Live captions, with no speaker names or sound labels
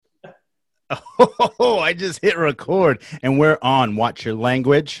Oh, I just hit record and we're on. Watch your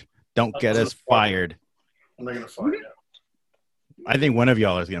language. Don't get us fired. I'm not going to find out. I think one of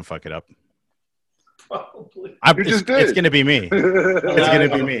y'all is going to fuck it up. Probably. It's going to be me. It's going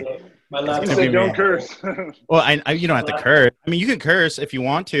to be me. My It's laptop. gonna be me. Don't curse. Well, you don't have to curse. I mean, you can curse if you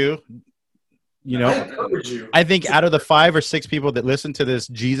want to. You I know, encourage you. I think out of the 5 or 6 people that listen to this,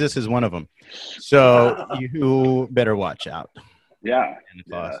 Jesus is one of them. So you better watch out. Yeah.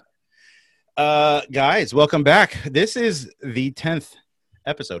 Guys, welcome back. This is the 10th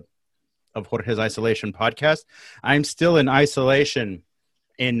episode of Jorge's Isolation Podcast. I'm still in isolation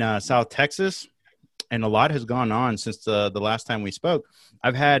in South Texas, and a lot has gone on since the last time we spoke.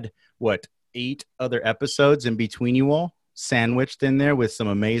 I've had, 8 other episodes in between you all, sandwiched in there with some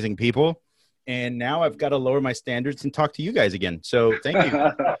amazing people. And now I've got to lower my standards and talk to you guys again. So thank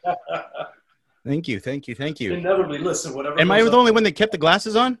you. Thank you. Inevitably, listen, whatever. Am I the only one that kept the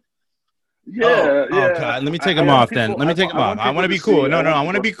glasses on? Yeah. Oh, God. Let me take them off then. Let me take them off. I want to be cool. No, I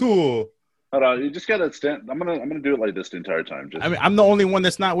want to be cool. Hold on. You just got to stand. I'm gonna do it like this the entire time. I mean, I'm the only one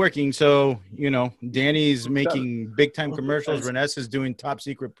that's not working. So, Danny's making big time commercials. Reness is doing top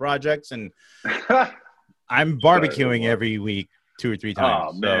secret projects. And I'm barbecuing every week 2 or 3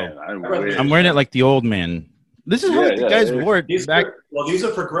 times. Oh, man. So I'm wearing it like the old man. This is how the guys wore it back. These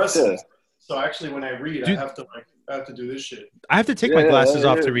are progressive. Yeah. So actually, when I read, I have to do this shit. I have to take my glasses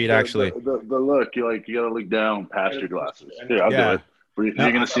off to read. Actually, the look, you got to look down past your glasses. Here, I'll do it.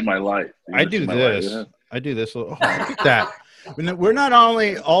 You're gonna see my light. I do this. I do this. Oh, look at that. We're not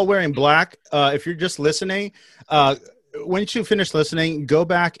only all wearing black. If you're just listening, once you finish listening, go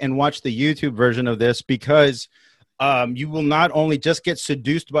back and watch the YouTube version of this because you will not only just get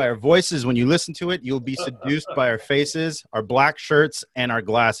seduced by our voices when you listen to it, you'll be seduced by our faces, our black shirts, and our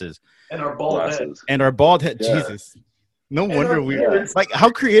glasses. And our bald head. And our bald head. Yeah. Jesus. No wonder like, how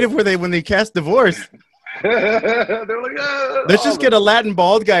creative were they when they cast Divorce? They're like, let's just get a Latin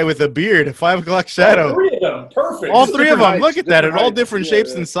bald guy with a beard, a 5 o'clock shadow. All 3 of them. Perfect. All 3 of them. Look at that. In all different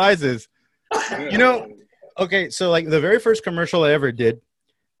shapes and sizes. Okay, so like the very first commercial I ever did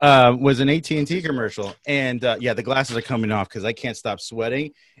was an AT&T commercial. And the glasses are coming off because I can't stop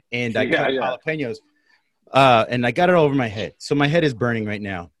sweating. And I cut jalapenos. And I got it all over my head. So my head is burning right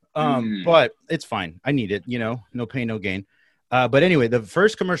now. But it's fine. I need it, no pain, no gain. But anyway, the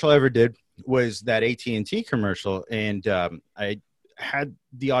first commercial I ever did was that AT&T commercial. And I had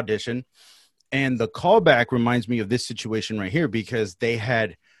the audition. And the callback reminds me of this situation right here because they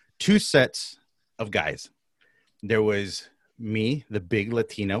had 2 sets of guys. There was me, the big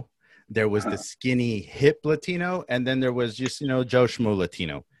Latino. There was the skinny, hip Latino. And then there was just, Joe Schmo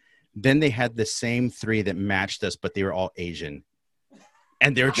Latino. Then they had the same 3 that matched us, but they were all Asian.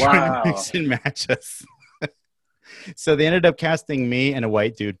 And they were trying to mix and match us. So they ended up casting me and a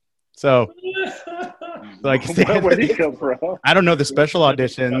white dude. So, like, where did he come from? I don't know, the special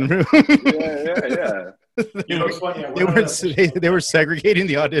audition. Yeah. They were segregating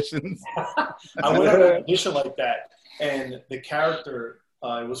the auditions. I went on an audition like that, and the character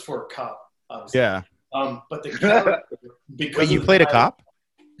was for a cop. Obviously. Yeah. But the character, because wait, you played a cop?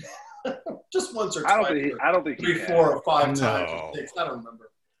 Just once or twice. I don't think 3, 4, or 5 times. Or 6, I don't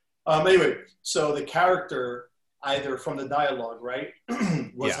remember. Anyway, so the character, either from the dialogue, right,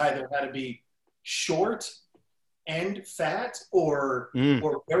 was either had to be short and fat, or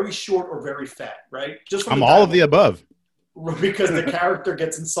very short or very fat, right? Just from all of the above. Because the character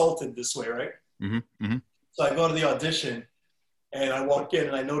gets insulted this way, right? Mm-hmm. So I go to the audition, and I walk in,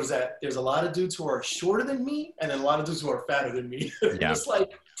 and I notice that there's a lot of dudes who are shorter than me, and then a lot of dudes who are fatter than me. It's like,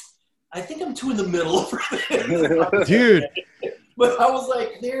 I think I'm 2 in the middle. Dude. But I was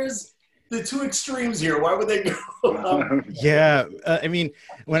like, there's the 2 extremes here. Why would they go? I mean,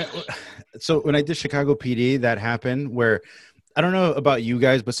 when I did Chicago PD, that happened where, I don't know about you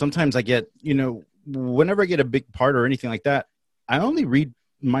guys, but sometimes I get, whenever I get a big part or anything like that, I only read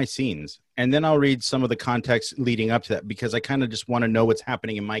my scenes. And then I'll read some of the context leading up to that because I kind of just want to know what's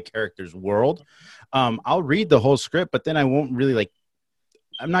happening in my character's world. I'll read the whole script, but then I won't really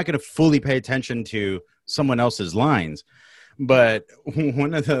I'm not going to fully pay attention to someone else's lines. But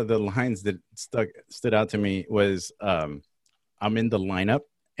one of the lines that stood out to me was I'm in the lineup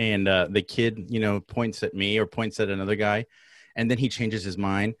and the kid, points at me or points at another guy. And then he changes his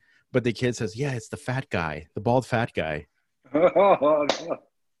mind. But the kid says, yeah, it's the fat guy, the bald fat guy. I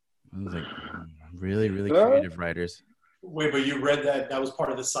was like, really, really creative writers. Wait, but you read that was part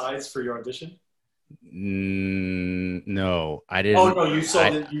of the sides for your audition? No, I didn't. Oh, no, you saw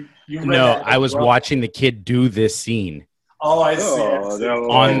that. You read no, that I was watching the kid do this scene. Oh, I see.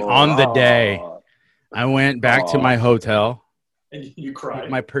 On the day, I went back to my hotel. And you cried.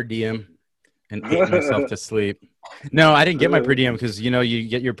 My per diem. and ate myself to sleep. No, I didn't get my per diem because you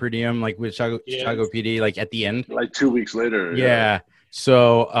get your per diem like with Chicago PD like at the end, like 2 weeks later. Yeah.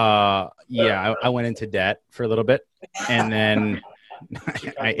 So I went into debt for a little bit, and then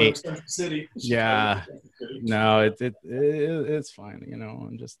I ate. City. Yeah. No, it's fine.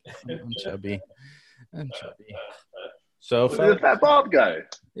 I'm chubby. I'm chubby. So the fat bald guy.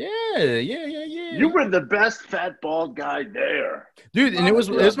 Yeah. You were the best fat bald guy there, dude. And it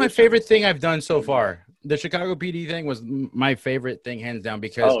was my favorite thing I've done so far. The Chicago PD thing was my favorite thing, hands down,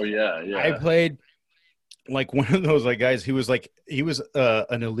 because I played like one of those like guys who was like he was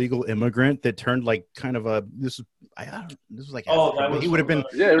an illegal immigrant that turned like kind of a he would have been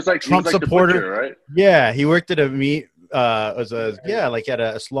it was like Trump supporter, butcher, right? Yeah, he worked at a meat like at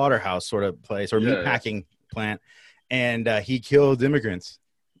a slaughterhouse sort of place or meat packing plant, and he killed immigrants.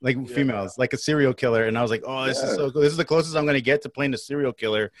 Like females, like a serial killer. And I was like, oh, this is so cool. This is the closest I'm going to get to playing a serial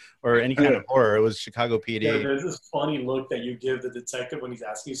killer or any kind of horror. It was Chicago PD. Yeah, there's this funny look that you give the detective when he's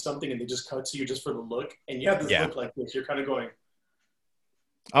asking you something, and they just cut to you just for the look. And you have this look like this. You're kind of going,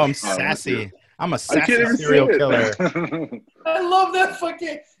 oh, I'm sassy. I'm a sassy serial killer. I love that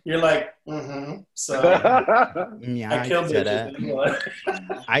fucking. You're like, So yeah, I killed it.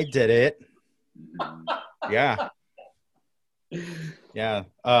 I did it. Yeah. Yeah.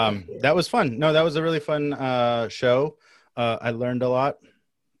 That was fun. No, that was a really fun show. I learned a lot.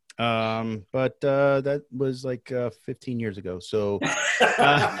 But that was like 15 years ago. So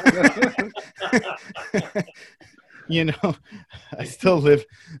I still live,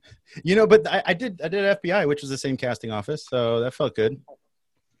 but I did FBI, which was the same casting office, so that felt good.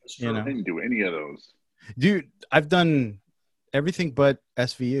 I didn't do any of those. Dude, I've done everything but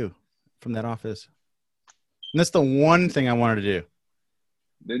SVU from that office. And that's the one thing I wanted to do.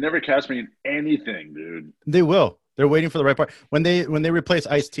 They never cast me in anything, dude. They will. They're waiting for the right part. When they replace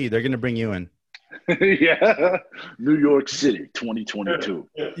Ice-T, they're going to bring you in. Yeah. New York City, 2022.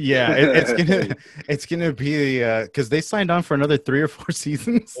 Yeah, it's gonna be because they signed on for another 3 or 4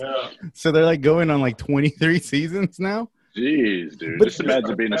 seasons. Yeah. So they're like going on like 23 seasons now. Jeez, dude. Just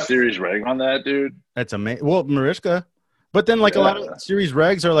imagine being a series reg on that, dude. That's amazing. Well, Mariska. But then like a lot of series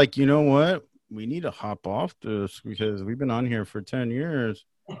regs are like, you know what? We need to hop off this because we've been on here for 10 years.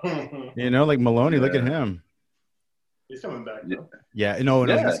 Like Maloney, look at him. He's coming back, though. Yeah, no,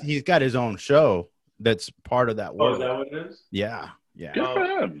 he's got his own show that's part of that world. Oh, is that what it is? Yeah. Good for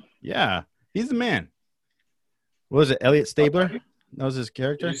him. Yeah, he's the man. What was it, Elliot Stabler? That was his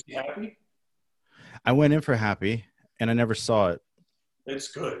character? Did you see Happy? I went in for Happy, and I never saw it. It's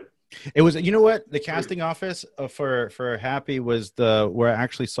good. It was, you know what? The casting office for Happy was where I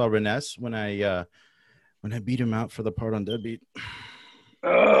actually saw Renes when I beat him out for the part on Deadbeat.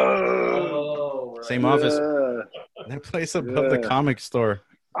 Oh, right. Same office. That place above the comic store.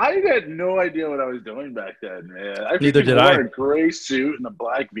 I had no idea what I was doing back then, man. Neither did I. A gray suit and a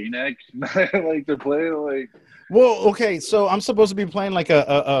black V-neck. Like to play like. Well, okay, so I'm supposed to be playing like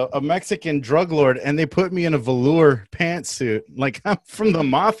a Mexican drug lord, and they put me in a velour pantsuit. Like I'm from the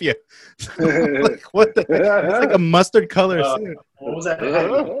mafia. Like what the heck? It's like a mustard color suit. What was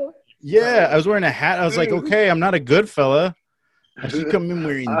that? Yeah, I was wearing a hat. I was like, okay, I'm not a good fella. I should come in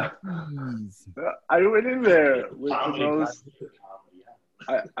wearing. I went in there with the most.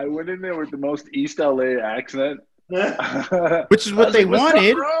 I went in there with the most East LA accent, which is what they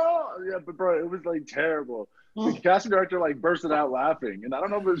wanted. Yeah, but bro, it was like terrible. The casting director like bursted out laughing, and I don't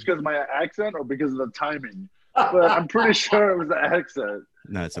know if it was because of my accent or because of the timing, but I'm pretty sure it was the accent.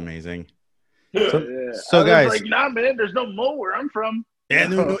 No, it's amazing. So guys, like, nah, man, there's no mo where I'm from. Yeah,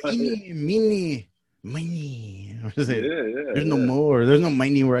 no, mini. There's no more. There's no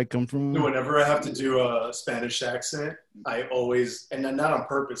mini where I come from. Whenever I have to do a Spanish accent, I always, and not on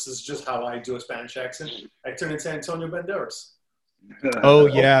purpose, this is just how I do a Spanish accent, I turn into Antonio Banderas. Oh,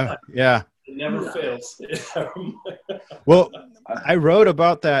 yeah. It never fails. Well, I wrote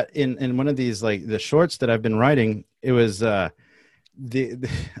about that in one of these, like, the shorts that I've been writing. It was, I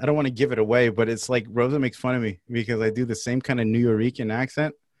don't want to give it away, but it's like Rosa makes fun of me because I do the same kind of New Yorican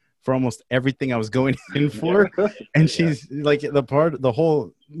accent for almost everything I was going in for. And she's like the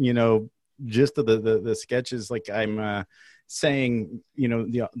whole, gist of the sketch is like I'm saying,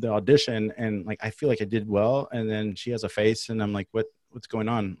 the audition and like I feel like I did well. And then she has a face and I'm like, what's going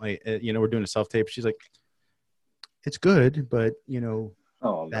on? Like, we're doing a self-tape. She's like, it's good, but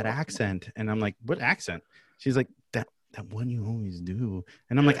that accent. And I'm like, what accent? She's like, that one you always do.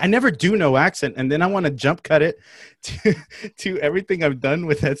 And I'm like, I never do no accent. And then I want to jump cut it to everything I've done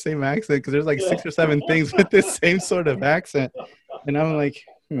with that same accent because there's like 6 or 7 things with this same sort of accent. And I'm like,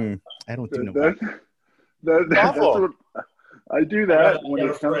 I don't do no accent. That's what I do that when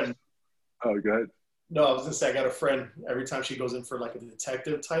it comes. Oh, go ahead. No, I was gonna say I got a friend. Every time she goes in for like a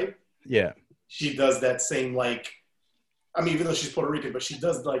detective type, Yeah. she does that same like. I mean, even though she's Puerto Rican, but she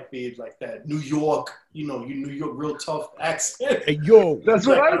does like that New York, New York real tough accent. Hey, yo. That's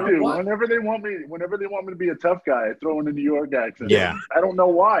what Like, I do. Whenever they want me to be a tough guy, I throw in a New York accent. Yeah. I don't know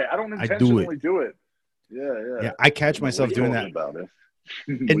why. I don't I do intentionally do it. Yeah. Yeah, I catch myself doing that. About it.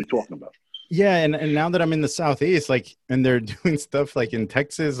 What are you talking about? Yeah, and now that I'm in the Southeast, like, and they're doing stuff like in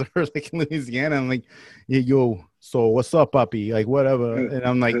Texas or like in Louisiana, I'm like, yeah, yo, so what's up, puppy? Like, whatever. And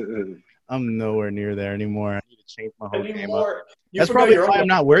I'm like, I'm nowhere near there anymore. I need to change my whole game up. That's probably why I'm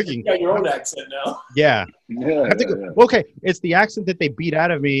not working. You got your own accent now. Yeah. Yeah, Okay, it's the accent that they beat out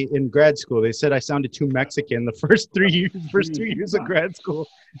of me in grad school. They said I sounded too Mexican the first 2 years of grad school.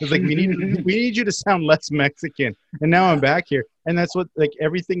 It's like we need you to sound less Mexican. And now I'm back here, and that's what like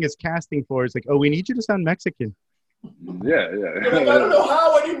everything is casting for. It's like, oh, we need you to sound Mexican. Yeah. Like, I don't know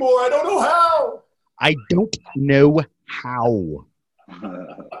how anymore. I don't know how. I don't know how.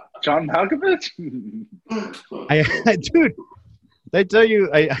 John Malkovich. Dude, I tell you,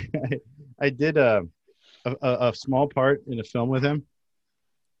 I did a small part in a film with him.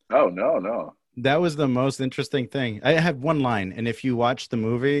 Oh no. That was the most interesting thing. I have one line, and if you watch the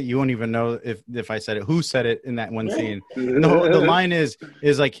movie, you won't even know if I said it. Who said it in that one scene? The line is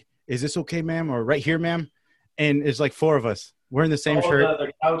like, "Is this okay, ma'am?" or "Right here, ma'am," and it's like 4 of us. We're in the same shirt.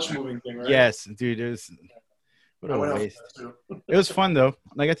 The couch moving thing, right? Yes, dude. It was what a waste. It was fun though.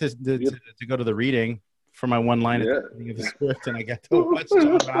 I got to go to the reading for my one line at the beginning of the script, and I got to watch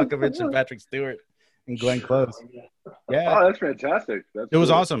John Malkovich and Patrick Stewart and Glenn Close. Yeah, oh, that's fantastic. It was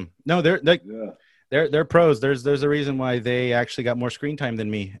awesome. No, they're pros. There's a reason why they actually got more screen time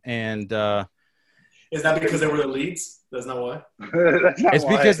than me, and is that because they were the leads? That's not why. It's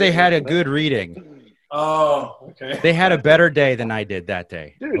because they had a good reading. Oh, okay. They had a better day than I did that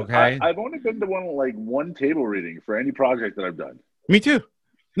day. Dude, okay, I've only been to one table reading for any project that I've done. Me too.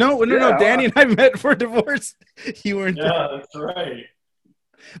 No. Danny and I met for divorce. You weren't there. Yeah, that's right.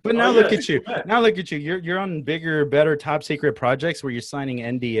 But now look at you. Now look at you. You're on bigger, better, top secret projects where you're signing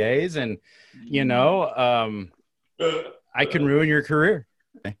NDAs, and I can ruin your career.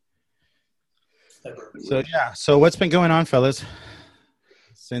 So yeah. So what's been going on, fellas,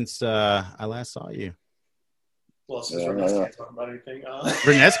 since I last saw you? Well, since Ernest can't talk about anything.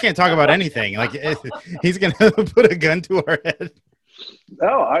 Ernest can't talk about anything. Like he's gonna put a gun to our head.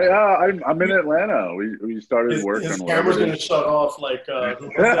 Oh, I'm in Atlanta. We started work his on camera's gonna shut off. Like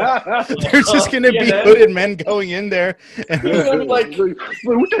there's just gonna be hooded men going in there. And like,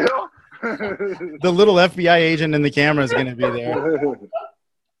 what the hell? The little FBI agent in the camera is gonna be there.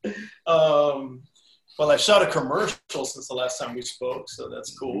 Well, I shot a commercial since the last time we spoke, so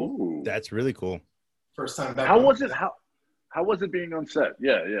that's cool. Ooh. That's really cool. First time back. How was it? How was it being on set?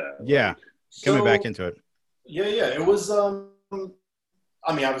 Yeah. Coming back into it. Yeah. It was.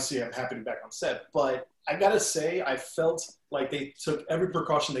 I mean, obviously, I'm happy to be back on set, but I gotta say, I felt like they took every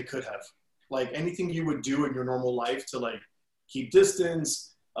precaution they could have. Like anything you would do in your normal life to like keep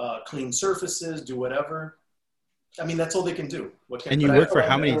distance, clean surfaces, do whatever. I mean, that's all they can do. And you work for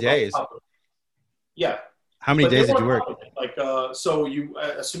how many days? Yeah. How many days did you work? Like, so you,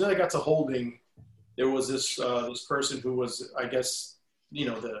 as soon as I got to holding, there was this person who was, I guess,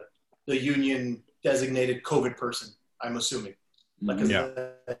 the union designated COVID person, I'm assuming. Like,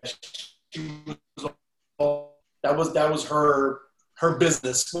 that was her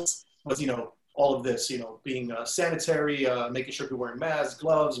business was all of this, being sanitary, making sure people were wearing masks,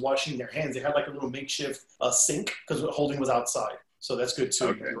 gloves, washing their hands. They had like a little makeshift sink because holding was outside. So that's good too.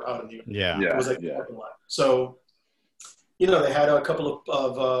 Okay. You're out in the it was like a parking lot. So, they had a couple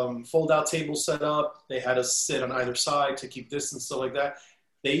of fold-out tables set up. They had us sit on either side to keep distance, stuff like that.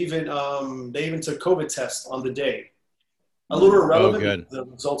 They even took COVID tests on the day. A little irrelevant. Good. The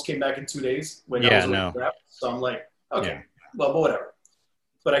results came back in 2 days when I was wrapped. So I'm like, okay, well, but whatever.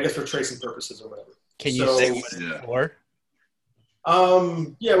 But I guess for tracing purposes or whatever. Can you say what it's for?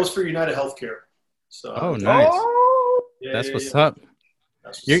 Yeah, it was for United Healthcare. So. Nice. Yeah, That's what's up.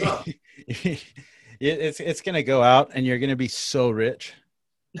 That's what's up. It's gonna go out, and you're gonna be so rich.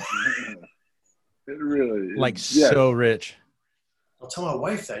 It really is. Like so rich. I'll tell my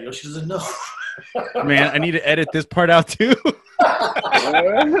wife that. She doesn't know. Man, I need to edit this part out too.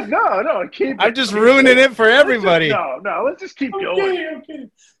 No, keep. I'm just ruining it for everybody. Let's just keep going. Okay.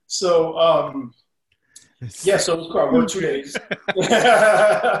 So, so it was cool. I worked 2 days.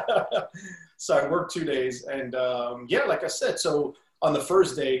 So I worked 2 days, and like I said, so on the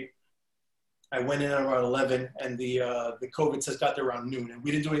first day, I went in around 11, and the COVID test got there around noon, and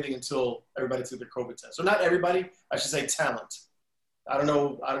we didn't do anything until everybody took their COVID test. So not everybody, I should say talent. I don't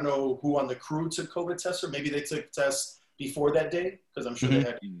know who on the crew took COVID tests, or maybe they took tests before that day, because I'm sure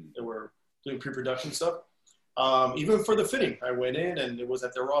they were doing pre-production stuff. Even for the fitting, I went in and it was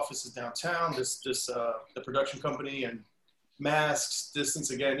at their offices downtown. The production company, and masks,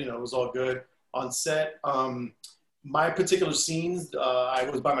 distance again. It was all good on set. My particular scenes, I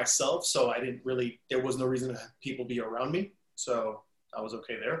was by myself, so there was no reason to have people be around me, so I was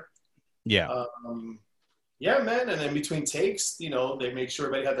okay there. Yeah. Yeah, man. And then between takes, they make sure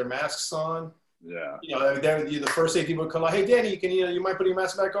everybody had their masks on. Yeah. The first day people would come like, "Hey, Danny, you mind putting your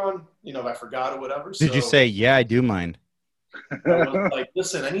mask back on?" If I forgot or whatever. Did you say, "Yeah, I do mind"? I was like,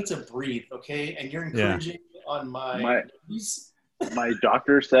 listen, I need to breathe, okay? And you're encouraging on my my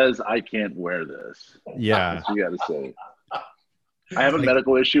doctor says I can't wear this. Yeah. That's what you got to say. I have a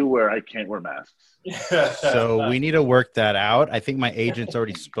medical issue where I can't wear masks. So we need to work that out. I think my agents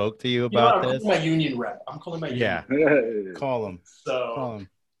already spoke to you about this. I'm calling my union rep. I'm calling my union. Yeah. Call him. Call him.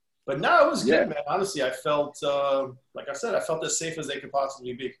 But no, it was good, man. Honestly, I felt, like I said, I felt as safe as they could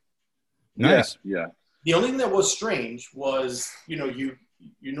possibly be. Nice. Yeah. The only thing that was strange was, you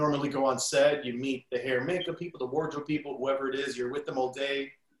normally go on set, you meet the hair and makeup people, the wardrobe people, whoever it is, you're with them all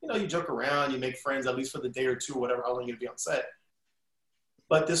day. You joke around, you make friends at least for the day or two, whatever, how long you're going to be on set.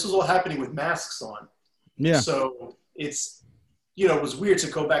 But this was all happening with masks on. Yeah. So it's, it was weird to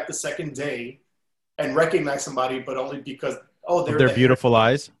go back the second day and recognize somebody, but only because, they're beautiful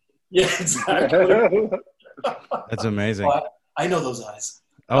eyes. Yeah, exactly. That's amazing. I know those eyes.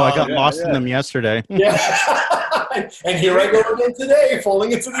 Oh, I got lost in them yesterday. Yeah. And here I go again today,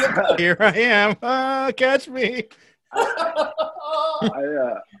 falling into the abyss. Here I am. Catch me. I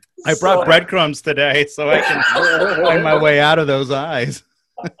brought breadcrumbs today so I can find my way out of those eyes.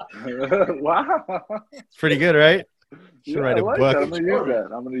 Wow. It's pretty good, right? Should write a book. I'm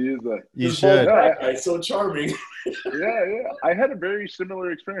going to use that. You should. It's so charming. Yeah. I had a very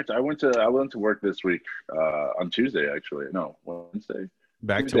similar experience. I went to work this week on Tuesday, actually. No, Wednesday.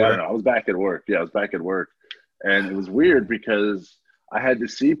 Back to work. I was back at work. Yeah, I was back at work. And it was weird because I had to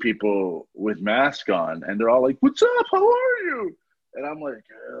see people with masks on, and they're all like, "What's up? How are you?" And I'm like,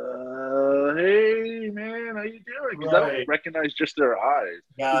 "Hey, man, how you doing?" Because I don't recognize just their eyes.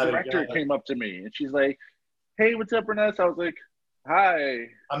 The director came up to me, and she's like, "Hey, what's up, Ernest?" I was like, "Hi."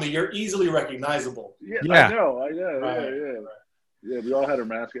 I mean, you're easily recognizable. Yeah. I know. Right. Yeah, we all had our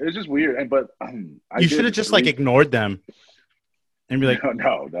masks. It was just weird. But you should have just ignored them and be like,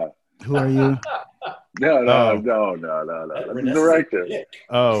 "No. Who are you?" No. The director.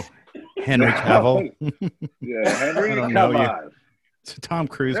 Oh, Henry Cavill. Yeah, Henry. I don't know you. So Tom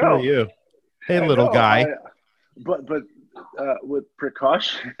Cruise. Who are you? Hey, little guy. But with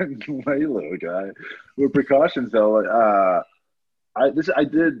precautions, little guy. With precautions though, I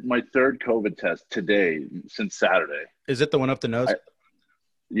did my third COVID test today since Saturday. Is it the one up the nose?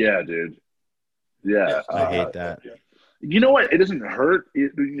 Yeah, dude. Yeah, I hate that. You know what? It doesn't hurt.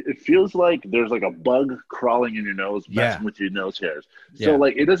 It feels like there's like a bug crawling in your nose, messing with your nose hairs. So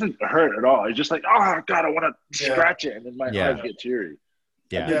it doesn't hurt at all. It's just like, oh God, I want to scratch it, and then my eyes get teary.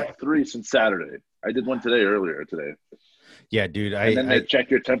 Yeah. I did 3 since Saturday. I did one earlier today. Yeah, dude. And then they check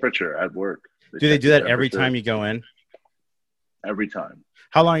your temperature at work. Do they do that every time you go in? Every time.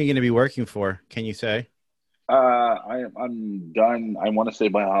 How long are you going to be working for? Can you say? I'm done. I want to say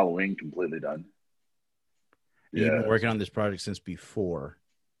by Halloween, completely done. You've been working on this project since before.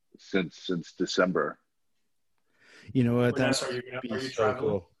 Since December. You know what? Are you traveling?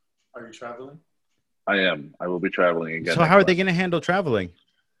 Cool. Are you traveling? I am. I will be traveling again. So how are they going to handle traveling?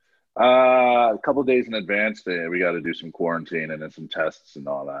 A couple of days in advance. We got to do some quarantine and then some tests and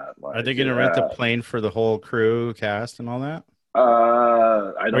all that. Are they going to rent a plane for the whole crew, cast, and all that? I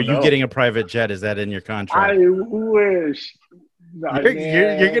don't know. Are you getting a private jet? Is that in your contract? I wish.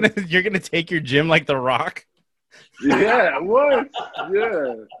 You're gonna take your gym like The Rock. Yeah, what?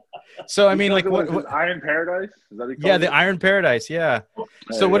 Yeah. So I mean, like, what Iron Paradise? Is that yeah, the Iron Paradise. Yeah.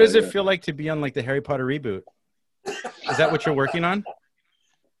 So what does it feel like to be on like the Harry Potter reboot? Is that what you're working on?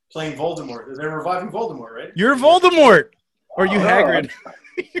 Playing Voldemort. They're reviving Voldemort, right? You're Voldemort. Or you Hagrid?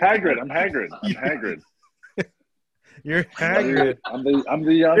 Hagrid. I'm Hagrid. You're Hagrid. I'm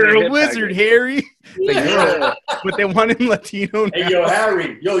the young. You're a wizard, Hagrid. Harry. But they want him Latino now. Hey, yo,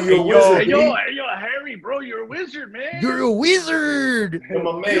 Harry. You're a wizard. Yo, Harry, bro. You're a wizard, man. You're a wizard. Hey,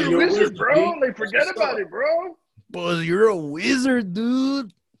 my man, you're a wizard, bro. They forget about it, bro. Buzz, you're a wizard,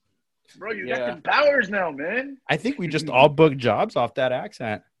 dude. Bro, you got some powers now, man. I think we just all booked jobs off that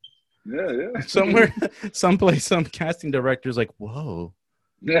accent. Yeah. Someplace, some casting director's like, whoa.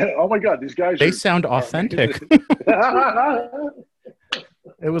 Yeah. Oh my God, these guys. They sound authentic.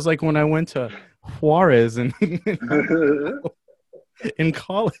 It was like when I went to Juarez and in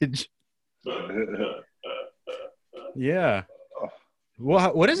college. Yeah.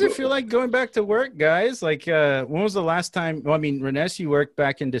 Well, what does it feel like going back to work, guys? Like, when was the last time? Well, I mean, Renes, you worked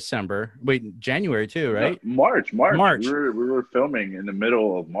back in December. Wait, January too, right? No, March. March. We were filming in the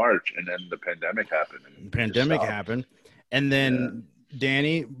middle of March, and then the pandemic happened. And then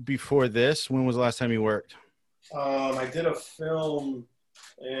Danny, before this, when was the last time you worked? I did a film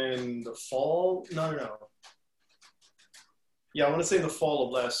in the fall. No. Yeah, I want to say the fall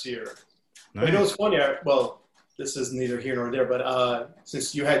of last year. Nice. But you know what's funny? This is neither here nor there, but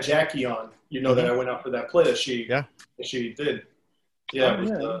since you had Jackie on, you know that I went out for that play that she did.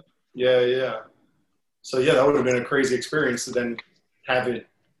 Yeah. Yeah. So yeah, that would have been a crazy experience to then have it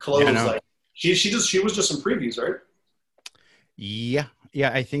close. Yeah, like she was just in previews, right? Yeah.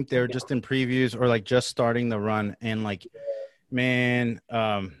 I think they're just in previews or like just starting the run, and like, man,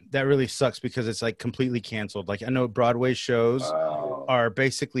 that really sucks because it's like completely canceled. Like I know Broadway shows are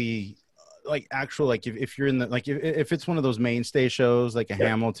basically like actual, like if you're in the, like if it's one of those mainstay shows like a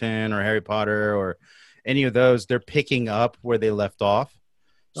Hamilton or Harry Potter or any of those, they're picking up where they left off.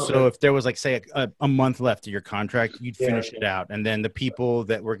 Okay. So if there was like say a month left of your contract, you'd finish it out, and then the people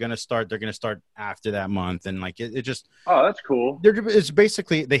that were going to start, they're going to start after that month, and like it just that's cool. It's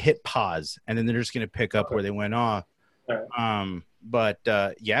basically they hit pause and then they're just going to pick up where they went off. But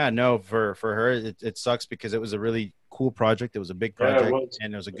for her it sucks because it was a really cool project. It was a big project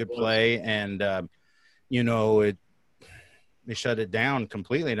and it was a good play, and they shut it down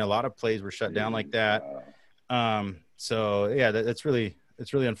completely, and a lot of plays were shut down like that. That's really,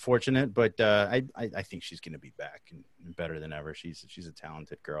 it's really unfortunate, but I think she's going to be back and better than ever. She's a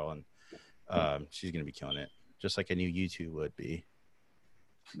talented girl, and she's going to be killing it just like I knew you two would be.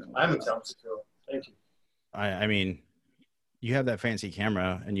 I'm a talented girl. Thank you. I mean, you have that fancy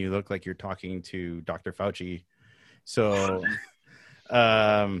camera and you look like you're talking to Dr. Fauci. So,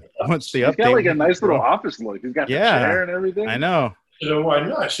 what's the update? He's got like a nice little office look. He's got the chair and everything. I know.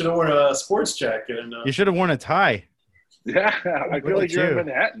 I should have worn a sports jacket. And you should have worn a tie. Yeah, I feel like you're in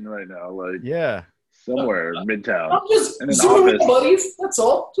Manhattan right now. Like somewhere Midtown. I'm just zooming in, buddies. That's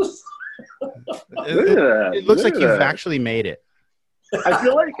all. Just it looks like you've actually made it. I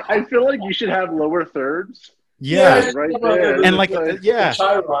feel like you should have lower thirds. Yeah, right there. And like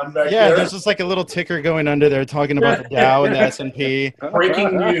Chiron back there. There's just like a little ticker going under there talking about the Dow and the S&P.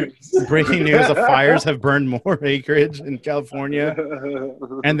 Breaking news. The fires have burned more acreage in California.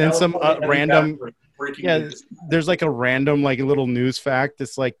 And then some random news. There's like a random like little news fact.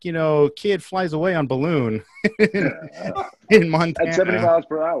 It's like, kid flies away on balloon in Montana. At 70 miles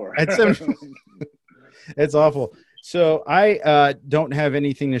per hour. It's awful. So I don't have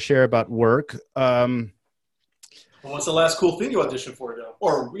anything to share about work. What's the last cool thing you auditioned for, though?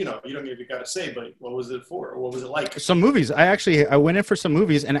 Or, you don't even got to say, but what was it for? Or what was it like? Some movies. I went in for some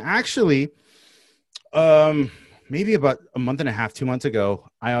movies, and actually, maybe about a month and a half, 2 months ago,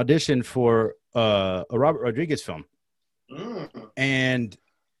 I auditioned for a Robert Rodriguez film. And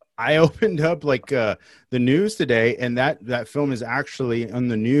I opened up like the news today, and that film is actually on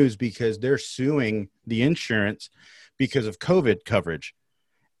the news because they're suing the insurance because of COVID coverage.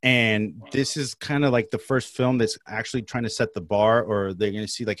 And this is kind of like the first film that's actually trying to set the bar, or they're going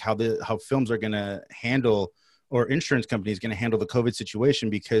to see like how films are going to handle, or insurance companies going to handle the COVID situation,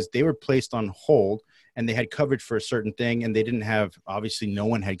 because they were placed on hold and they had coverage for a certain thing, and they didn't have, obviously no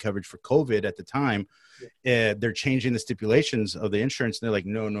one had coverage for COVID at the time. They're changing the stipulations of the insurance, and they're like,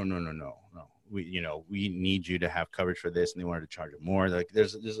 no. We need you to have coverage for this, and they wanted to charge it more. Like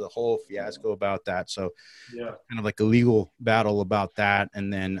there's a whole fiasco about that. So kind of like a legal battle about that.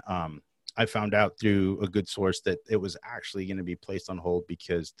 And then I found out through a good source that it was actually going to be placed on hold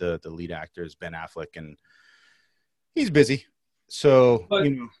because the lead actor is Ben Affleck, and he's busy. So,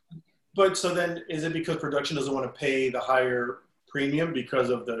 But so then is it because production doesn't want to pay the higher premium because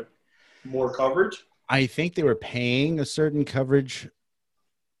of the more coverage? I think they were paying a certain coverage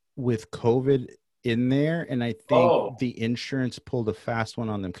with COVID in there, and I think the insurance pulled a fast one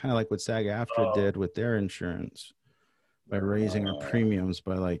on them, kind of like what SAG-AFTRA did with their insurance by raising their premiums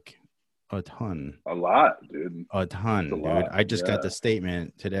by like a ton. A lot, dude. A ton, dude. I just got the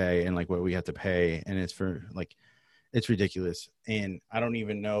statement today, and like what we have to pay, and it's for like, it's ridiculous. And I don't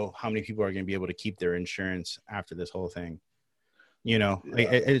even know how many people are going to be able to keep their insurance after this whole thing.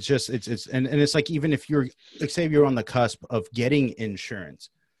 It's just, and it's like, even if you're, like, say you're on the cusp of getting insurance,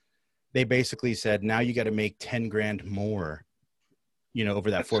 they basically said, now you got to make 10 grand more,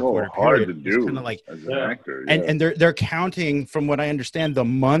 over that 4-quarter period. To do kind of like, as an actor, and they're counting, from what I understand, the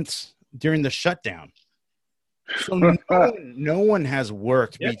months during the shutdown. So no one has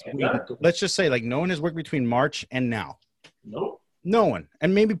worked between, let's just say, like, no one has worked between March and now. Nope. No one.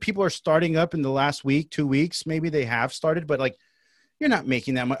 And maybe people are starting up in the last week, 2 weeks. Maybe they have started, but like you're not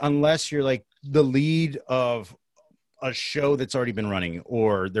making that much unless you're like the lead of a show that's already been running,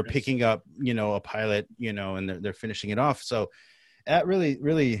 or they're picking up, a pilot, and they're finishing it off. So that really,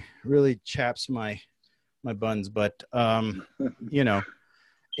 really, really chaps my buns. But that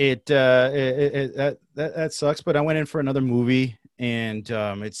sucks. But I went in for another movie, and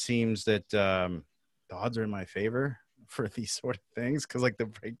it seems that the odds are in my favor for these sort of things, because like the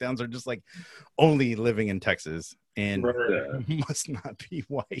breakdowns are just like only living in Texas and must not be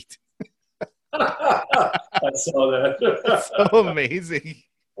white. I saw that. It's so amazing.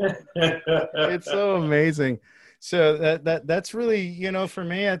 It's so amazing. So that's really, for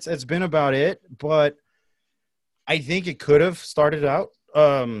me, it's been about it. But I think it could have started out.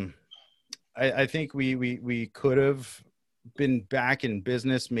 I think we could have been back in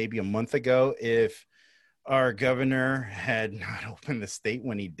business maybe a month ago if our governor had not opened the state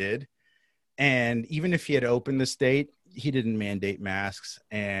when he did. And even if he had opened the state, he didn't mandate masks,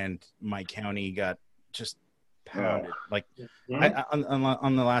 and my county got just pounded. Like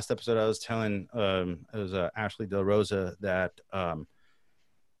on the last episode, I was telling it was Ashley Del Rosa that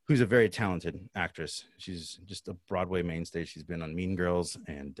who's a very talented actress. She's just a Broadway mainstay. She's been on Mean Girls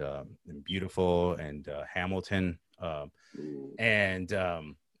and Beautiful and Hamilton. And I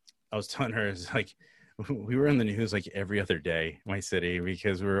was telling her, it's like we were in the news like every other day in my city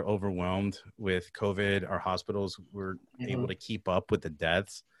because we were overwhelmed with COVID. Our hospitals were able to keep up with the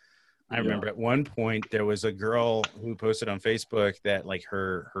deaths. I remember at one point there was a girl who posted on Facebook that like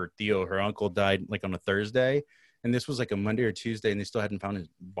her uncle died like on a Thursday, and this was like a Monday or Tuesday, and they still hadn't found his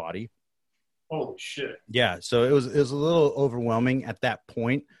body. Holy shit. Yeah, so it was a little overwhelming at that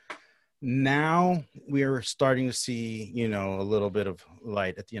point. Now we are starting to see, a little bit of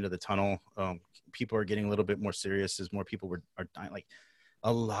light at the end of the tunnel. People are getting a little bit more serious as more people are dying. Like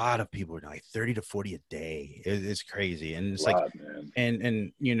a lot of people are dying, like 30 to 40 a day. It's crazy. And it's like,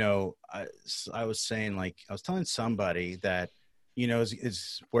 man. I was saying, like, I was telling somebody that,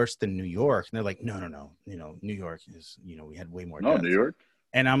 is worse than New York. And they're like, no. New York is, we had way more deaths. New York.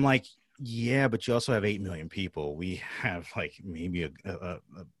 And I'm like, yeah, but you also have 8 million people. We have like maybe a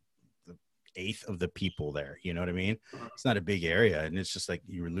eighth of the people there. You know what I mean? It's not a big area, and it's just like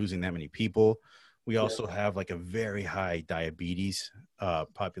you were losing that many people. We also have like a very high diabetes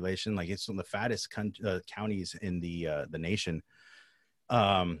population. Like it's one of the fattest counties in the nation.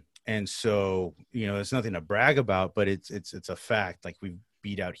 And so, it's nothing to brag about, but it's a fact. Like we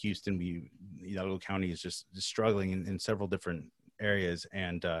beat out Houston. That little county is just struggling in several different areas,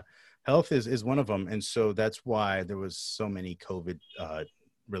 and health is one of them. And so that's why there was so many COVID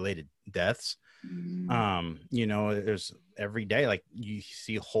related deaths. There's every day, like you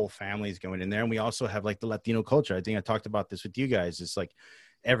see whole families going in there. And we also have like the Latino culture. I think I talked about this with you guys. It's like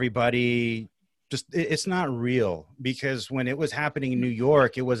everybody just, it's not real, because when it was happening in New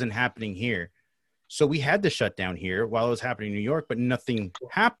York, it wasn't happening here. So we had to shut down here while it was happening in New York, but nothing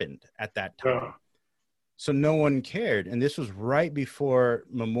happened at that time. So no one cared. And this was right before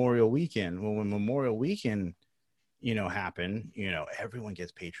Memorial Weekend. Well, when Memorial Weekend happen, everyone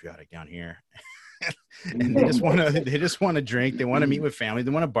gets patriotic down here. And they just want to drink. They want to meet with family. They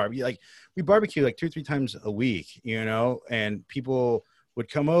want to barbecue. Like we barbecue like 2 or 3 times a week, and people would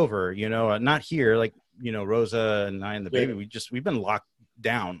come over, not here. Like, Rosa and I and the baby, we've been locked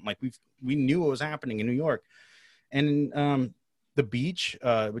down. Like we knew what was happening in New York, and the beach,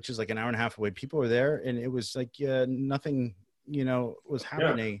 which is like an hour and a half away, people were there, and it was like nothing, was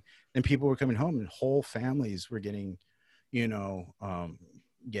happening. And people were coming home, and whole families were getting,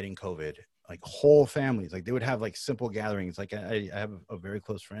 getting COVID, like whole families. Like they would have like simple gatherings. Like I have a very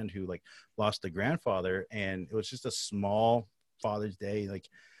close friend who like lost a grandfather, and it was just a small Father's Day, like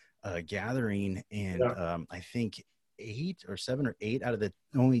gathering. And I think 7 or 8 out of the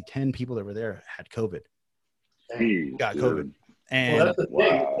only 10 people that were there had COVID, got COVID. And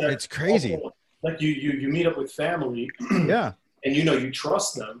it's crazy. Like you meet up with family. Yeah. And you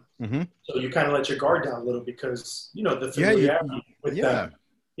trust them, so you kind of let your guard down a little because the familiarity with them.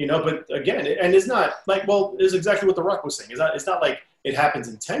 But again, and it's not like, it's exactly what The Rock was saying. It's not like it happens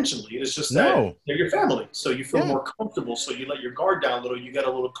intentionally. It's just that they're your family, so you feel more comfortable. So you let your guard down a little. You get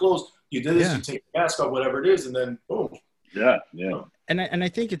a little close. You do this. You take the mask off, whatever it is, and then boom. Yeah. And I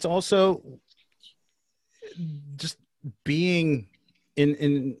think it's also just being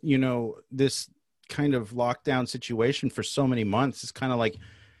in this kind of lockdown situation for so many months. It's kind of like,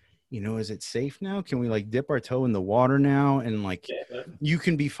 is it safe now? Can we like dip our toe in the water now? And like, you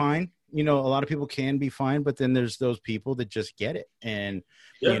can be fine. A lot of people can be fine, but then there's those people that just get it. And,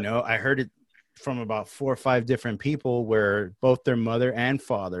 I heard it from about 4 or 5 different people where both their mother and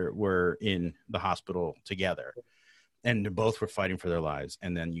father were in the hospital together, and they both were fighting for their lives.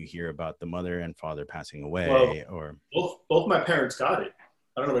 And then you hear about the mother and father passing away. Or both my parents got it.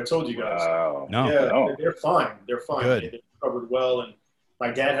 I don't know if I told you guys. No. Yeah, they're fine. They're fine. Good. They recovered well. And my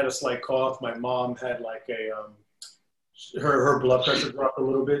dad had a slight cough. My mom had like her blood pressure dropped a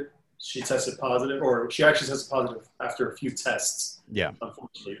little bit. She tested positive, or she actually tested positive after a few tests. Yeah.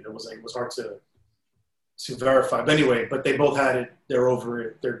 Unfortunately, it was hard to verify. But anyway, they both had it. They're over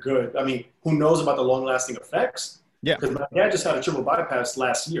it. They're good. I mean, who knows about the long-lasting effects? Yeah. Because my dad just had a triple bypass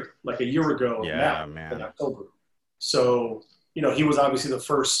last year, like a year ago. Yeah, man. In October. So, he was obviously the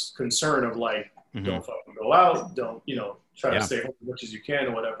first concern of like, Mm-hmm. don't fucking go out. Don't, try to stay home as much as you can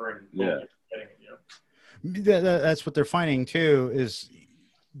or whatever. And getting it, That's what they're finding too, is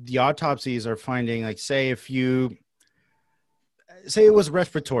the autopsies are finding, like, say it was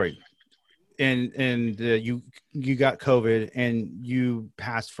respiratory and you got COVID and you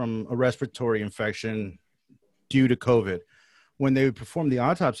passed from a respiratory infection due to COVID. When they perform the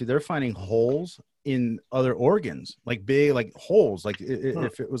autopsy, they're finding holes in other organs, like big, like holes, like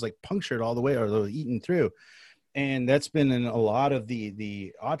if it was like punctured all the way or they were eaten through. And that's been in a lot of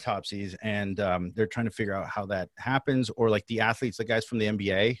the autopsies, and they're trying to figure out how that happens. Or like the athletes, the guys from the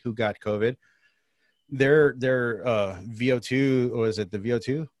NBA who got COVID, their VO2, or is it the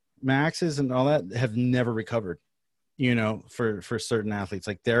VO2 maxes and all that, have never recovered, for certain athletes,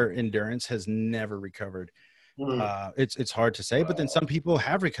 like their endurance has never recovered. It's hard to say, but then some people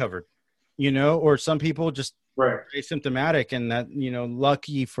have recovered, or some people just asymptomatic, and that,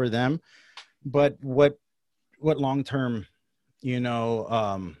 lucky for them. But what long-term,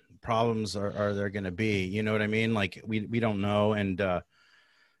 problems are there going to be? You know what I mean? Like we don't know. And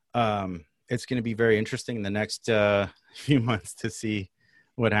it's going to be very interesting in the next few months to see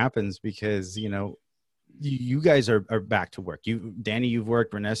what happens, because, you guys are back to work. Danny, you've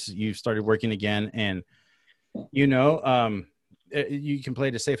worked. Reness, you've started working again. And, you can play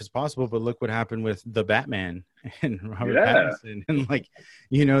it as safe as possible, but look what happened with the Batman and Robert Pattinson. And like,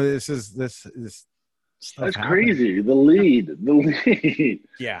 this that's crazy. The lead.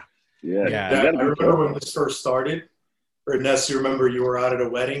 Yeah. I remember when this first started. Reness, you remember you were out at a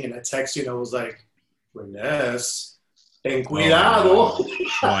wedding, and I texted you, and I was like, Reness, ten cuidado. Oh,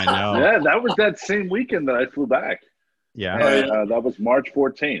 I know. Yeah, that was that same weekend that I flew back. Yeah. And, that was March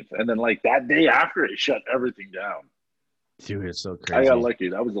 14th. And then like that day after, it shut everything down. Dude, it's so crazy. I got lucky.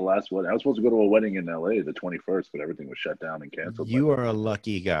 That was the last one. I was supposed to go to a wedding in LA the 21st, but everything was shut down and canceled. You are a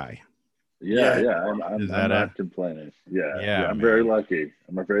lucky guy. Yeah. I'm not complaining. Yeah. I'm very lucky.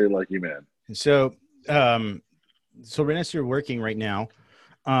 I'm a very lucky man. So, Reness, you're working right now,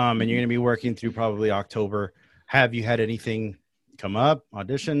 and you're going to be working through probably October. Have you had anything come up?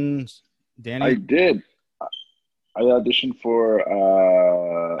 Auditions, Danny? I did. I auditioned for.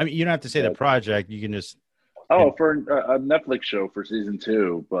 I mean, you don't have to say the project. You can just. For a Netflix show for season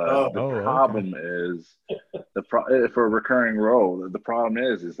 2, but the problem is for a recurring role. The problem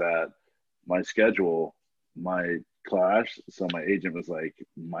is that my schedule might clash. So my agent was like,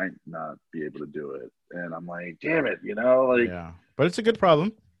 might not be able to do it, and I'm like, damn it, Yeah, but it's a good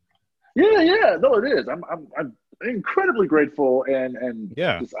problem. Yeah, no, it is. I'm incredibly grateful and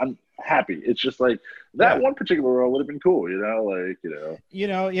I'm happy. It's just like that one particular role would have been cool,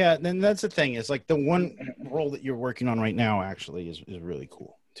 Yeah, then that's the thing. It's like the one role that you're working on right now actually is really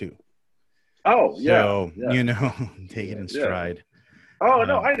cool too. Oh, yeah. So, take it in stride. Oh,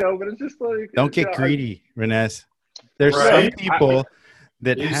 no, I know, but it's just like... Don't get greedy, Reness. There's some people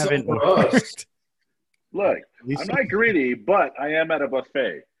that haven't worked. Look, I'm not greedy, but I am at a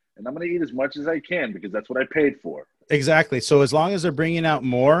buffet. And I'm going to eat as much as I can because that's what I paid for. Exactly. So as long as they're bringing out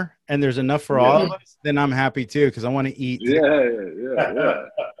more and there's enough for all of us, then I'm happy too, because I want to eat. Yeah.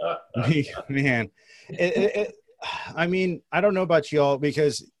 Man, I mean, I don't know about y'all,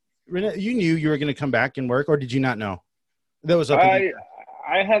 because you knew you were going to come back and work, or did you not know? That was up. I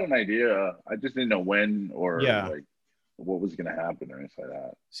had an idea. I just didn't know when or like what was going to happen or anything like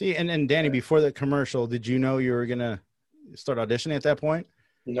that. See, and Danny, before the commercial, did you know you were going to start auditioning at that point?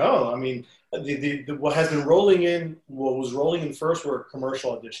 No, I mean, what was rolling in first were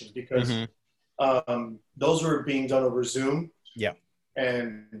commercial auditions, because those were being done over Zoom. Yeah.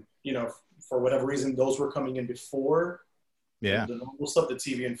 And, for whatever reason, those were coming in before the normal stuff, the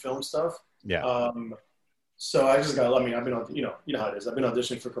TV and film stuff. Yeah. So I just got, I've been on, you know how it is. I've been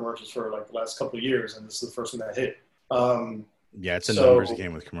auditioning for commercials for like the last couple of years, and this is the first one that hit. It's a numbers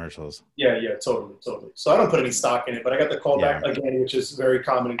game with commercials. Yeah, totally. So I don't put any stock in it, but I got the call back again, which is very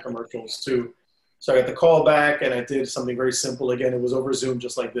common in commercials too. So I got the call back, and I did something very simple. Again, it was over Zoom,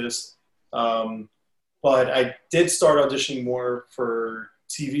 just like this. But I did start auditioning more for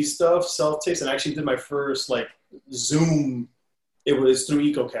TV stuff, self-tapes, and actually did my first like Zoom. It was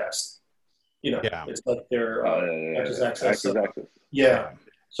through EcoCast. It's like their Actors Access. Yeah.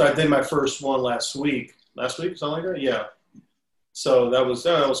 So I did my first one last week, something like that. Yeah. So that was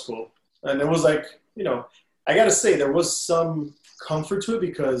cool. And it was like, I got to say there was some comfort to it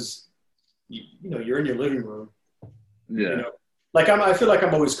because, you're in your living room. Yeah. Like I feel like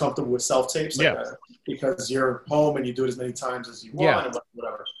I'm always comfortable with self-tapes because you're home and you do it as many times as you want and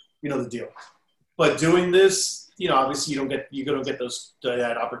whatever. You know the deal. But doing this, obviously you don't get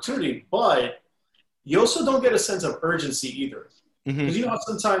that opportunity, but you also don't get a sense of urgency either. Because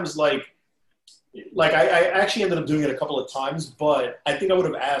sometimes like I actually ended up doing it a couple of times, but I think I would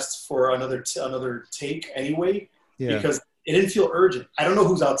have asked for another take anyway because it didn't feel urgent. I don't know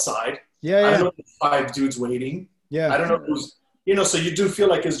who's outside. I don't know if there's 5 dudes waiting. I don't know who's so you do feel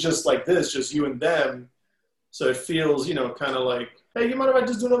like it's just like this, just you and them. So it feels, kind of like, hey, you mind if I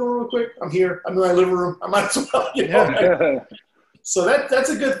just do another one real quick? I'm here. I'm in my living room. I might as well. So that's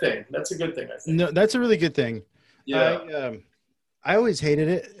a good thing. That's a good thing, I think. No, that's a really good thing. Yeah. I always hated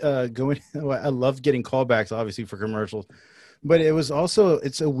it going. I love getting callbacks, obviously, for commercials, but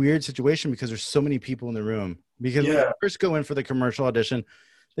it's a weird situation because there's so many people in the room. Because when you first go in for the commercial audition,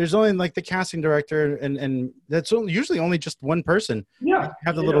 there's only like the casting director, and that's usually only just one person. Yeah, you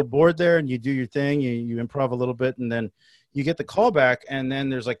have the little board there, and you do your thing. You improv a little bit, and then you get the callback, and then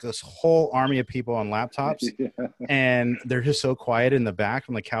there's like this whole army of people on laptops, and they're just so quiet in the back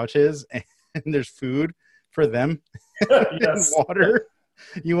on the couches, and there's food for them. Water.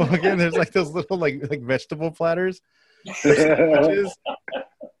 You walk in, there's like those little like vegetable platters,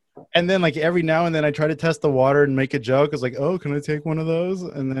 and then like every now and then I try to test the water and make a joke. It's like, oh, can I take one of those?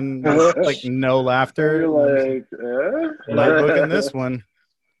 And then like no laughter. You're not booking this one.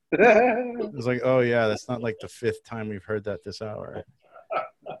 It's like, oh yeah, that's not like the 5th time we've heard that this hour,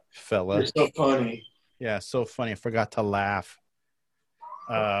 fella. You're so funny. Yeah, so funny. I forgot to laugh.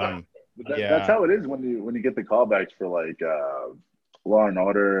 That's how it is when you get the callbacks for like Law and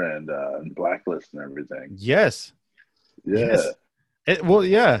Order and Blacklist and everything. Yes. Yeah. Yes. Like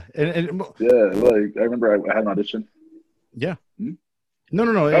I remember I had an audition. Yeah.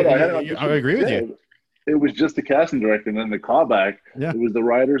 No. I agree with you. It was just the casting director, and then the callback. Yeah. It was the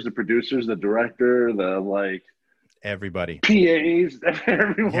writers, the producers, the director, everybody, PAs,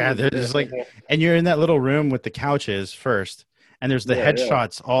 everyone. Yeah, there's like, and you're in that little room with the couches first. And there's the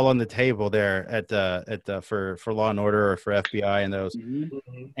headshots all on the table there at for Law and Order or for FBI and those.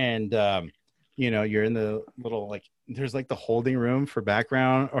 And you're in the little like there's like the holding room for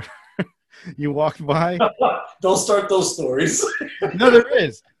background or you walk by. Don't start those stories. No, there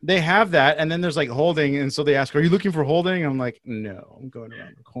is. They have that, and then there's like holding, and so they ask, "Are you looking for holding?" I'm like, "No, I'm going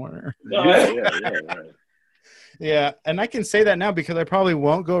around the corner." Yeah, and I can say that now because I probably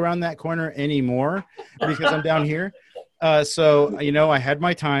won't go around that corner anymore because I'm down here. So, I had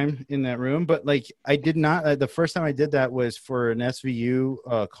my time in that room, but like I did not, the first time I did that was for an SVU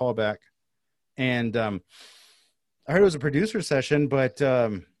callback. And I heard it was a producer session, but,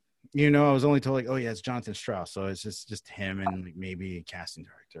 I was only told like, oh yeah, it's Jonathan Strauss. So it's just him and like maybe a casting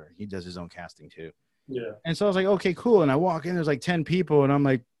director. He does his own casting too. Yeah. And so I was like, okay, cool. And I walk in, there's like 10 people and I'm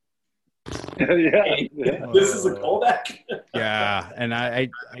like, this is a callback. Yeah, and I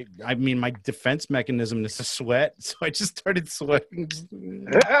mean, my defense mechanism is to sweat, so I just started sweating.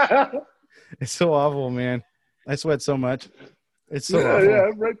 It's so awful, man. I sweat so much. It's so awful. Yeah,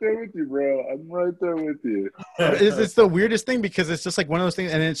 I'm right there with you, bro. I'm right there with you. It's the weirdest thing because it's just like one of those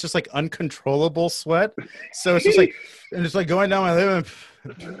things, and it's just like uncontrollable sweat. So it's just like, and it's like going down my lip.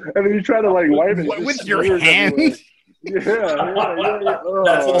 And then you try to like wipe it with your hand. Everywhere. Yeah. Oh.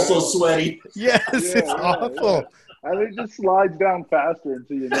 That's also sweaty. Yes, it's awful. And it just slides down faster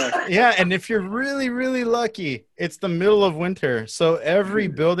into your neck. Yeah, and if you're really, really lucky, it's the middle of winter. So every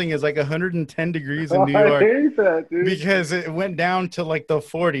building is like 110 degrees in New York. I hate that, dude. Because it went down to like the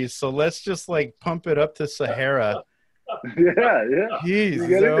 40s. So let's just like pump it up to Sahara. Yeah. Jeez,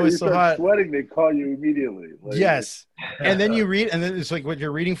 they're always so hot. Sweating, they call you immediately. Like, yes. And then you read, and then it's like what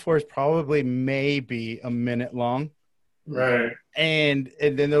you're reading for is probably maybe a minute long. Right. And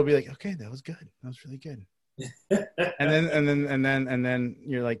then they'll be like, okay, that was good. That was really good. and then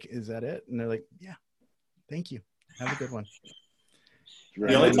you're like, is that it? And they're like, yeah, thank you. Have a good one.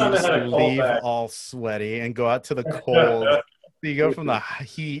 The only time I had a callback, all sweaty and go out to the cold. So you go from the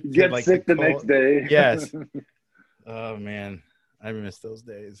heat get to like sick the next day. Yes. Oh man, I miss those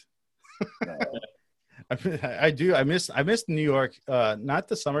days. I do. I miss New York. Not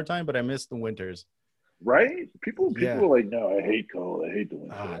the summertime, but I miss the winters. Right? People are like, no, I hate cold. I hate the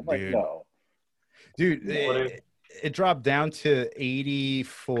winter. I'm like, no. Dude, it dropped down to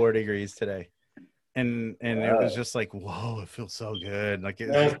 84 degrees today. And it was just like, whoa, it feels so good. Like,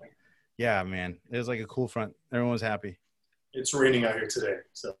 yeah, man. It was like a cool front. Everyone was happy. It's raining out here today.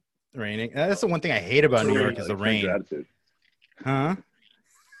 So raining. That's the one thing I hate about New York is the rain. Your attitude. Huh?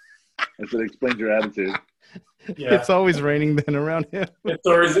 I said, explains your attitude. Yeah. It's always raining then around him. It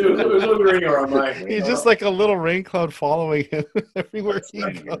was raining around mine. He's just like a little rain cloud following him everywhere he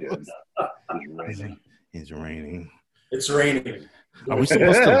goes. It's raining. It's raining. Are we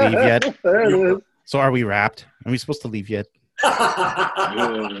supposed to leave yet? So are we wrapped? Are we supposed to leave yet?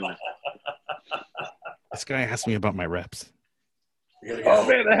 This guy asked me about my reps. Oh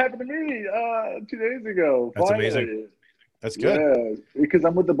man, that happened to me 2 days ago. That's amazing. That's good. Yeah, because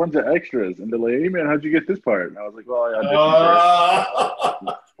I'm with a bunch of extras, and they're like, "Hey man, how'd you get this part?" And I was like, "Well, I auditioned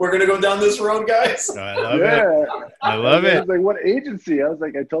first." We're gonna go down this road, guys. I love it. I love it. I was like, "What agency?" I was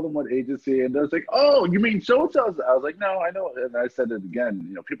like, I told them what agency, and they was like, "Oh, you mean so and so?" I was like, "No, I know." And I said it again.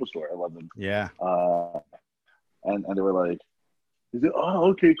 You know, People Store. I love them. Yeah. And they were like, he's like, "Oh,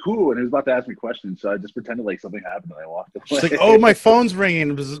 okay, cool." And he was about to ask me questions, so I just pretended like something happened, and I walked away. She's like, "Oh, my phone's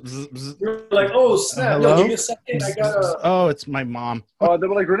ringing." You're like, "Oh, snap! Hello? No, give me a second. I gotta." Oh, it's my mom. Oh, they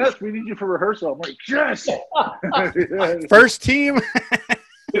were like, "Renes, we need you for rehearsal." I'm like, "Yes." First team.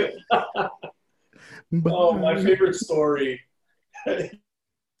 Oh, my favorite story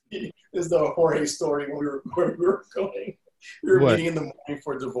is the Jorge story when we were going. We were meeting in the morning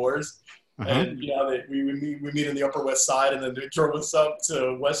for divorce. And we meet in the Upper West Side, and then they drove us up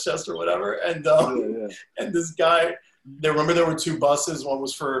to Westchester or whatever. And and this guy, there were two buses. One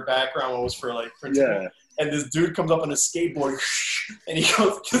was for background, one was for like printing. Yeah. And this dude comes up on a skateboard, and he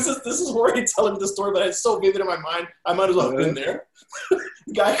goes, "This is where he's telling me the story, but it's so vivid in my mind. I might as well have been there."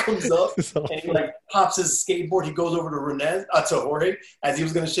 The guy comes up and he like pops his skateboard. He goes over to Jorge as he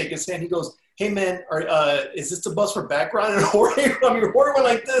was gonna shake his hand. He goes, "Hey man, is this the bus for background?" And Jorge went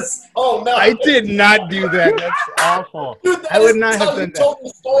like this. Oh no! I did not do that. That's awful. Dude, I would not have done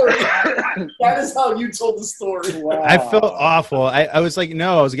that. That is how you told the story. Wow. I felt awful. I was like,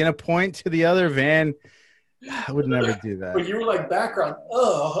 no, I was gonna point to the other van. I would never do that. But you were like background.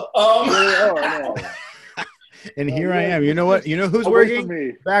 And here I am. You know what? You know who's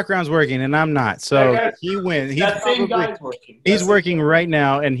working? Background's working, and I'm not. So he wins. He's working right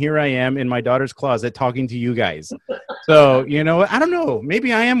now, and here I am in my daughter's closet talking to you guys. So you know what? I don't know.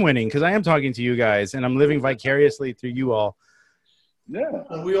 Maybe I am winning because I am talking to you guys, and I'm living vicariously through you all. Yeah,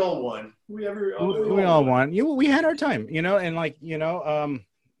 and we all won. We all won. We had our time, and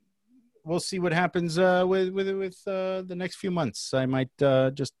we'll see what happens with the next few months. I might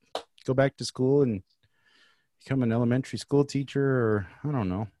just go back to school and become an elementary school teacher, or I don't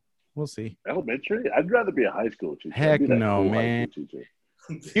know. We'll see. Elementary? I'd rather be a high school teacher. Heck no, man.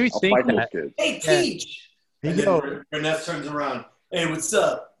 You think that? Hey, teach. And then Renes turns around. Hey, what's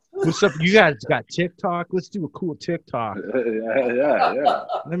up? What's up? You guys got TikTok? Let's do a cool TikTok. Yeah.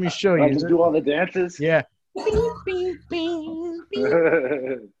 Let me show you. Just do all the dances? Yeah.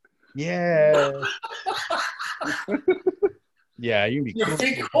 Yeah. Yeah, you can be your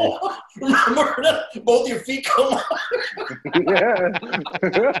feet go on. Remember, both your feet come on. Yeah.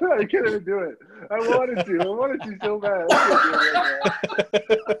 I can't even do it. I wanted to so bad.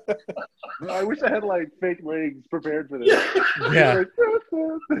 I wish I had like fake wings prepared for this. Yeah.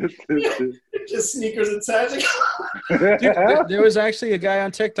 Just sneakers and sagging. Dude, there was actually a guy on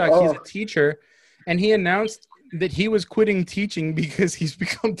TikTok. He's a teacher, and he announced that he was quitting teaching because he's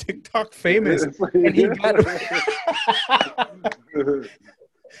become TikTok famous, and he got.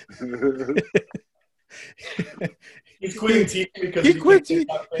 He's quitting teaching because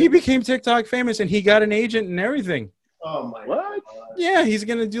he became TikTok famous, and he got an agent and everything. Oh my! What? Yeah, he's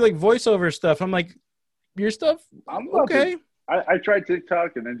gonna do like voiceover stuff. I'm like, your stuff? I'm okay. I tried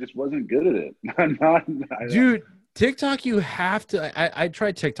TikTok and I just wasn't good at it. Dude, TikTok, you have to. I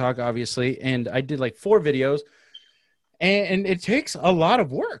tried TikTok obviously, and I did like 4 videos. And it takes a lot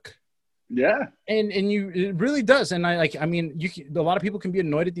of work. Yeah. And it really does. And a lot of people can be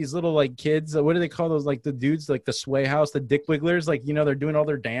annoyed at these little like kids. What do they call those? Like the dudes, like the sway house, the dick wigglers, like, they're doing all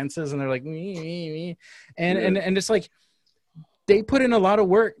their dances and they're like, me. And it's like, they put in a lot of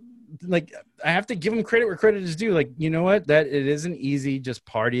work. Like, I have to give them credit where credit is due. Like, you know what? That it isn't easy just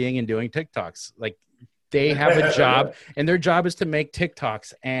partying and doing TikToks. Like, they have a job and their job is to make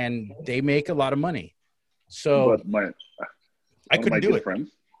TikToks, and they make a lot of money. So I couldn't do it.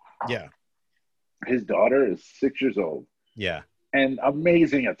 Friends, yeah. His daughter is 6 years old. Yeah. And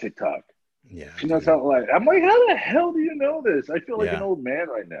amazing at TikTok. Yeah. She knows how to I'm like, how the hell do you know this? I feel like an old man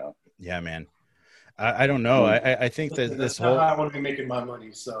right now. Yeah, man. I don't know. I think that this whole. I want to be making my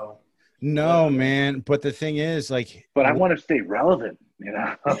money, so. No, man. But the thing is, like, but I want to stay relevant, you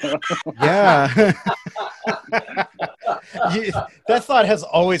know? yeah. That thought has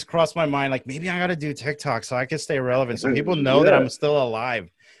always crossed my mind. Like, maybe I got to do TikTok so I can stay relevant, so people know that I'm still alive.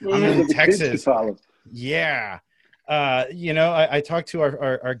 I'm in Texas. Yeah. I talked to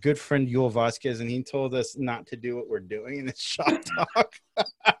our good friend Yul Vasquez, and he told us not to do what we're doing in this shop talk.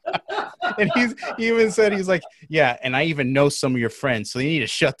 And he even said, he's like, yeah, and I even know some of your friends, so you need to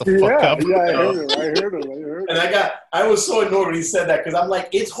shut the fuck up. Yeah, I heard him. And I was so annoyed when he said that, because I'm like,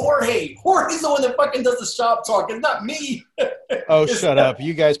 it's Jorge. Jorge's the one that fucking does the shop talk. It's not me. Oh, shut up.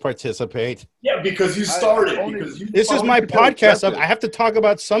 You guys participate. Yeah, because you started. This is my podcast. I have to talk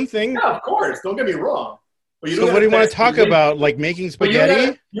about something. Yeah, of course. Don't get me wrong. So what do you want to talk about? Like making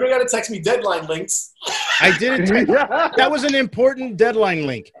spaghetti? You don't got to text me deadline links. I didn't. That was an important deadline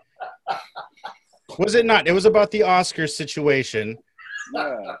link. Was it not? It was about the Oscars situation.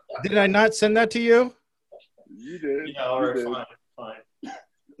 Yeah. Did I not send that to you? You did. Yeah, all right, fine.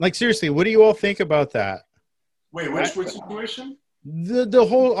 Like, seriously, what do you all think about that? Wait, which situation? The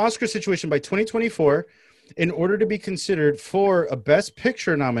whole Oscar situation by 2024, in order to be considered for a Best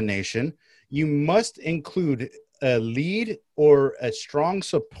Picture nomination, you must include a lead or a strong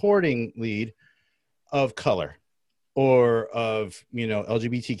supporting lead of color or of,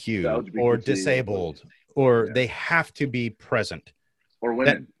 LGBTQ or disabled, or they have to be present. Or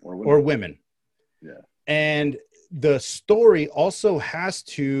women. Or women. Yeah. And the story also has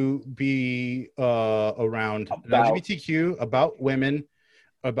to be around LGBTQ, about women,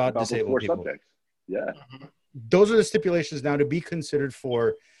 about disabled people. Subjects. Yeah. Those are the stipulations now to be considered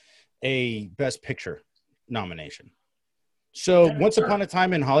for a Best Picture nomination. So Once Upon a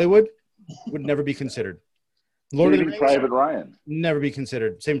Time in Hollywood would never be considered. Lord of the Rings, Private Ryan. Never be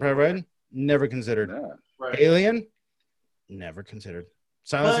considered. Saving Private Ryan, never considered. Yeah. Right. Alien, never considered.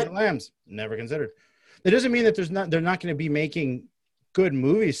 Silence of the Lambs, never considered. It doesn't mean that they're not going to be making good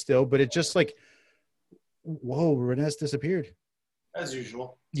movies still, but it's just like, whoa, Renee's disappeared. As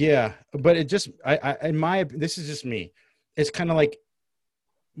usual. Yeah, but it just, this is just me. It's kind of like,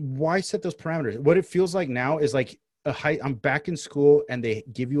 why set those parameters? What it feels like now is like I'm back in school and they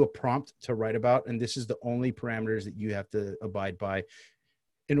give you a prompt to write about, and this is the only parameters that you have to abide by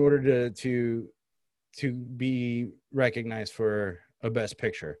in order to be recognized for a Best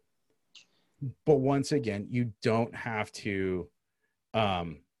Picture. But once again, you don't have to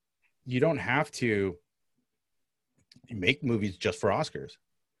make movies just for Oscars.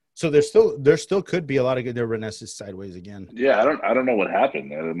 So there still could be a lot of good. There, Renee's sideways again. Yeah, I don't know what happened.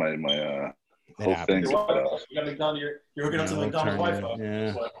 My whole thing. You're hooking up to McDonald's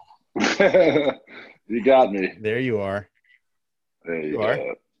Wi-Fi. Yeah. You got me. There you are. There you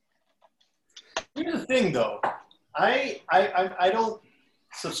are. Here's the thing, though. I don't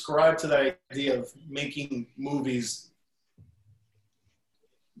subscribe to the idea of making movies,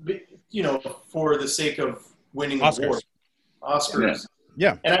 for the sake of winning awards. Oscars.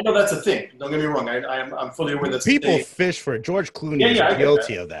 Yeah. And I know that's a thing. Don't get me wrong. I'm fully aware that's people fish for it. George Clooney is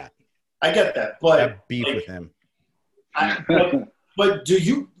guilty of that. I get that, but that beef with him. But do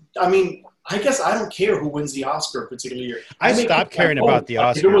you? I mean, I guess I don't care who wins the Oscar a particular year. I stopped caring about the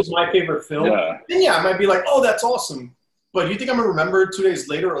Oscars. If it was my favorite film, then I might be like, oh, that's awesome. But you think I'm gonna remember 2 days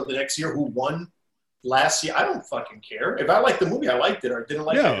later or the next year who won last year? I don't fucking care. If I liked the movie, I liked it, or didn't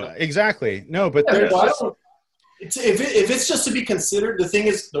like it. No, exactly. No, but if it's just to be considered, the thing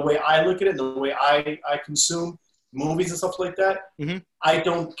is, the way I look at it, the way I consume movies and stuff like that, I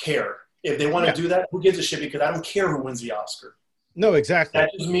don't care. If they want to do that, who gives a shit? Because I don't care who wins the Oscar. No, exactly. That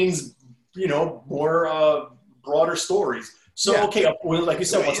just means, more broader stories. So, okay, well, like you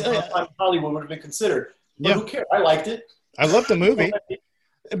said, Once Upon a Time in Hollywood would have been considered. But who cares? I liked it. I love the movie.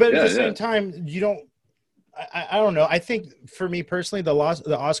 But at the same time, you don't – I don't know. I think for me personally, the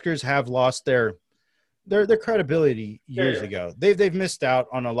Oscars have lost their credibility years ago. They've missed out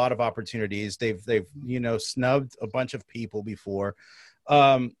on a lot of opportunities. They've snubbed a bunch of people before.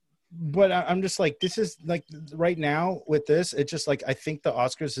 But I'm just like, this is like right now with this, it's just like, I think the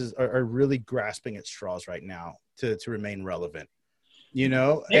Oscars are really grasping at straws right now to remain relevant,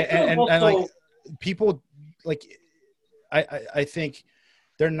 and like people like, I think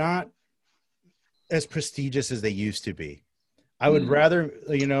they're not as prestigious as they used to be. I would rather,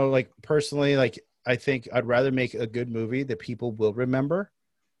 personally, I think I'd rather make a good movie that people will remember,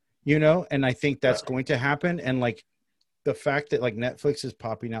 and I think that's going to happen. And the fact that Netflix is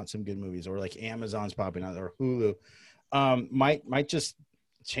popping out some good movies, or Amazon's popping out, or Hulu, might just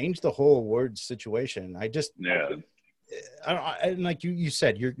change the whole award situation. And like you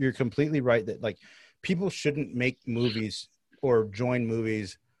said, you're completely right that people shouldn't make movies or join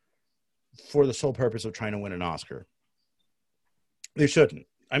movies for the sole purpose of trying to win an Oscar. They shouldn't.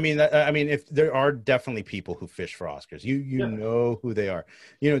 I mean, if there are definitely people who fish for Oscars, you know who they are.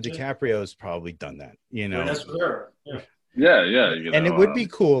 You know, DiCaprio's probably done that. You know, that's for sure. Yeah. You know, and it would be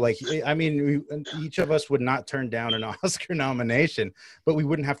cool. Like, I mean, each of us would not turn down an Oscar nomination, but we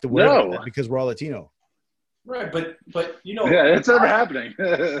wouldn't have to worry about that because we're all Latino. Right, but you know, it's never happening.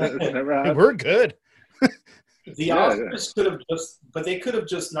 It's never happening. We're good. The Oscars could have but they could have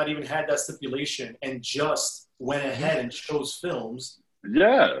just not even had that stipulation and just went ahead and chose films.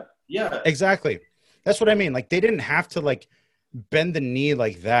 Yeah, exactly. That's what I mean. Like, they didn't have to like bend the knee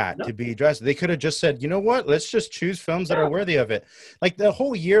like that to be addressed. They could have just said, you know what? Let's just choose films that are worthy of it. Like the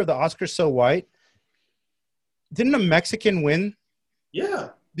whole year of the Oscars So White, didn't a Mexican win? Yeah.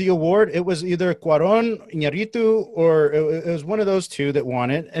 The award? It was either Cuarón, Iñárritu, or it was one of those two that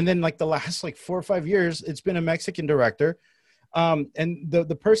won it. And then like the last like 4 or 5 years, it's been a Mexican director. And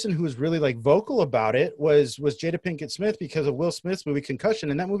the person who was really like vocal about it was Jada Pinkett Smith because of Will Smith's movie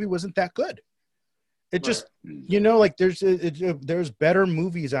Concussion, and that movie wasn't that good. It just, you know, like there's better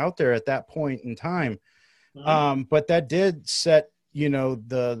movies out there at that point in time, but that did set, you know,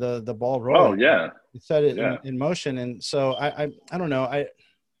 the ball rolling. Oh yeah, it set it in motion, and so I don't know,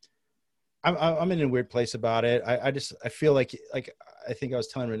 I'm in a weird place about it. I feel like I think I was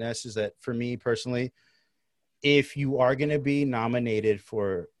telling Renes is that for me personally, if you are going to be nominated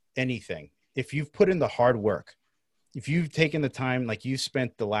for anything, if you've put in the hard work, if you've taken the time, like you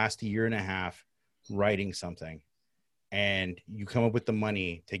spent the last year and a half writing something and you come up with the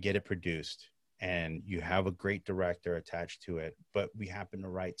money to get it produced and you have a great director attached to it, but we happen to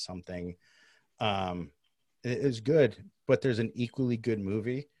write something it is good, but there's an equally good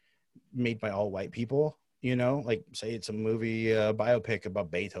movie made by all white people, you know, like say it's a movie, biopic about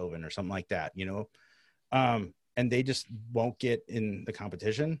Beethoven or something like that, you know, and they just won't get in the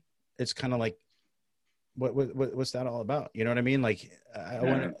competition. It's kind of like, what's that all about? You know what I mean? Like, I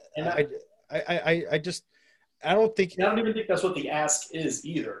don't even think that's what the ask is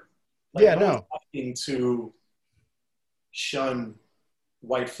either. Like, no. Asking to shun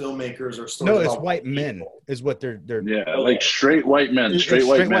white filmmakers or stories. No, it's white men is what they're. Like straight white men. Straight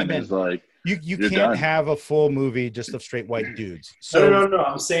white men is like. You can't have a full movie just of straight white dudes. So no.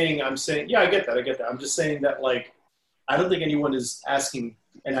 I'm saying. Yeah, I get that. I'm just saying that, like, I don't think anyone is asking,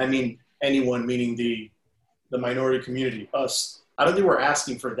 and I mean anyone, meaning the minority community, us. I don't think we're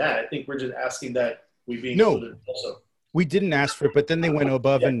asking for that. I think we're just asking that we be included also. We didn't ask for it, but then they went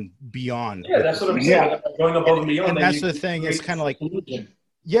above and beyond. Yeah, that's what I'm saying. Yeah. Going above and beyond. And that's the thing. It's kind of like,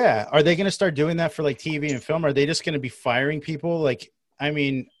 yeah, are they going to start doing that for like TV and film? Are they just going to be firing people? Like, I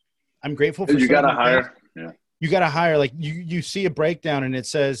mean, I'm grateful for you got to hire. Yeah. You got to hire. Like you see a breakdown and it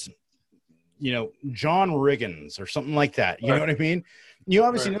says, you know, John Riggins or something like that. You know what I mean? You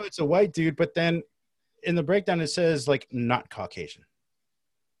obviously know it's a white dude, but then in the breakdown it says like not Caucasian.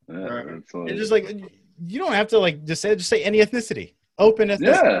 It's just like, you don't have to like just say any ethnicity. Open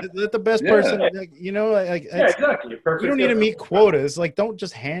ethnicity. Let the best person, like, you know, like exactly. Perfect. You don't need to meet quotas. Like, don't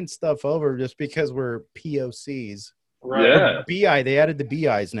just hand stuff over just because we're POCs. Right. Yeah. BI, they added the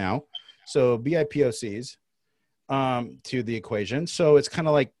BIs now. So BI POCs to the equation. So it's kind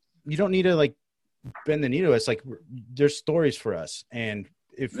of like, you don't need to like bend the knee to us. Like, there's stories for us. And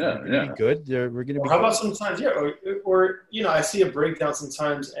if we're going to be good, we're going to be How good. about sometimes, or, you know, I see a breakdown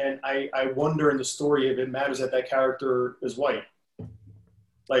sometimes and I wonder in the story if it matters that character is white.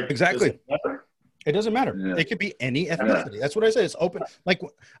 Like, exactly. It doesn't matter. Yeah. It could be any ethnicity. That's what I say. It's open. Like,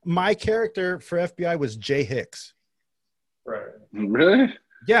 my character for FBI was Jay Hicks. Right. Really?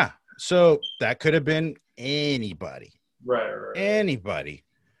 Yeah. So that could have been anybody. Right. Anybody.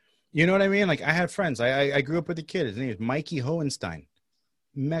 You know what I mean? Like, I had friends. I grew up with a kid. His name is Mikey Hohenstein.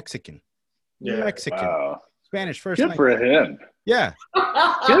 Mexican. Yeah. Mexican. Wow. Spanish first. Good for him. Yeah.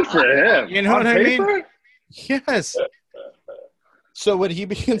 Good for him. You know what I mean? Yes. So would he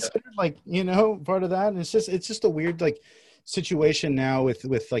be considered like, you know, part of that? And it's just a weird like situation now with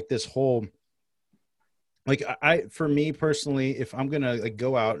like this whole, like, for me personally, if I'm going to like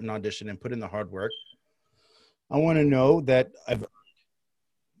go out and audition and put in the hard work, I want to know that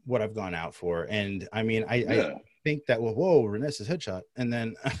what I've gone out for. And I mean, I think that, well, whoa, Renes's headshot. And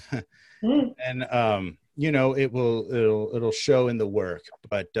then, and, you know, it'll show in the work,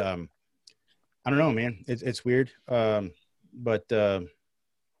 but, I don't know, man, it's weird. But I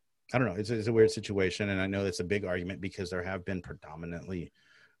don't know. It's a weird situation. And I know that's a big argument because there have been predominantly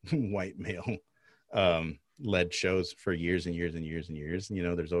white male led shows for years and years and years and years. You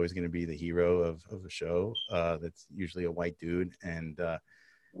know, there's always going to be the hero of a show that's usually a white dude. And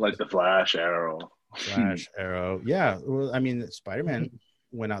like the Flash, Arrow. Yeah. Well, I mean, Spider-Man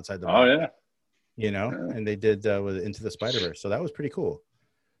went outside the box. Oh yeah, you know, and they did with Into the Spider-Verse, so that was pretty cool.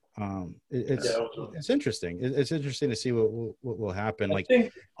 It's interesting. It's interesting to see what will happen. Like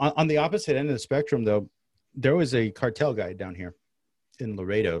on the opposite end of the spectrum, though, there was a cartel guy down here in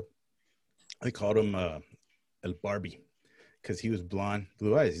Laredo. They called him El Barbie because he was blonde,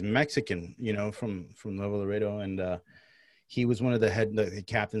 blue eyes. He's Mexican, you know, from Nuevo Laredo, and he was one of the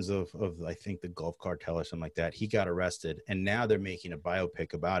captains of I think the Gulf Cartel or something like that. He got arrested, and now they're making a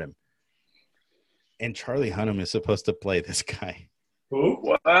biopic about him. And Charlie Hunnam is supposed to play this guy. Who?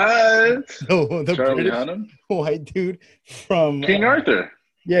 What? No, the Charlie British Hunnam? white dude from King Arthur.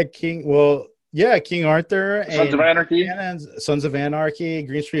 Yeah, King. Well, yeah, King Arthur. Sons of Anarchy. Sons of Anarchy.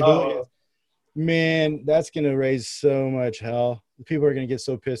 Green Street Hooligans. Man, that's gonna raise so much hell. People are gonna get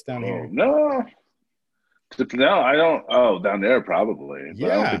so pissed down here. No, I don't. Oh, down there probably.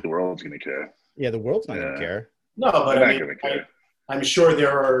 But I don't think the world's gonna care. Yeah, the world's not gonna care. No, but I mean, I'm sure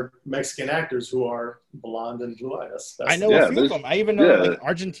there are Mexican actors who are blonde and blue eyed. I know a few of them. I even know like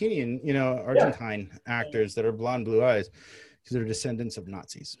Argentine actors that are blonde, blue eyes because they're descendants of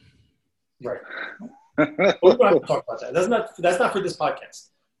Nazis. Right. We don't have to talk about that. That's not for this podcast.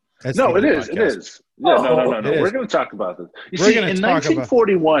 It is. Yeah, no. We're going to talk about this. In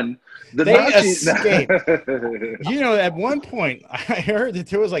 1941, the Nazis escaped. You know, at one point, I heard that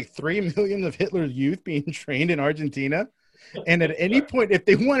there was like 3 million of Hitler's youth being trained in Argentina. And at any point, if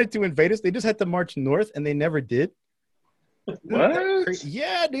they wanted to invade us, they just had to march north, and they never did. What?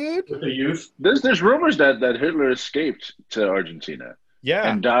 Yeah, dude. With the youth? There's rumors that Hitler escaped to Argentina.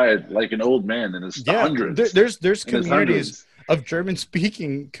 Yeah. And died like an old man in his hundreds. There's communities of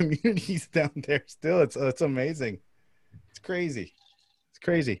German-speaking communities down there still. It's amazing. It's crazy. It's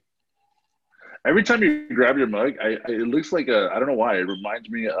crazy. Every time you grab your mug, it looks like I don't know why, it reminds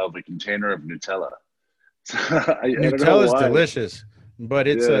me of a container of Nutella. Nutella is delicious, but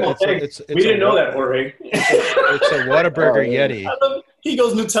it's we didn't know that, Jorge. It's a Whataburger Yeti. He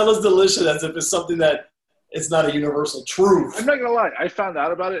goes, Nutella's delicious as if it's something that it's not a universal truth. I'm not gonna lie, I found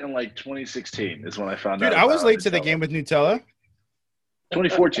out about it in like 2016 is when I found out. Dude, I was late to the game with Nutella.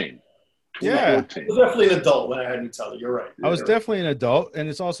 2014. Yeah, I was definitely an adult when I had Nutella. You're right. I was definitely an adult, and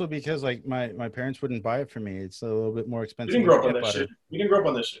it's also because like my parents wouldn't buy it for me. It's a little bit more expensive. You didn't grow up on that shit. You didn't grow up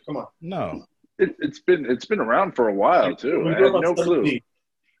on this shit. Come on. No. It's been around for a while too. I had no clue.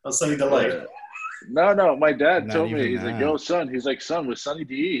 On Sunny Delight. No. My dad told me, he's like, "Yo, son." He's like, "Son, with Sunny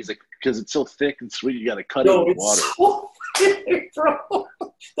D." He's like, "Because it's so thick and sweet, you got to cut it with water." So thick, bro.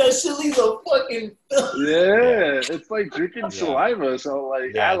 That shit leaves a fucking. Yeah, it's like drinking saliva. So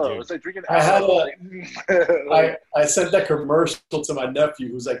like aloe. It's like drinking aloe. I sent that commercial to my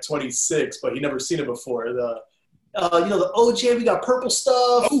nephew who's like 26, but he never seen it before. The OJ, we got purple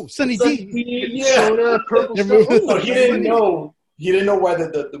stuff. Oh, Sunny D. Yeah, soda, purple stuff. No, he didn't know. He didn't know where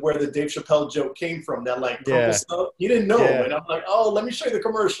the Dave Chappelle joke came from. That like purple stuff. He didn't know, and I'm like, oh, let me show you the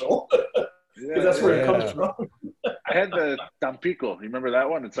commercial. Because that's where it comes from. I had the Tampico. You remember that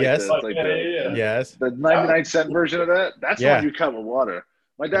one? It's like yes. The 99-cent version of that. That's the one you cut with water.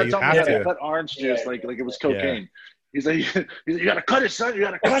 My dad told me to cut orange juice like it was cocaine. He's like, you gotta cut it, son. You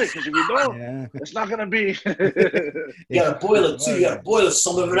gotta cut it because if you don't, it's not gonna be. You gotta boil it too. You gotta boil it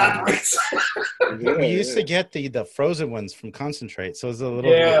so it evaporates. We used to get the frozen ones from concentrate. So it's a little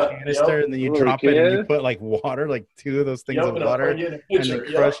canister, and then you drop it, and you put like water, like 2 of those things of water, and then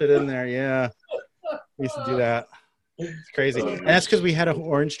crush it in there. Yeah, we used to do that. It's crazy, and that's because we had an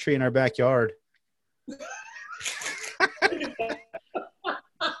orange tree in our backyard.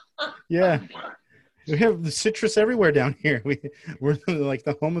 Yeah. We have the citrus everywhere down here. We're like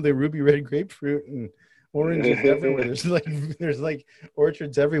the home of the ruby red grapefruit and oranges everywhere. There's like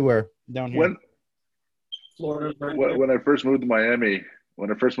orchards everywhere down here. When I first moved to Miami, we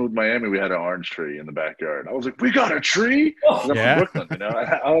had an orange tree in the backyard. I was like, "We got a tree!" I'm from Brooklyn, you know.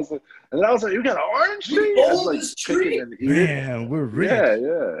 I was like, "You got an orange tree?" I was like, tree. Man, we're rich.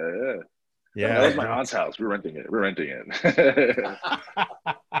 Yeah. That was my aunt's house. We're renting it.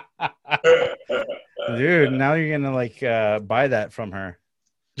 Dude, now you're gonna like buy that from her,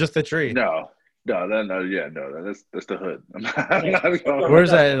 just the tree. No, that's the hood. I'm not going. Where's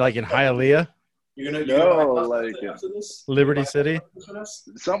that? Like in Hialeah? You're gonna like Liberty City,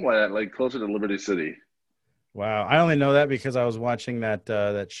 something like that, like closer to Liberty City. Wow, I only know that because I was watching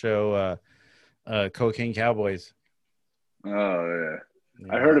that show, Cocaine Cowboys. Oh yeah,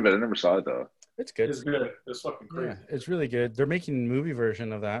 I heard of it. I never saw it though. It's good. It's good. It's fucking crazy. Yeah, it's really good. They're making a movie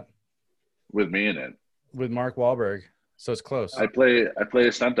version of that. With me in it. With Mark Wahlberg. So it's close. I play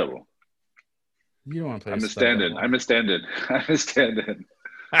a stunt double. You don't want to play I'm a stand-in.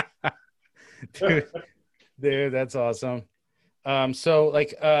 Dude, that's awesome. So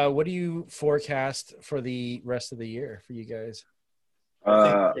like, what do you forecast for the rest of the year for you guys?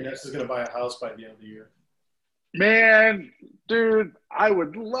 I think Ness is going to buy a house by the end of the year. Man, dude, I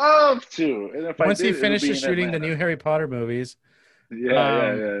would love to. And if Once I did, he finishes shooting the Atlanta. new Harry Potter movies.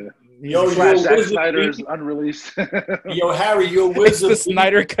 Yeah. Yo, Zack Snyder's unreleased. Yo, Harry, you're a It's wizard. the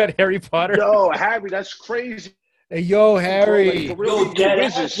Snyder cut Harry Potter. Yo, Harry, that's crazy. Hey, yo, Harry. Yo, dead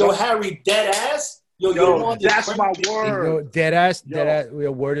ass. Yo, Harry, dead ass. Yo, that's my word. Yo, dead ass.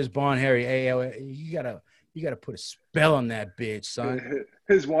 Your word is bond, Harry. Hey, yo, you gotta put a spell on that bitch, son.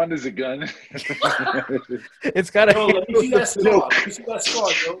 His wand is a gun. It's gotta. Yo, let me see that scar. Let me see that scar,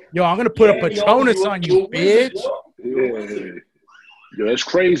 yo. Yo, I'm gonna put a Patronus on you, bitch. Yo, that's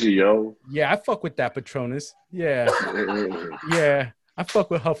crazy, yo. Yeah, I fuck with that Patronus. Yeah. Yeah. I fuck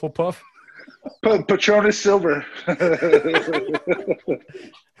with Hufflepuff. Patronus Silver.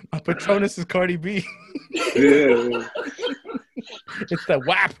 My Patronus is Cardi B. Yeah. It's the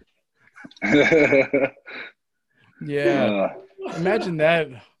WAP. Yeah. Imagine that.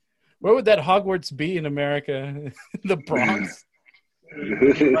 Where would that Hogwarts be in America? The Bronx?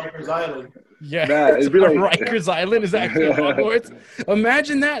 Rikers Island. Yeah, it'd be like Rikers Island is actually Hogwarts.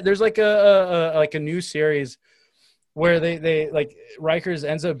 Imagine that. There's like a new series where they like Rikers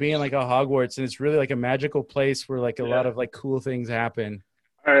ends up being like a Hogwarts, and it's really like a magical place where like a lot of like cool things happen.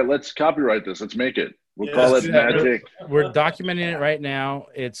 All right, let's copyright this. Let's make it. We'll call it Magic. We're documenting it right now.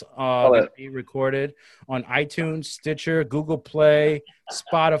 It's going to be recorded on iTunes, Stitcher, Google Play,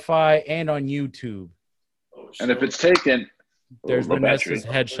 Spotify, and on YouTube. And if it's taken, there's Vanessa's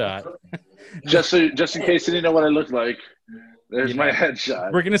headshot. Just in case you didn't know what I look like, there's my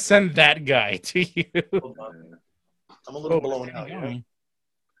headshot. We're gonna send that guy to you. I'm a little blown out. Daddy,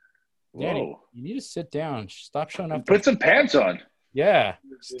 you need to sit down. Stop showing off. Put some pants on. Yeah,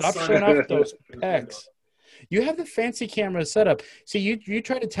 stop showing off those pecs. You have the fancy camera setup. See, you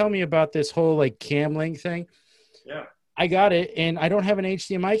tried to tell me about this whole like cam link thing. Yeah, I got it, and I don't have an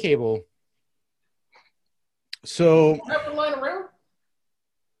HDMI cable. So, you have one lying around?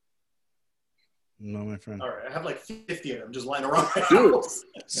 No, my friend. All right, I have like 50 of them just lying around. Dude,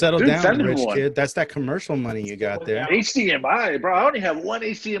 settle down, rich kid. That's that commercial money you got there. HDMI, bro. I only have one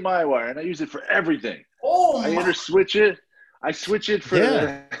HDMI wire, and I use it for everything. Oh, I interswitch it. I switch it for.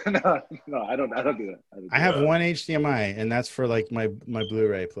 Yeah. No, I don't do that. I have one HDMI, and that's for like my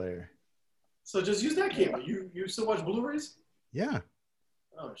Blu-ray player. So just use that cable. You still watch Blu-rays? Yeah.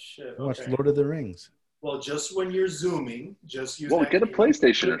 Oh shit. I watch Lord of the Rings. Well, just when you're zooming, just use. Well, get a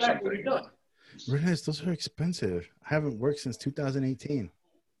PlayStation or something. Realize those are expensive. I haven't worked since 2018.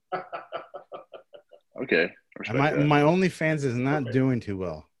 Okay. My OnlyFans is not doing too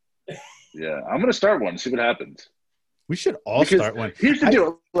well. Yeah, I'm gonna start one. See what happens. We should all start one. Here's the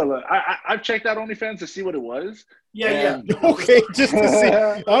deal. Look, I've checked out OnlyFans to see what it was. Yeah. Okay, just to see.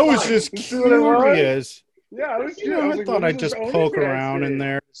 I was just curious. Yeah, I was. I thought I'd just poke around in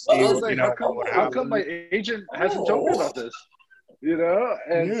there. I was like, how come my agent hasn't told me about this? You know,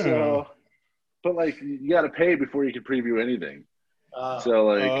 and so, but like, you got to pay before you can preview anything. So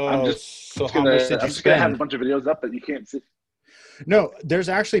like, I'm just gonna have a bunch of videos up that you can't see. No, there's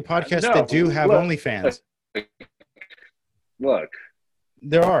actually podcasts that do have OnlyFans. Look,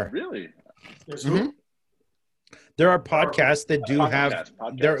 there are really. Mm-hmm. There are podcasts that do have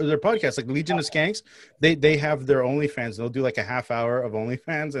their podcasts, like Legion of Skanks. They have their OnlyFans. They'll do like a half hour of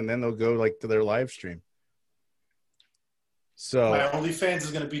OnlyFans, and then they'll go like to their live stream. So my OnlyFans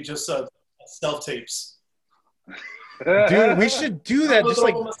is going to be just self tapes. Dude, we should do that. Just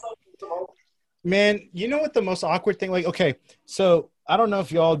like, man, you know what the most awkward thing? Like, okay, so I don't know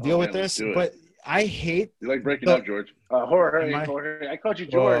if y'all deal with this, but I hate. You like breaking up, George? Jorge, I called you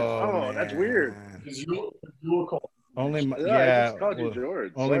George. Oh, that's weird. You will call. Only my, I just called you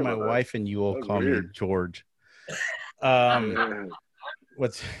George. Only my wife and you will call me George.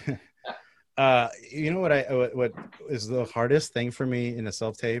 What's you know what is the hardest thing for me in a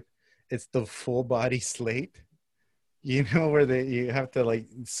self tape? It's the full body slate. You know where you have to like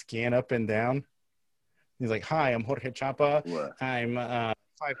scan up and down. He's like, "Hi, I'm Jorge Chapa. I'm 5'10",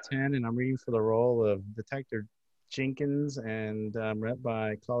 and I'm reading for the role of Detective Jenkins, and I'm rep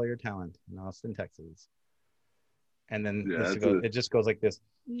by Collier Talent in Austin, Texas." And then it just goes like this.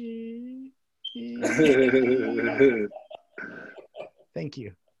 Thank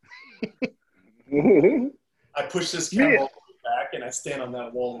you. I push this camera back, and I stand on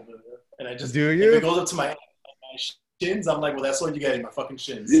that wall over there, and I just do you? If it goes up to my shins, I'm like, well, that's all you get in my fucking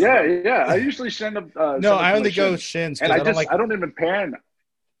shins. Yeah. I usually send up. No, I only go shins, and I don't even pan.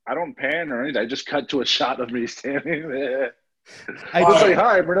 I don't pan or anything. I just cut to a shot of me standing there. I was like,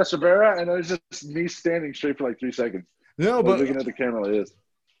 "Hi, I'm Ernesto Vera," and it was just me standing straight for like 3 seconds. No, but looking at the camera like this.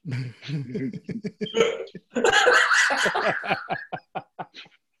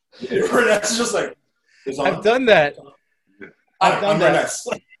 That's just like. I've done that. I've done that.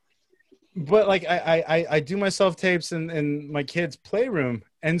 But like I do my self tapes in my kid's playroom,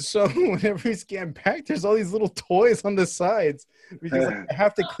 and so whenever he's getting back, there's all these little toys on the sides because I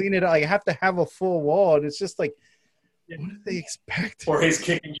have to clean it out. I have to have a full wall, and it's just like, what do they expect? Or he's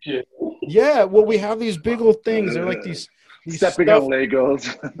kicking shit. Yeah, well, we have these big old things. They're like these stepping on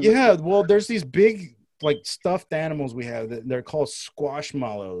Legos. Yeah, well, there's these big like stuffed animals we have that they're called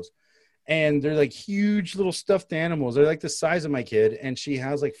squashmallows. And they're like huge little stuffed animals. They're like the size of my kid, and she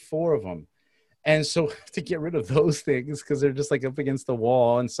has like 4 of them. And so I have to get rid of those things because they're just like up against the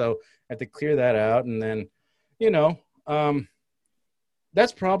wall. And so I have to clear that out. And then,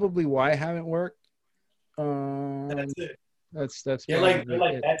 that's probably why I haven't worked. That's it. That's like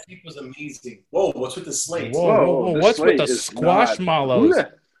that tape was amazing. Whoa, what's with the slates? Whoa, what's with the squashmallows?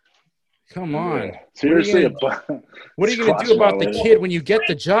 Come on. Seriously, what are you going to do about the kid when you get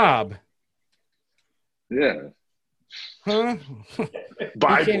the job? Yeah. Huh?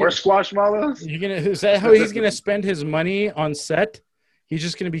 Buy more squashmallows? Is that how he's gonna spend his money on set? He's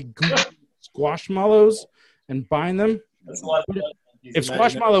just gonna be Googling squashmallows and buying them. That's a lot of if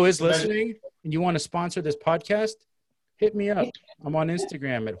Squashmallow is listening and you want to sponsor this podcast, hit me up. I'm on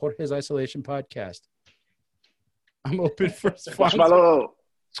Instagram at Jorge's Isolation Podcast. I'm open for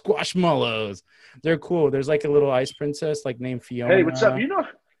Squashmallows. They're cool. There's like a little ice princess like named Fiona. Hey, what's up? You know?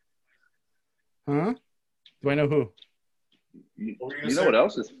 Huh? Do I know who? You know what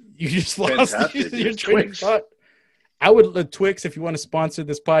else is? You just lost your train of thought. I would Twix if you want to sponsor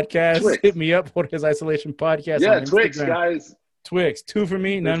this podcast. Twix. Hit me up for his Isolation Podcast. Yeah, Twix, guys. Twix, 2 for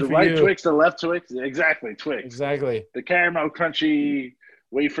me, none for you. The right Twix, the left Twix. Exactly, Twix. Exactly. The caramel crunchy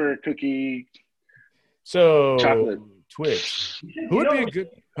wafer cookie. So chocolate Twix. Who would be a good?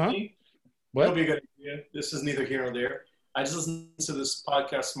 Huh? What? Would be a good idea. This is neither here nor there. I just listened to this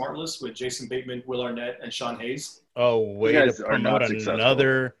podcast, Smart List, with Jason Bateman, Will Arnett, and Sean Hayes. Oh, way to promote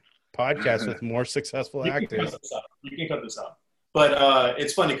another podcast with more successful actors. You can cut this out. But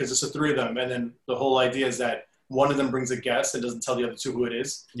it's funny because it's the 3 of them, and then the whole idea is that one of them brings a guest and doesn't tell the other 2 who it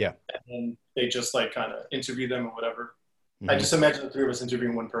is. Yeah. And then they just like kind of interview them or whatever. I just imagine the 3 of us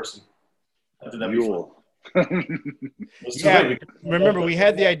interviewing one person. Yeah, remember we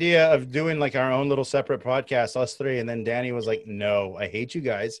had the idea of doing like our own little separate podcast, us 3, and then Danny was like, "No, I hate you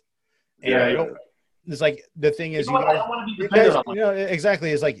guys." And it's like the thing is,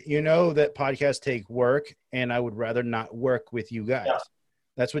 exactly. It's like that podcasts take work, and I would rather not work with you guys. Yeah.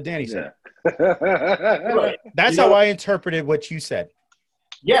 That's what Danny said. Right. That's how I interpreted what you said.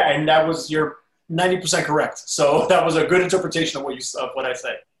 Yeah, and that was you're 90% correct. So that was a good interpretation of what I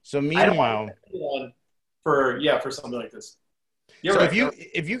said. So meanwhile, for something like this. You're right.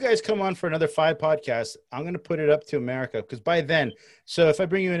 If you guys come on for another 5 podcasts, I'm going to put it up to America because by then, so if I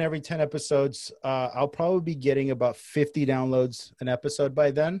bring you in every 10 episodes, I'll probably be getting about 50 downloads an episode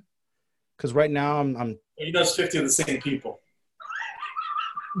by then. Because right now I'm it's 50 of the same people.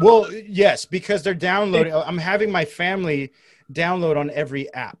 Well, yes, because they're downloading. I'm having my family download on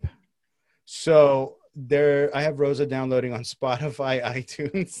every app. So I have Rosa downloading on Spotify,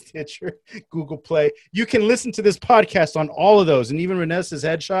 iTunes, Stitcher, Google Play. You can listen to this podcast on all of those, and even Renes's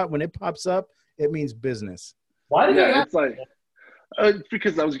headshot, when it pops up, it means business. Why did it's like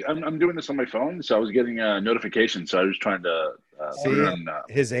because I'm doing this on my phone, so I was getting a notification, so I was trying to see on,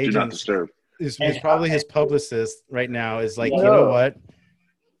 his agent. Do not disturb. Is probably his publicist right now is like, you know what?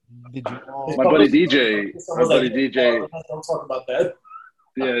 Did you? My buddy DJ. Don't talk about that.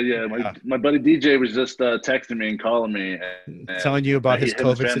 Yeah. My buddy DJ was just texting me and calling me, and telling you about his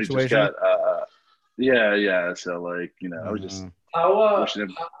COVID situation. Yeah. So like, I was just. How do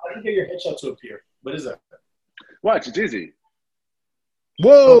you get your headshot to appear? What is that? Watch, it's easy.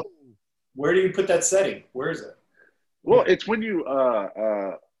 Whoa! Where do you put that setting? Where is it? Well, it's when you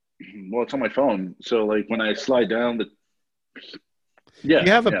it's on my phone. So like when I slide down the. Yeah.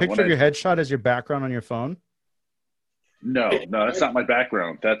 You have a picture of your headshot as your background on your phone? No, that's not my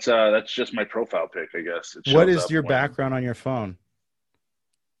background. That's just my profile pic, I guess. What is your background on your phone?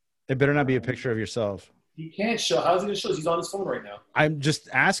 It better not be a picture of yourself. He can't show. How's he going to show us? He's on his phone right now. I'm just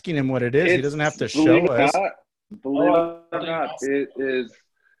asking him what it is. He doesn't have to show us. Believe it or not, it is.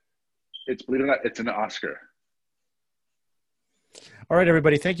 It's believe it or not, it's an Oscar. All right,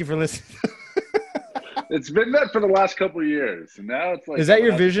 everybody. Thank you for listening. It's been that for the last couple of years. And now it's like. Is that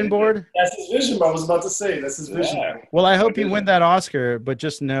your vision board? That's his vision board. I was about to say. That's his vision board. Well, I hope you win that Oscar, but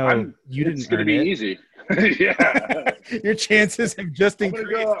just know you didn't. It's going to be easy. Yeah. Your chances have just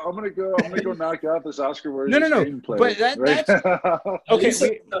increased. I'm gonna go knock out this Oscar-worthy No. screenplay. But that's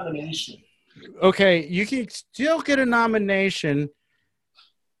okay. Nomination. Okay, you can still get a nomination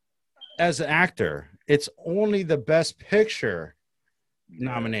as an actor. It's only the Best Picture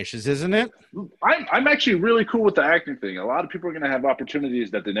nominations, isn't it? I'm actually really cool with the acting thing. A lot of people are going to have opportunities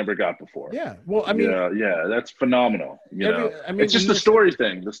that they never got before. Yeah. Well, I mean, yeah, that's phenomenal. It's just the story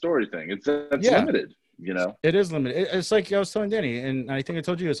thing. That's limited. It is limited. It's like I was telling Danny, and I think I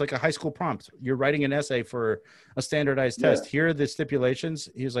told you, it's like a high school prompt. You're writing an essay for a standardized test. Here are the stipulations.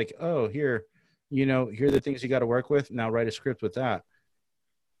 He's like, oh, here are the things you got to work with. Now write a script with that.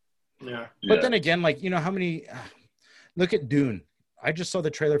 Yeah. But then again, like, how many? Look at Dune. I just saw the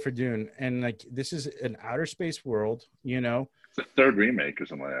trailer for Dune, and like, this is an outer space world. It's a third remake or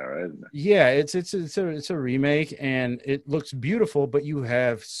something like that, right? Yeah, it's a remake, and it looks beautiful. But you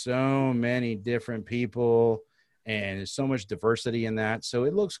have so many different people, and there's so much diversity in that, so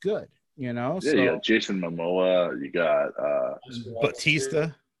it looks good. Yeah, you got Jason Momoa. You got Batista.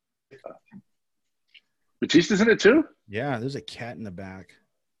 Batista's in it too. Yeah, there's a cat in the back.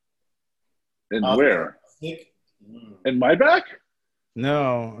 And where? In my back?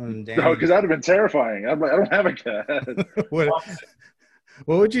 No, because that'd have been terrifying. I don't have a cat. What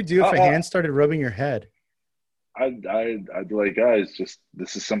would you do if a hand started rubbing your head? I'd be like, guys,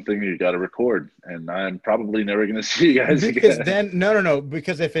 this is something you got to record, and I'm probably never going to see you guys because again. Then no,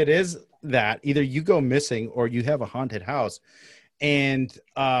 because if it is that, either you go missing or you have a haunted house, and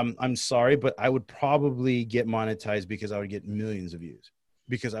I'm sorry, but I would probably get monetized because I would get millions of views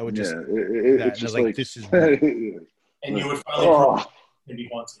because I would just it's just like this is and you would finally be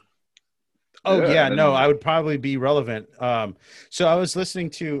haunted. Oh yeah, no, I would probably be relevant. So I was listening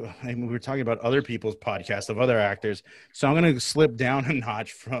to, and we were talking about other people's podcasts of other actors. So I'm going to slip down a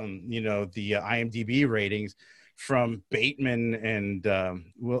notch from the IMDb ratings from Bateman and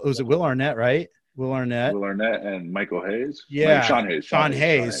was it Will Arnett, right? Will Arnett and Michael Hayes. Yeah, Sean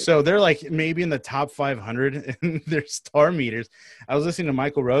Hayes. So they're like maybe in the top 500 in their star meters. I was listening to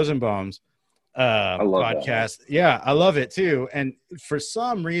Michael Rosenbaum's podcast. That. Yeah, I love it too. And for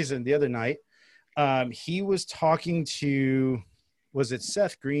some reason, the other night, he was talking to, was it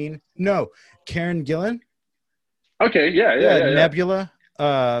Seth Green? No, Karen Gillan. Okay, yeah. Nebula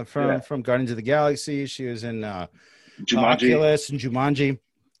from Guardians of the Galaxy. She was in Oculus and Jumanji.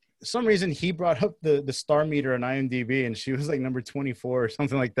 For some reason, he brought up the star meter on IMDb, and she was like number 24 or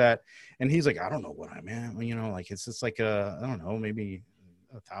something like that. And he's like, I don't know what I'm at. Like it's just like I don't know, maybe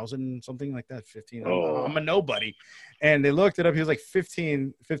 1,000, something like that. 15. Oh. I'm a nobody. And they looked it up. He was like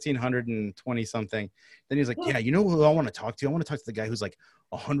 1,520 something. Then he's like, yeah, you know who I want to talk to? I want to talk to the guy who's like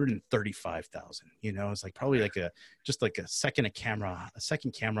 135,000. It's like probably like a second camera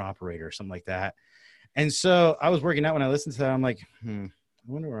operator or something like that. And so I was working out when I listened to that. I'm like, I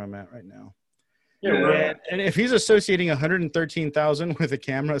wonder where I'm at right now. Yeah. And if he's associating 113,000 with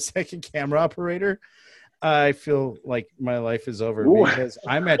a second camera operator, I feel like my life is over because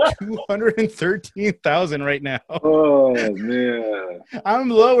I'm at 213,000 right now. Oh man, I'm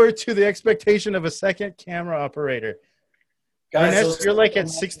lower to the expectation of a second camera operator. Guys, you're like at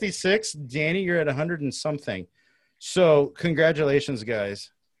 66. Danny, you're at 100 and something. So congratulations, guys.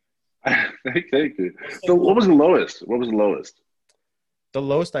 Thank you. So what was the lowest? The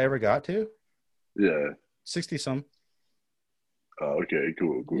lowest I ever got to? Yeah. 60 some. Oh, okay,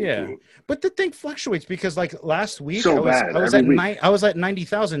 cool. Yeah, cool. But the thing fluctuates because like last week I was at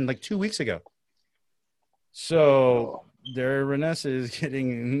 90,000 like 2 weeks ago. So Renessa is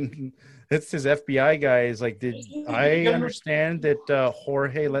getting. It's his FBI guy. Is like, did I understand that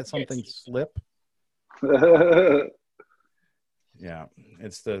Jorge let something slip? Yeah,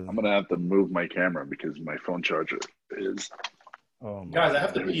 I'm gonna have to move my camera because my phone charger is. Oh, guys, I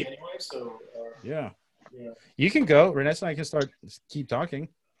have to pee anyway, so. Yeah. You can go. Renessa and I can keep talking.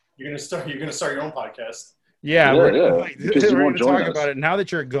 You're gonna start your own podcast. Yeah. We're gonna talk about it now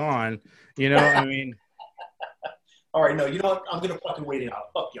that you're gone. I mean. All right, no, you know what? I'm gonna fucking wait it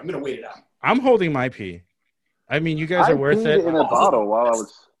out. Fuck you, I'm gonna wait it out. I'm holding my pee. I mean, you guys are worth it. In a bottle while I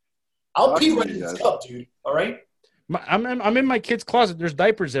was. I'll pee right in this cup, dude. All right. I'm in my kid's closet. There's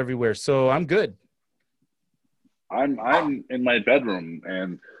diapers everywhere, so I'm good. I'm in my bedroom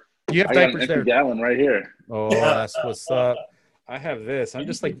and. You have diapers there. Gallon right here. Oh, that's what's up. I have this. I'm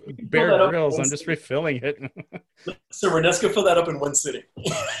just like Bear Grylls. I'm just refilling it. So Renesca fill that up in one sitting.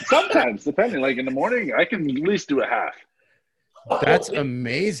 Sometimes, depending. Like in the morning, I can at least do a half. That's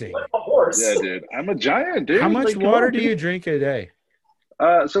amazing. Yeah, dude. I'm a giant, dude. How much water do you drink a day?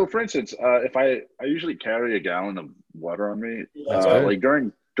 So for instance, if I usually carry a gallon of water on me, like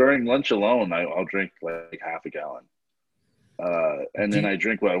during lunch alone, I'll drink like half a gallon. And then I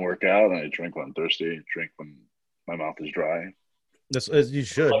drink when I work out, and I drink when I'm thirsty, drink when my mouth is dry. That's as you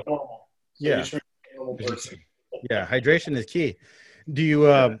should. Like normal. So Yeah. you should be a normal person. Yeah, hydration is key. Do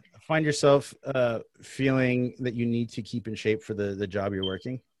you find yourself feeling that you need to keep in shape for the job you're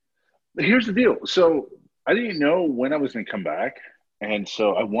working? But here's the deal. So I didn't know when I was going to come back. And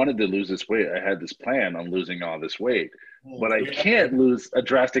so I wanted to lose this weight. I had this plan on losing all this weight, but I can't lose a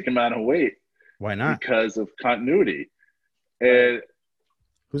drastic amount of weight. Why not? Because of continuity. And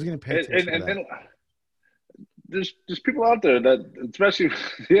who's going to pay attention to that? And there's people out there that, especially,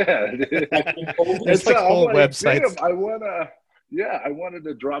 yeah. It's like whole websites. I wanted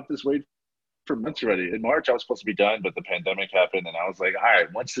to drop this weight for months already. In March, I was supposed to be done, but the pandemic happened, and I was like, all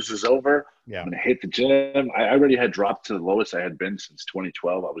right, once this is over, I'm going to hit the gym. I already had dropped to the lowest I had been since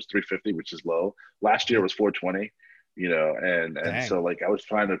 2012. I was 350, which is low. Last year was 420, and so like I was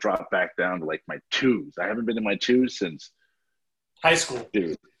trying to drop back down to like my twos. I haven't been in my twos since high school.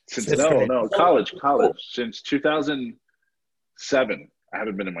 Dude, college. Since 2007, I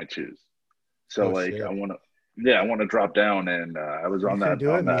haven't been in my twos. So I want to drop down, and I was on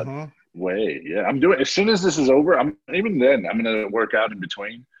that way. Yeah, I'm doing. As soon as this is over, I'm gonna work out in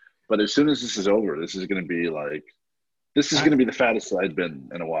between. But as soon as this is over, this is gonna be the fattest I've been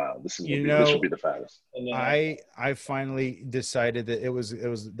in a while. This will be the fattest. I finally decided that it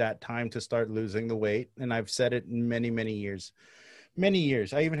was that time to start losing the weight, and I've said it many years.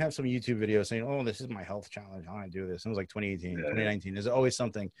 I even have some YouTube videos saying, oh, this is my health challenge. I want to do this. It was like 2018, 2019. There's always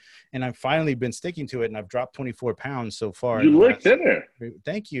something. And I've finally been sticking to it, and I've dropped 24 pounds so far. You look thinner.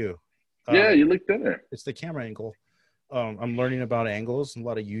 Thank you. Yeah, you look thinner. It's the camera angle. I'm learning about angles, a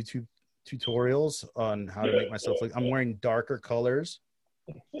lot of YouTube tutorials on how to make myself look. I'm wearing darker colors.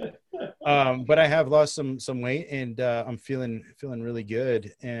 But I have lost some weight, and I'm feeling really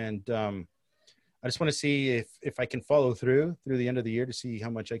good. And I just want to see if I can follow through the end of the year to see how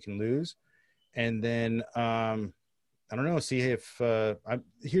much I can lose. And then, I don't know, see if,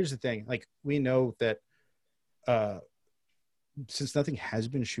 here's the thing. Like, we know that, since nothing has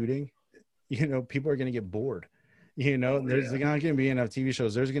been shooting, people are going to get bored, there's not going to be enough TV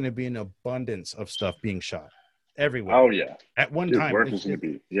shows. There's going to be an abundance of stuff being shot everywhere. Oh yeah. At one time. It's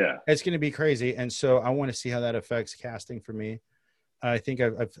going to be crazy. And so I want to see how that affects casting for me. I think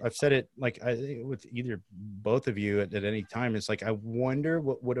I've said it with either both of you at any time. It's like, I wonder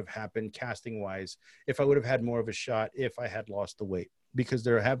what would have happened casting wise if I would have had more of a shot if I had lost the weight, because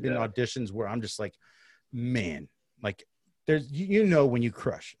there have been auditions where I'm just like, man, like there's, when you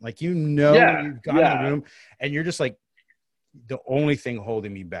crush, like, when you've got in the room and you're just like, the only thing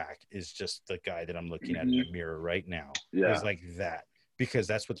holding me back is just the guy that I'm looking at in the mirror right now. Yeah. It's like that, because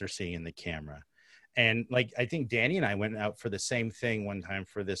that's what they're seeing in the camera. And like, I think Danny and I went out for the same thing one time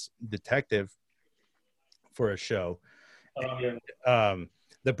for this detective for a show. And,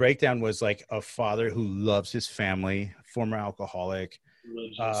 the breakdown was like a father who loves his family, former alcoholic,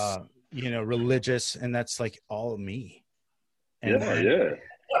 religious. And that's like all of me. And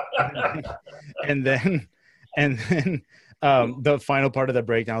and then the final part of the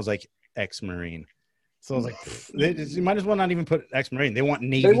breakdown was like ex-Marine. So I was like, you might as well not even put ex-Marine. They want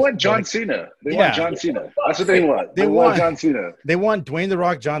Navy. They want John Cena. Want John Cena. That's what they want. They want John Cena. They want Dwayne The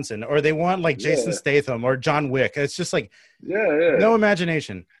Rock Johnson, or they want like Jason Statham or John Wick. It's just like, no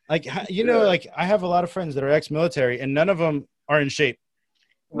imagination. Like, like I have a lot of friends that are ex-military, and none of them are in shape.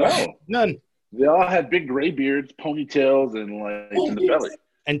 No. None. They all have big gray beards, ponytails, and like in the belly.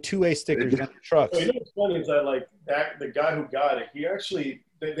 And 2A stickers on the trucks. What's funny is that like the guy who got it, he actually,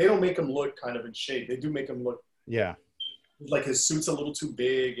 they don't make him look kind of in shape. They do make him look. Yeah. Like his suit's a little too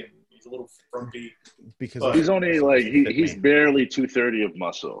big and he's a little frumpy. Because he's only like, he's barely 230 of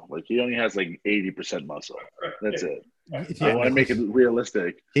muscle. Like he only has like 80% muscle. That's it. I want to make it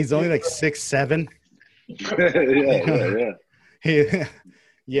realistic. He's only like 6'7". He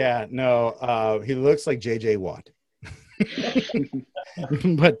looks like JJ Watt.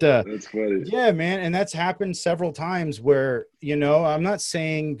 But that's funny. Yeah, man, and that's happened several times where I'm not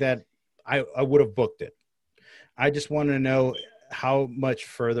saying that I would have booked it. I just want to know how much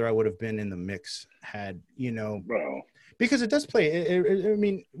further I would have been in the mix had bro. Because it does play. I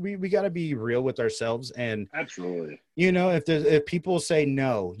mean, we got to be real with ourselves, and absolutely. If people say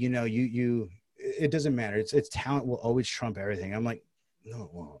no, it doesn't matter. It's talent will always trump everything. I'm like, no,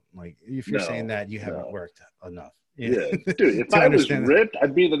 it won't. Like, if you're saying that, you haven't worked enough. Yeah, dude. If I was ripped,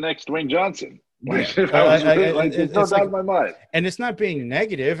 I'd be the next Dwayne Johnson. It's like, out of my mind. And it's not being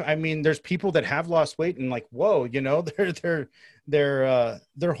negative. I mean, there's people that have lost weight and like, whoa, their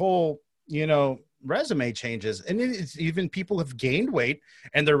whole, resume changes, and it's even people have gained weight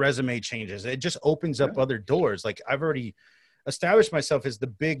and their resume changes. It just opens up other doors. Like I've already established myself as the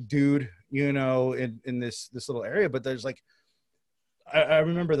big dude, you know, in this little area, but there's like, I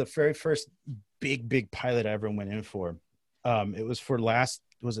remember the very first big pilot I ever went in for. It was for Last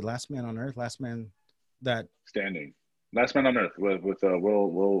Man on Earth? Last Man Standing. Last Man on Earth with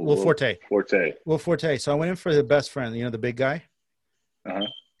Will Forte. Will Forte. So I went in for the best friend, you know, the big guy. Uh-huh.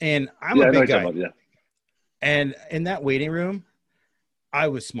 And I'm a big guy. About, yeah. And in that waiting room, I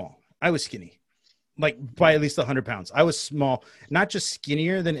was small. I was skinny, like by at least 100 pounds. I was small, not just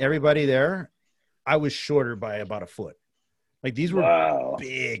skinnier than everybody there. I was shorter by about a foot. Like these were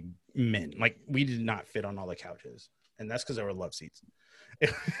big men. Like we did not fit on all the couches. And that's because there were love seats.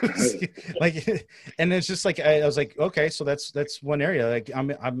 Like, and it's just like, I was like, okay, so that's one area. Like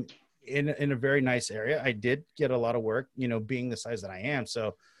I'm in a very nice area. I did get a lot of work, you know, being the size that I am.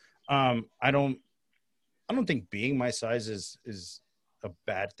 So I don't think being my size is a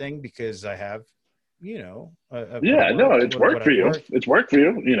bad thing, because I have, you know, it's worked for you. It's worked for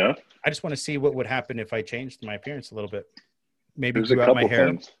you, you know. I just want to see what would happen if I changed my appearance a little bit. Maybe There's grew out my hair.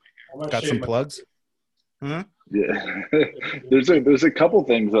 Things. Got some plugs. Huh? Yeah. there's a couple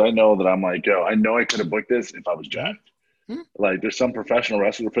things that I know that I'm like, yo, I know I could have booked this if I was jacked. Mm-hmm. Like there's some professional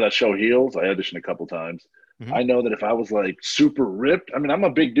wrestler for that show Heels. I auditioned a couple times. Mm-hmm. I know that if I was like super ripped, I mean, I'm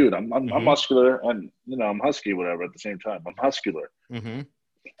a big dude. I'm muscular, and you know, I'm husky, whatever. At the same time, I'm muscular. Mm-hmm.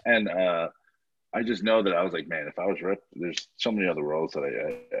 And I just know that I was like, man, if I was ripped, there's so many other roles that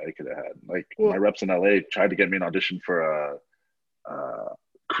I could have had. Like my reps in LA tried to get me an audition for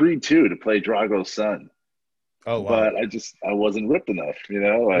Creed 2 to play Drago's son. Oh, wow. But I wasn't ripped enough, you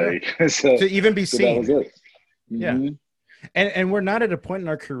know, like so, to even be seen. That was it. Mm-hmm. Yeah. And we're not at a point in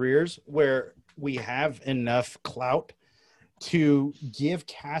our careers where we have enough clout to give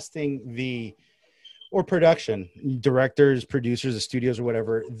casting or production, directors, producers, the studios or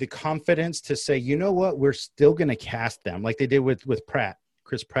whatever, the confidence to say, you know what, we're still going to cast them like they did with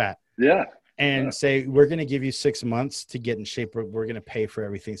Chris Pratt. Yeah. And say, we're going to give you 6 months to get in shape. We're going to pay for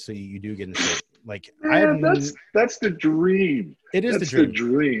everything so you do get in shape. Like, that's the dream. It is the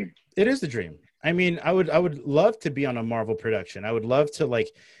dream. It is the dream. I mean, I would love to be on a Marvel production. I would love to like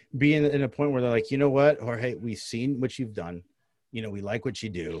be in a point where they're like, you know what, Jorge, we've seen what you've done. You know, we like what you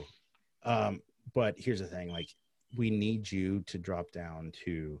do. But here's the thing, like, we need you to drop down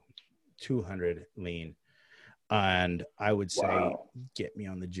to 200 lean. And I would say, get me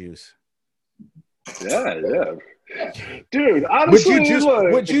on the juice. Yeah. Dude, honestly,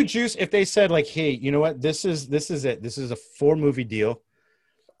 would you juice if they said like, hey, you know what, this is it. This is a 4-movie deal.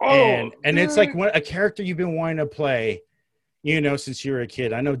 And it's like a character you've been wanting to play, you know, since you were a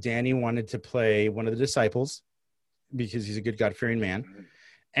kid. I know Danny wanted to play one of the disciples because he's a good God-fearing man.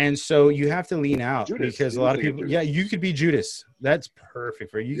 And so you have to lean out because a lot of people, you could be Judas. That's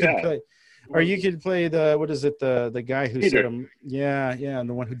perfect for you. You could play, or you could play the guy who said him. Yeah. And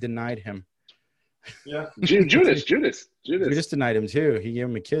the one who denied him. Yeah. Judas denied him too. He gave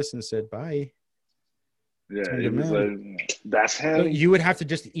him a kiss and said, bye. Yeah. It was like, that's him. So you would have to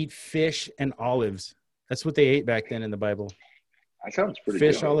just eat fish and olives. That's what they ate back then in the Bible. That sounds pretty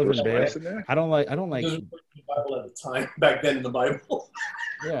fish, good. olive, and bail. I don't like the Bible at the time back then in the Bible.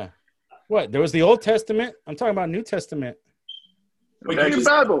 Yeah. What? There was the Old Testament. I'm talking about New Testament. Back in the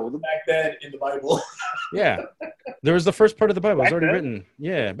Bible. Back then in the Bible. Yeah. There was the first part of the Bible. It was already written.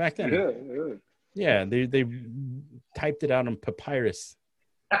 Yeah, back then. Yeah, they typed it out on papyrus.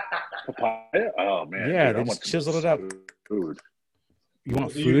 Papaya? Oh, man. Yeah, they just chiseled it out. Food. You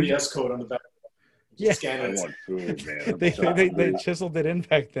want food? The UPS code on the back. Yeah. I want food, man. they chiseled it in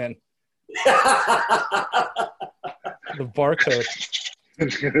back then. The barcode.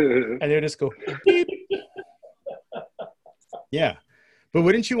 And they would just go, beep. Yeah. But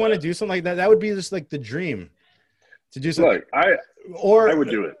wouldn't you want to do something like that? That would be just like the dream. To do something. Look, I would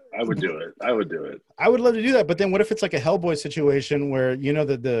do it. I would do it. I would love to do that. But then what if it's like a Hellboy situation where, you know,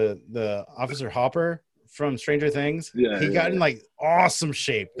 the Officer Hopper from Stranger Things, he got in like awesome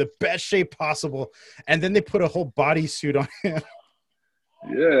shape, the best shape possible. And then they put a whole bodysuit on him.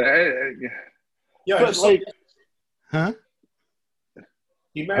 Yeah. But like, huh?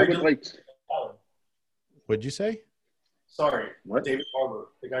 He married What'd you say? Sorry. What? David Harbour,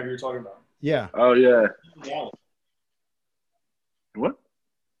 the guy you were talking about. Yeah. Oh, yeah. What?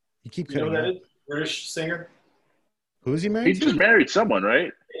 You keep cutting. You know who that is? British singer. Who's he married? He just married someone,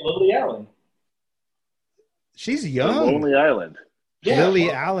 right? Lily Allen. She's young. Lonely Island. Yeah,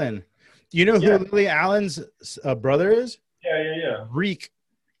 Lily Allen. Do you know who Lily Allen's brother is? Yeah. Reek.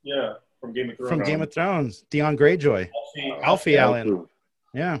 Yeah, from Game of Thrones. From Game of Thrones. Theon Greyjoy. Alfie Allen.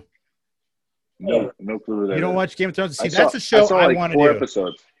 Yeah. No clue who that You don't is. watch Game of Thrones? See, that's a show I want to do. 4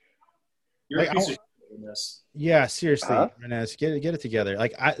 episodes. You're a piece of shit in this. Yeah, seriously, Huh? Renez, get it together.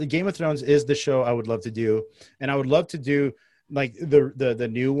 Like, Game of Thrones is the show I would love to do, and I would love to do like the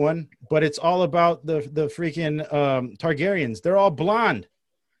new one, but it's all about the freaking Targaryens. They're all blonde.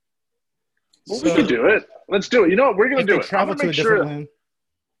 Well, we can do it. Let's do it. You know what? We're gonna If do they it. travel to a different land.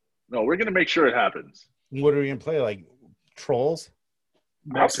 No, we're gonna make sure it happens. What are we gonna play? Like trolls?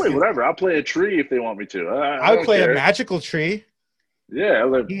 I'll play whatever. I'll play a tree if they want me to. I would play a magical tree.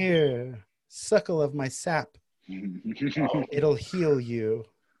 Yeah. Here, suckle of my sap. It'll heal you.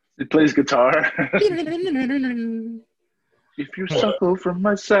 He plays guitar. If you suckle from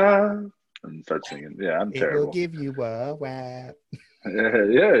my side and start singing. Yeah, I'm terrible. It will give you a whap.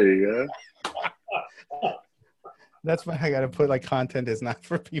 Yeah, you go. That's why I gotta put like content is not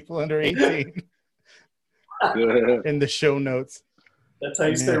for people under 18 in the show notes. That's how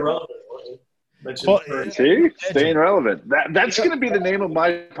you stay relevant. See? Staying relevant. That's going to be the name of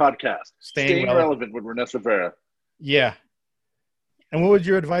my podcast. Staying relevant with Renessa Vera. Yeah. And what would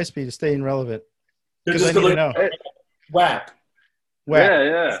your advice be to staying relevant? Because I need to know. WAP.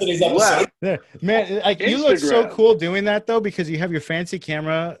 Yeah. Yeah. Man, like you look so cool doing that though, because you have your fancy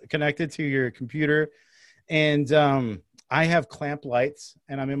camera connected to your computer, and I have clamp lights,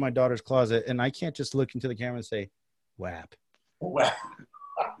 and I'm in my daughter's closet, and I can't just look into the camera and say, "WAP." WAP.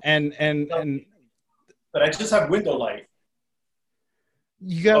 And but I just have window light.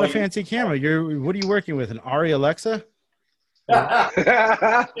 You got a fancy camera. What are you working with? An Ari Alexa? I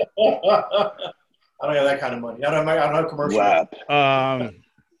don't have that kind of money. I don't have commercial. WAP.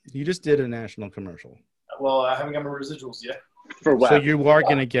 You just did a national commercial. Well, I haven't got my residuals yet. For WAP. So you are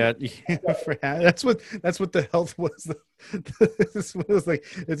gonna get. That's what the health was. This was like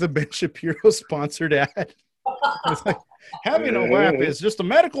it's a Ben Shapiro sponsored ad. It's like having a WAP is just a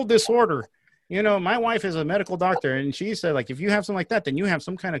medical disorder. You know, my wife is a medical doctor, and she said, like, if you have something like that, then you have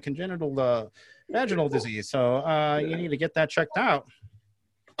some kind of congenital vaginal disease. So you need to get that checked out.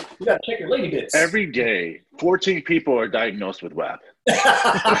 You got to check your lady bits. Every day, 14 people are diagnosed with WAP.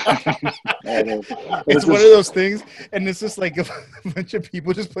 It's one of those things, and it's just like a bunch of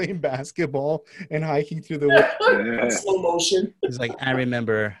people just playing basketball and hiking through the woods. Slow motion. It's like, I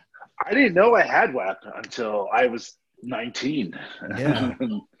remember. I didn't know I had WAP until I was 19. Yeah.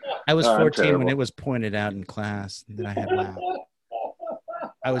 I was 14 when it was pointed out in class that I had WAP.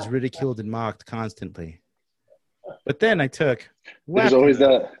 I was ridiculed and mocked constantly. But then I took WAP. There's always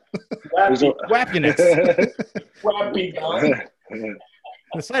that. WAPiness.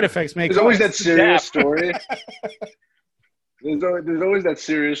 The side effects make. There's always that serious story. There's always that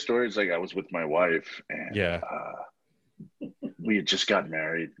serious story. It's like I was with my wife, and we had just got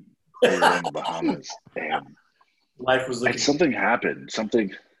married. We were in the Bahamas, and life was like something happened.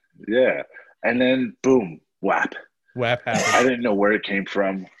 And then boom, WAP. WAP happened. I didn't know where it came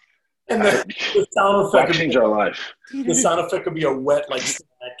from. And the sound effect changed our life. The sound effect could be a wet like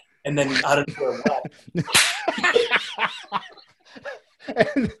snack, and then out of nowhere WAP.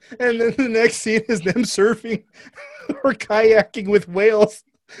 And then the next scene is them surfing or kayaking with whales.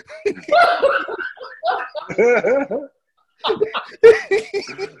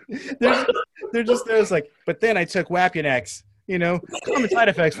 they're just there. It's like, but then I took Wapunex. You know, common side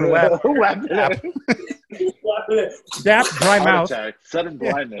effects for WAP. DAP, dry mouth. Attack, sudden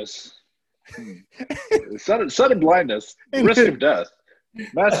blindness. Sudden blindness. Risk of death.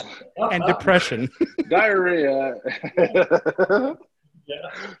 And depression. Diarrhea.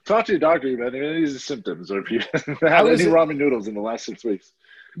 Talk to your doctor about any of these symptoms, or if you had any ramen noodles in the last 6 weeks.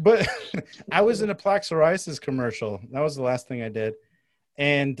 But I was in a plaque psoriasis commercial. That was the last thing I did.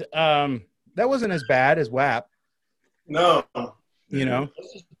 And that wasn't as bad as WAP. No. You know?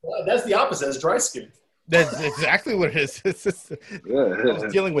 That's the opposite. It's dry skin. That's exactly what it is. I was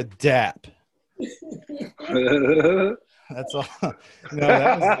dealing with DAP. That's all.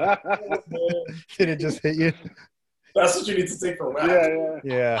 No, did it just hit you? That's what you need to take for WAP.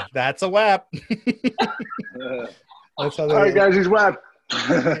 Yeah, that's a WAP. That's how all right, guys, he's WAP.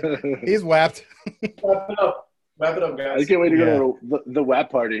 He's WAP'd. Wrap it up. Wrap it up, guys. I can't wait to go to the WAP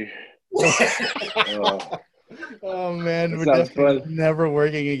party. Oh man, we're definitely never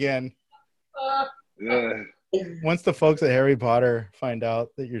working again. Once the folks at Harry Potter find out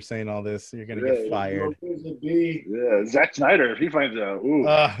that you're saying all this, you're gonna get fired. Yeah, Zack Snyder, if he finds out,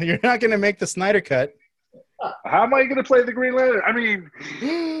 you're not gonna make the Snyder cut. How am I gonna play the Green Lantern? I mean,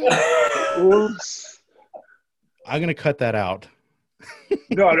 oops. I'm gonna cut that out.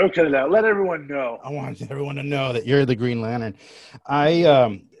 No, don't cut it out. Let everyone know. I want everyone to know that you're the Green Lantern.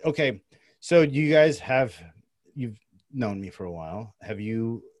 Okay. So you guys you've known me for a while. Have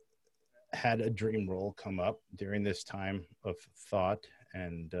you had a dream role come up during this time of thought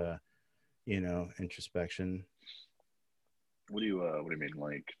and introspection. What do you mean,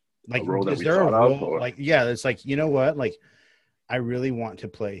 like a role that is we there a thought of, role or? like, yeah, it's like, you know what, like I really want to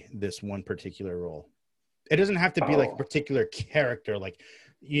play this one particular role. It doesn't have to be like a particular character, like,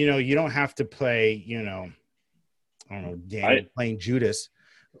 you don't have to play, I don't know, Daniel playing Judas,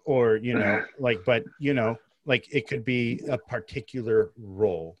 or but like it could be a particular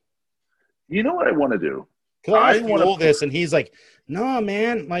role. You know what I want to do? Because I asked Joel this, and he's like, "No,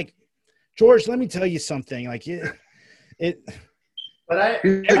 man, like George, let me tell you something. Like it But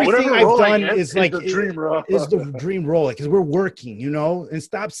everything I've done is like the dream role. Is the dream role, because we're working, and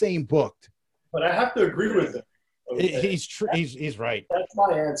stop saying booked." But I have to agree with him. Okay? He's right. That's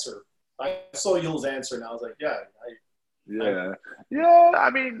my answer. I saw Yule's answer, and I was like, yeah. I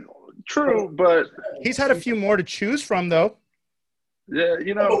mean, true, but he's had a few more to choose from, though. Yeah,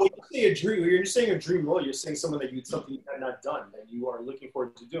 But when you say you're saying a dream role. You're saying something you have not done that you are looking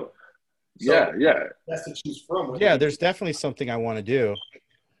forward to doing. So yeah. That's to choose from. Yeah, there's definitely something I want to do.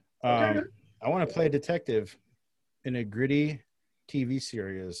 I want to play a detective in a gritty TV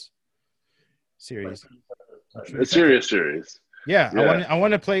series. A serious series. Yeah. I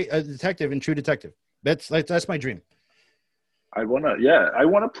want to play a detective in True Detective. That's my dream. I want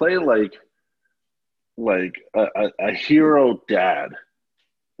to play like a hero dad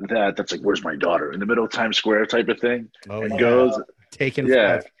that's like, where's my daughter, in the middle of Times Square type of thing, goes Taken.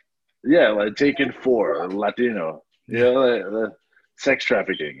 Like Taken 4, Latino, the sex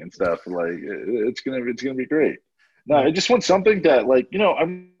trafficking and stuff. Like it's gonna be great. No, I just want something that, like, I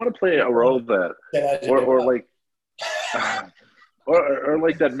want to play a role that, or like, or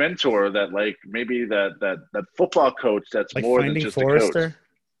like that mentor, that like maybe that football coach that's like more Finding than just Forrester. A coach.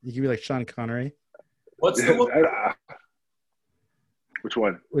 You could be like Sean Connery. What's the one?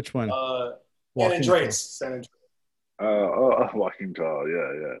 Which one? San Andreas. Walking Tall.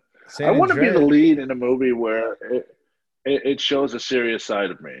 Yeah. I want to be the lead in a movie where it shows a serious side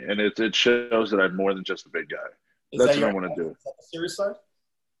of me, and it shows that I'm more than just a big guy. That's what I want to do. Is that the serious side?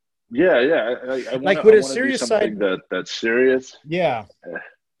 Yeah. I like, would a serious side that's serious? Yeah.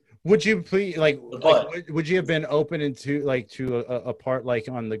 Would you please would you have been open into to a part like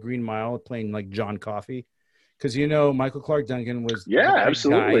on the Green Mile playing like John Coffey? Because Michael Clark Duncan was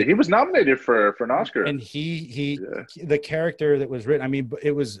absolutely guy. He was nominated for an Oscar, and he the character that was written. I mean,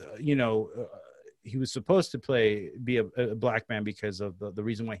 it was he was supposed to be a black man because of the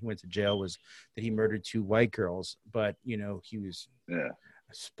reason why he went to jail was that he murdered 2 white girls. But he was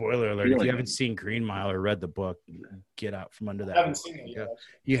Spoiler alert! If you haven't seen Green Mile or read the book, get out from under that. I haven't seen it yet.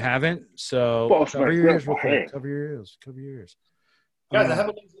 You haven't? So cover your ears real quick. Cover your ears. Guys, I have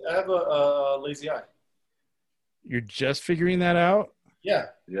a lazy eye. You're just figuring that out? Yeah.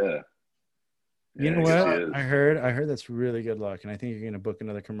 You know what? I heard that's really good luck, and I think you're going to book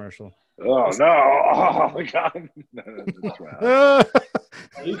another commercial. Oh no! Oh my God!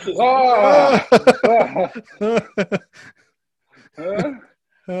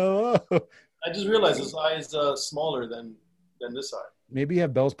 Hello. I just realized his eye is smaller than this eye. Maybe you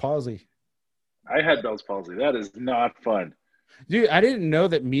have Bell's palsy. I had Bell's palsy. That is not fun. Dude, I didn't know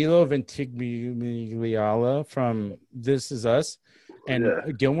that Milo Ventimiglia from This Is Us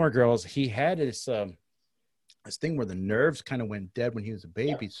and Gilmore Girls, he had this thing where the nerves kind of went dead when he was a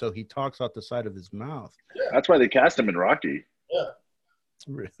baby, so he talks out the side of his mouth. Yeah. That's why they cast him in Rocky. Yeah.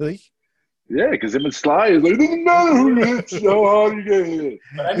 Really? Yeah, because him and Sly is like, it doesn't matter who hits, how hard you get hit.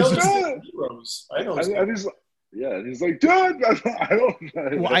 But I know there's heroes. And he's like, Dad, I don't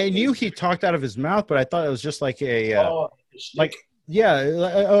know. Well, I knew he talked out of his mouth, but I thought it was just like a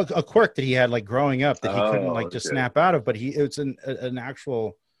quirk that he had like growing up that he couldn't just snap out of. But it's an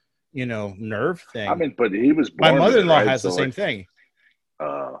actual, nerve thing. I mean, but he was born. My mother-in-law has the same thing.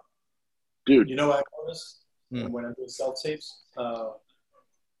 Dude, you know what I noticed when I'm doing self-tapes?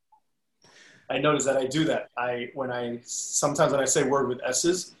 I notice that I do that. Sometimes when I say word with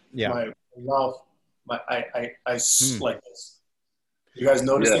S's, my mouth, I like this. You guys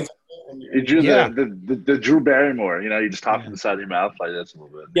notice things? You drew the Drew Barrymore. You just talk from the side of your mouth like this a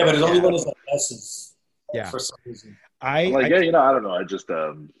little bit. Yeah, but it's only when it's like S's. Yeah. For some reason. I don't know. I just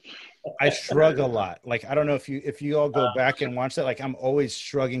I shrug a lot. Like, I don't know if you all go back and watch that. Like, I'm always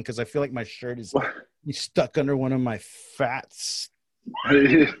shrugging because I feel like my shirt is stuck under one of my fats.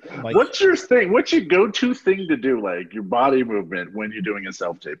 What's your thing? What's your go-to thing to do? Like your body movement when you're doing a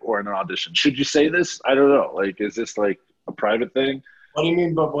self-tape or an audition? Should you say this? I don't know. Like, is this like a private thing? What do you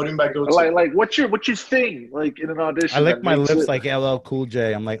mean by go-to? Like what's your thing? Like in an audition? I lick my lips like LL Cool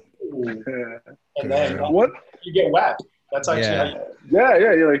J. I'm like, and then what? You get whacked. That's actually yeah.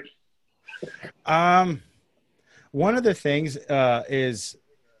 You're like, One of the things is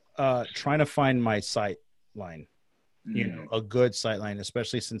trying to find my sight line. You know, a good sight line,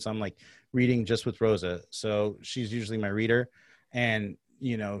 especially since I'm like reading just with Rosa. So she's usually my reader, and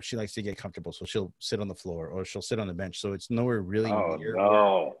you know, she likes to get comfortable, so she'll sit on the floor or she'll sit on the bench. So it's nowhere really near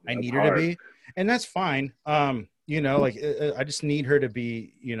where I need her to be, and that's fine. You know, like I just need her to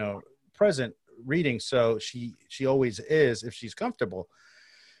be, you know, present reading. So she always is if she's comfortable,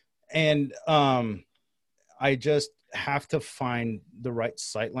 and I just have to find the right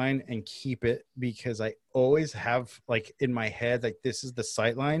sight line and keep it, because I always have like in my head, like this is the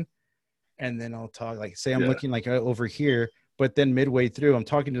sight line. And then I'll talk, like, say I'm looking like over here, but then midway through I'm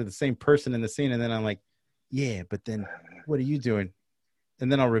talking to the same person in the scene. And then I'm like, yeah, but then what are you doing?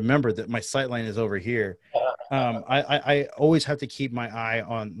 And then I'll remember that my sight line is over here. I always have to keep my eye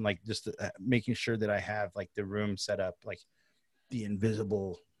on like just making sure that I have like the room set up, like the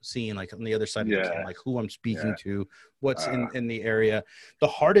invisible scene, like on the other side of the camera, like who I'm speaking to, what's in the area. The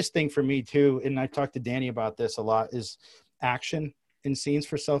hardest thing for me too, and I talked to Danny about this a lot, is action in scenes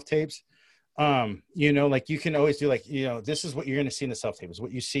for self-tapes. You know, like you can always do like, you know, this is what you're going to see in the self-tape is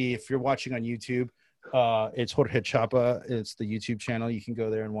what you see if you're watching on YouTube. It's Jorge Chapa. It's the YouTube channel. You can go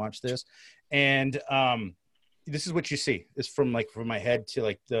there and watch this. And this is what you see. It's from my head to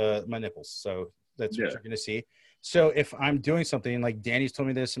like my nipples. So that's what you're going to see. So if I'm doing something, like Danny's told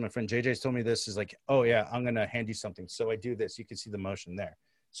me this and my friend JJ's told me this, is like, oh yeah, I'm going to hand you something. So I do this. You can see the motion there.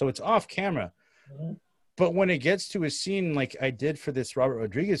 So it's off camera. Mm-hmm. But when it gets to a scene like I did for this Robert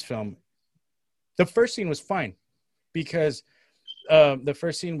Rodriguez film, the first scene was fine because the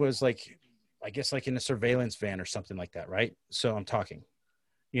first scene was like, I guess like in a surveillance van or something like that, right? So I'm talking,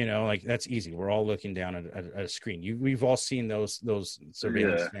 you know, like that's easy. We're all looking down at a screen. We've all seen those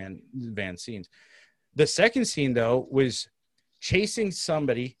surveillance van scenes. The second scene, though, was chasing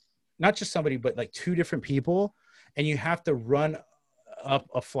somebody, not just somebody, but like two different people, and you have to run up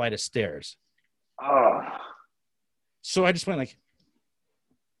a flight of stairs. Oh. So I just went like,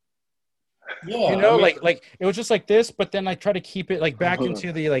 you know, like it was just like this, but then I try to keep it like back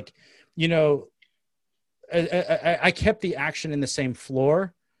into the like, you know, I kept the action in the same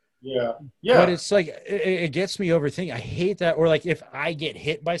floor. Yeah. But it's like it gets me overthinking. I hate that. Or like if I get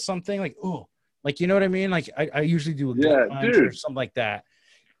hit by something, like, oh. Like, you know what I mean? Like, I usually do a gut punch or something like that.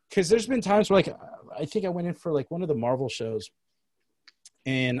 Because there's been times where, like, I think I went in for, like, one of the Marvel shows,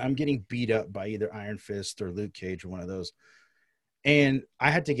 and I'm getting beat up by either Iron Fist or Luke Cage or one of those. And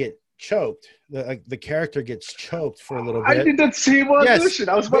I had to get choked. The character gets choked for a little bit. I did that same audition.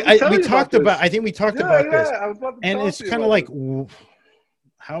 I was about to tell you I think we talked about this. I was about to and it's kind of like,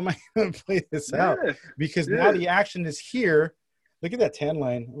 how am I going to play this out? Because now the action is here. Look at that tan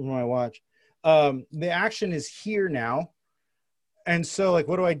line on my watch. The action is here now, and so like,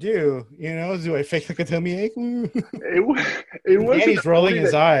 what do I do? You know, do I fake like a tummy ache? It was. He's rolling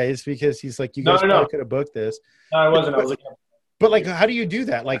his eyes because he's like, you guys probably could have booked this. No, I wasn't. I was like, but like, how do you do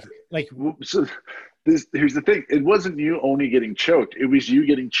that? Like. So here's the thing. It wasn't you only getting choked. It was you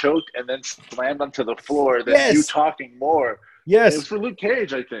getting choked and then slammed onto the floor. Then you talking more. Yes. It was for Luke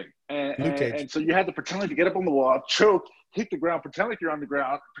Cage, I think. And so you had to pretend like to get up on the wall, choke, hit the ground, pretend like you're on the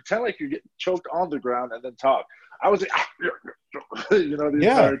ground, pretend like you're getting choked on the ground, and then talk. I was like, you know, the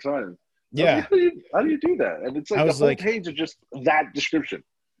entire time. Yeah. How do you do that? And it's like the whole page of just that description.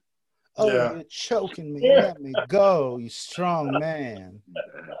 Oh, you're choking me. Let me go, you strong man.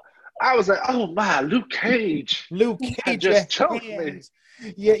 I was like, oh my, Luke Cage. Luke Cage just choked me.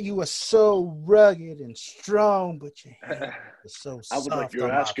 Yet you were so rugged and strong, but your hand was so soft. I was like,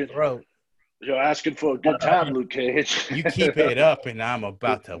 you're asking for a good time, Luke Cage. You keep it up, and I'm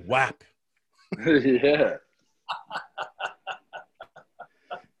about to whap. Yeah.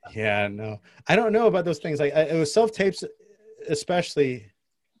 Yeah, no. I don't know about those things. Like, it was self-tapes, especially,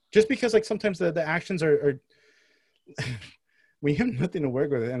 just because, like, sometimes the actions are when you have nothing to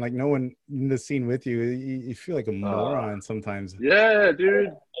work with and like no one in the scene with you, you feel like a moron sometimes. Yeah,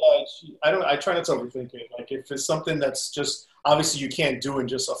 dude. I try not to overthink it. Like if it's something that's just obviously you can't do in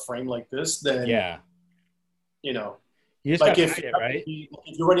just a frame like this, then you know, you just like if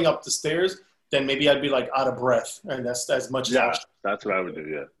you're running up the stairs, then maybe I'd be like out of breath, and that's as much as that's what I would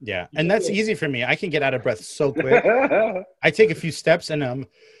do. Yeah, and that's easy for me. I can get out of breath so quick. I take a few steps and I'm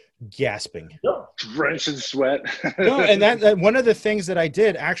gasping, drenched in sweat. No, and that one of the things that I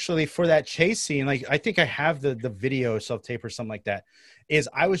did actually for that chase scene, like I think I have the video self-tape or something like that, is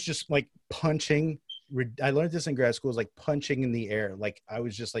I was just like punching. I learned this in grad school, is like punching in the air. Like I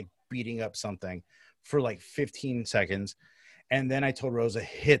was just like beating up something for like 15 seconds. And then I told Rosa,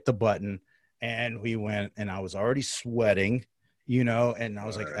 hit the button, and we went, and I was already sweating, you know, and I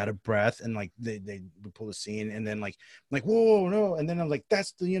was like out of breath, and like they would pull the scene, and then like whoa, no, and then I'm like,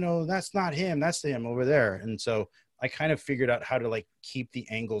 that's the, you know, that's not him, that's him over there. And so I kind of figured out how to like keep the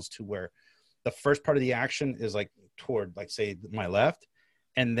angles to where the first part of the action is like toward like say my left,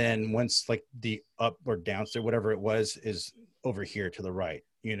 and then once like the up or down or whatever it was is over here to the right,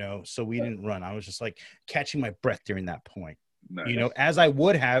 you know. So we didn't run. I was just like catching my breath during that point. Nice. You know, as I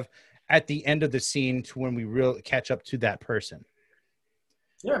would have at the end of the scene to when we really catch up to that person.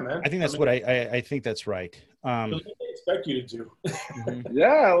 Yeah, man. I think that's what I think that's right. What do they expect you to do?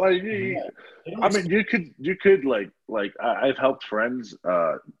 Yeah, like I mean, you could like I've helped friends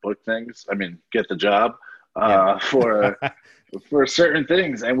book things. I mean, get the job for certain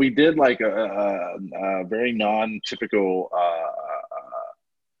things, and we did like a very non-typical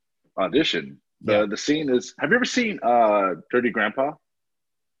audition. The scene is. Have you ever seen Dirty Grandpa?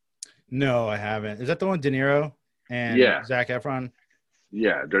 No, I haven't. Is that the one De Niro and Zac Efron?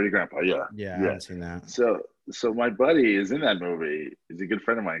 Yeah, Dirty Grandpa. Yeah, I haven't seen that. So my buddy is in that movie. He's a good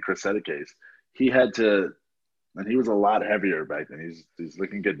friend of mine, Chris Sedekase. He had to, and he was a lot heavier back then. He's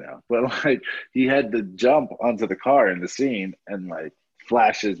looking good now, but like he had to jump onto the car in the scene and like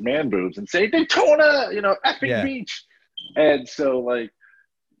flash his man boobs and say Daytona, you know, effing beach. And so like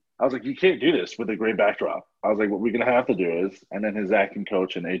I was like, you can't do this with a great backdrop. I was like, what we're gonna have to do is, and then his acting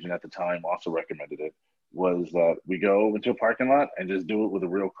coach and agent at the time also recommended it, was that we go into a parking lot and just do it with a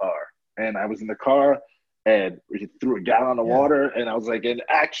real car. And I was in the car and we threw a gallon of water and I was like in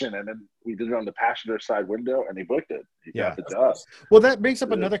action. And then we did it on the passenger side window and he booked it. He got the job. Well, that brings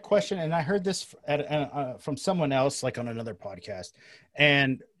up another question. And I heard this from someone else, like on another podcast,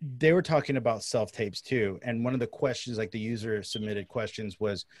 and they were talking about self-tapes too. And one of the questions, like the user submitted questions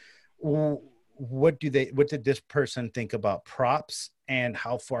was, what did this person think about props and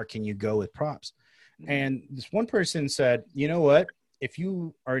how far can you go with props? And this one person said, you know what, if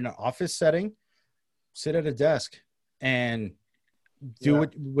you are in an office setting, sit at a desk and do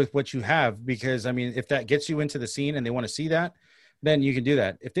it with what you have. Because I mean, if that gets you into the scene and they want to see that, then you can do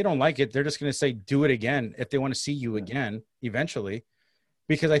that. If they don't like it, they're just going to say, do it again. If they want to see you again, eventually,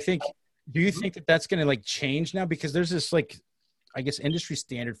 because I think, do you think that that's going to like change now? Because there's this like, I guess, industry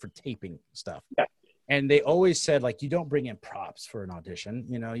standard for taping stuff. Yeah. And they always said, like, you don't bring in props for an audition.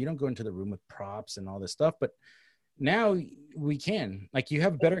 You know, you don't go into the room with props and all this stuff. But now we can. Like, you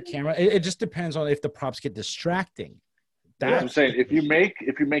have better camera. It just depends on if the props get distracting. That's what I'm saying. If you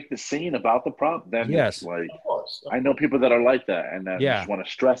make the scene about the prop, then it's like, of course. I know people that are like that, and that just want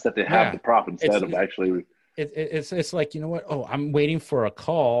to stress that they have the prop instead of actually. It's like, you know what? Oh, I'm waiting for a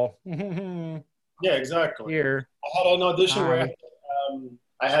call. Yeah, exactly. Here, I had an audition where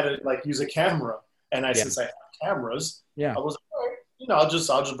I had to like use a camera. And since I have cameras, I was like, all right, you know, I'll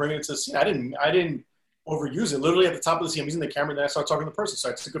just bring it to the scene. I didn't overuse it. Literally at the top of the scene, I'm using the camera, and then I start talking to the person. So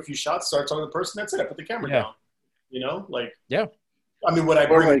I took a few shots, started talking to the person. That's it. I put the camera down. You know, like I mean, would I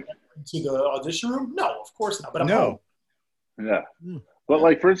bring it to the audition room? No, of course not. But I'm home. Yeah. But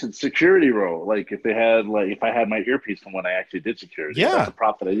like, for instance, security role. Like if I had my earpiece from when I actually did security, that's a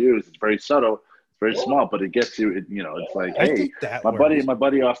prop that I use. It's very subtle. Very small, but it gets you. You know, it's like, hey, my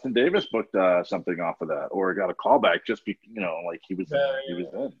buddy Austin Davis booked something off of that, or got a callback just like he was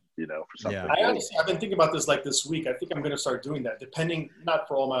in, you know, for something. I've been thinking about this like this week. I think I'm going to start doing that, depending not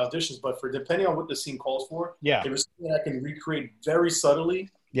for all my auditions, but depending on what the scene calls for. Yeah, if it's something I can recreate very subtly.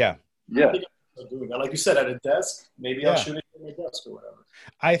 Yeah. I think I'm doing that. Like you said, at a desk, maybe I'll shoot it at my desk or whatever.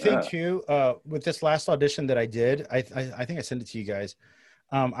 I think too. With this last audition that I did, I think I sent it to you guys.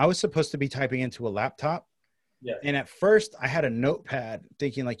 I was supposed to be typing into a laptop. Yeah. And at first I had a notepad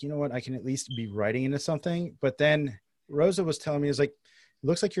thinking like, you know what, I can at least be writing into something. But then Rosa was telling me, it's like, it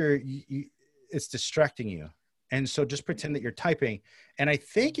looks like it's distracting you. And so just pretend that you're typing. And I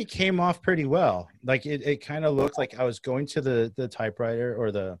think it came off pretty well. Like it kind of looked like I was going to the typewriter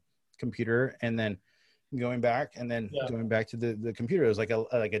or the computer and then going back and then going back to the computer. It was like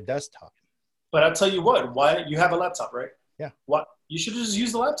a desktop. But I'll tell you what, why you have a laptop, right? Yeah. What? You should just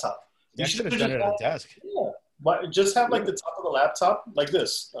use the laptop. You should have done it at a desk. Yeah. Just have like the top of the laptop like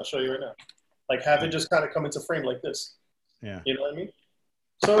this. I'll show you right now. Like have it just kind of come into frame like this. Yeah. You know what I mean?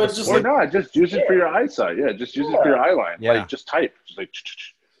 So it's just just use it for your eyesight. Yeah, just use it for your eye line. Yeah. Like just type. Just like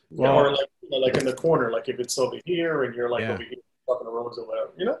or like in the corner, like if it's over here and you're like over here talking to Rose or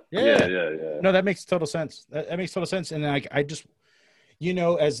whatever, you know? Yeah. No, that makes total sense. That makes total sense. And I just, you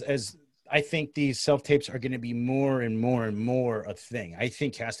know, as I think these self-tapes are going to be more and more and more a thing. I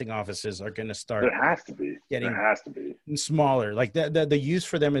think casting offices are going to start. There has to be. Smaller. Like the use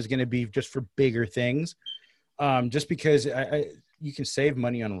for them is going to be just for bigger things. Just because you can save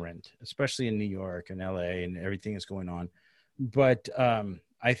money on rent, especially in New York and LA and everything that's going on. but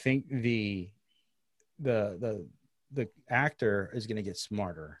I think the actor is going to get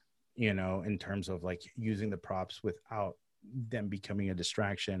smarter, you know, in terms of like using the props without them becoming a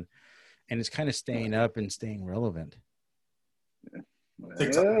distraction, and it's kind of staying up and staying relevant.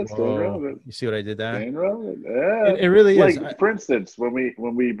 Yeah, still relevant. You see what I did there? Staying relevant. Yeah, it really is. Like, for instance, when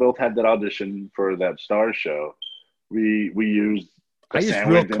we both had that audition for that Star show, we used I used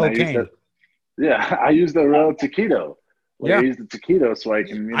real cocaine. I used the real taquito. Like, I used the taquito so I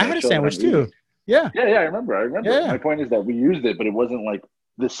can. I had a sandwich too. Yeah. Yeah, I remember. Yeah. My point is that we used it, but it wasn't like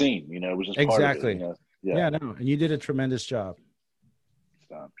the scene. You know, it was just exactly. Part of it, Yeah, no, and you did a tremendous job.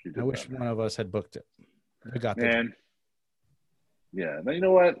 Stop. I wish one of us had booked it. I got that. Man. Yeah. Now, you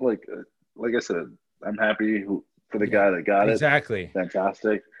know what? Like I said, I'm happy for the guy that got it. Exactly.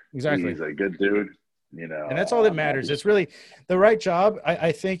 Fantastic. Exactly. He's a good dude. You know, and that's all that matters. It's really the right job.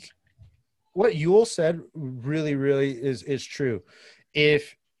 I think what Yul said really, really is true.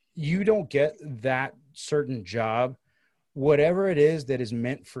 If you don't get that certain job, whatever it is that is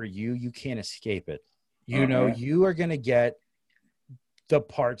meant for you, you can't escape it. You know, you are going to get the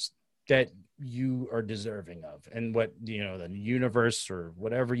parts that you are deserving of, and what, you know, the universe or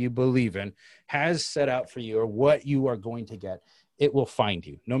whatever you believe in has set out for you, or what you are going to get. It will find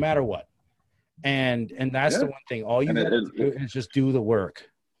you no matter what. And that's the one thing. All you got to do is just do the work.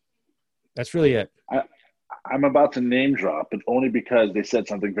 That's really it. I'm about to name drop, but only because they said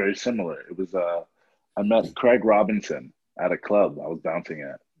something very similar. It was I met Craig Robinson at a club I was bouncing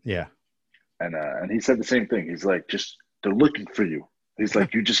at. Yeah. And he said the same thing. He's like, they're looking for you. He's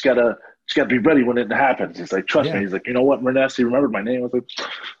like, you just gotta be ready when it happens. He's like, trust me. He's like, you know what, Ernest, he remembered my name. I was like,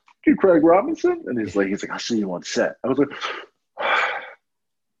 you Craig Robinson? And he's like, I'll see you on set. I was like,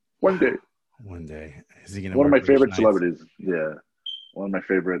 one day. Is he gonna one of my favorite celebrities. Yeah. One of my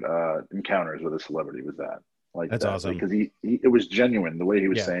favorite encounters with a celebrity was that. Like, that's awesome. Because it was genuine the way he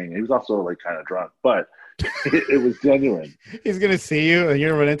was saying. He was also like kind of drunk, but it was genuine. He's gonna see you and you're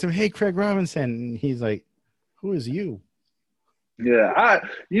gonna run into him. Hey, Craig Robinson. And he's like, who is you? Yeah.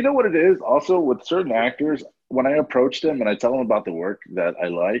 You know what it is? Also, with certain actors, when I approach them and I tell them about the work that I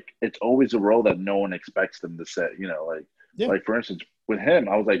like, it's always a role that no one expects them to say. You know, like for instance, with him,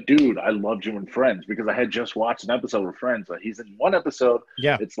 I was like, dude, I loved you in Friends, because I had just watched an episode of Friends. Like, he's in one episode.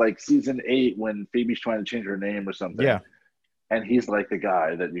 Yeah. It's like season 8 when Phoebe's trying to change her name or something. Yeah. And he's like the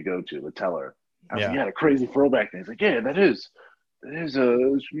guy that you go to, the teller. I was like, yeah, a crazy throwback thing. He's like, yeah, that is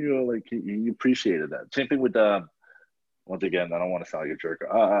you know, like he appreciated that. Same thing with once again, I don't want to sound like a jerk.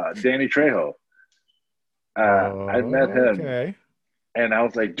 Danny Trejo. I met him, and I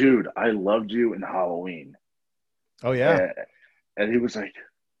was like, dude, I loved you in Halloween. Oh yeah. And he was like,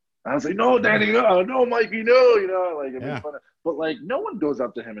 I was like, no, Danny, no, Mikey, no, you know, like, but like, no one goes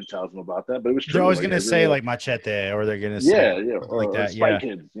up to him and tells him about that. But it was true. They're always gonna say like Machete, or they're gonna say or like that, Spy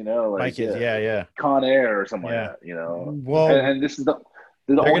Kids, you know, like Spy Kids, Con Air or something like that, you know. Well, and this is the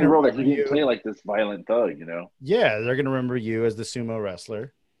only role that he didn't play like this violent thug, you know. Yeah, they're gonna remember you as the sumo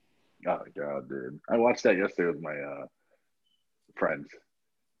wrestler. Oh god, dude! I watched that yesterday with my friends.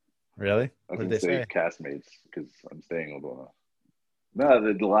 Really? I was gonna say castmates, because I'm staying with them. No,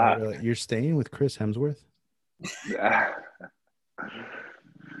 they'd laugh. Really? You're staying with Chris Hemsworth?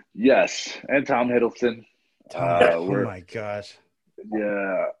 Yes, and Tom Hiddleston. Oh my gosh!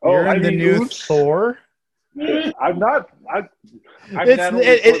 Yeah. You're in the new Thor. I'm not.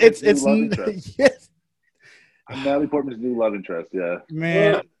 It's yes. I'm Natalie Portman's new love interest. Yeah.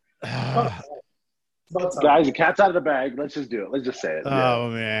 Man. Guys, the cat's out of the bag. Let's just do it. Let's just say it. Oh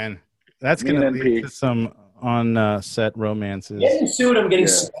man, that's gonna lead to some on set romances. Getting sued, I'm getting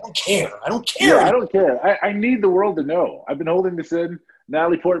sued. I don't care. Yeah, I don't care. I need the world to know. I've been holding this in.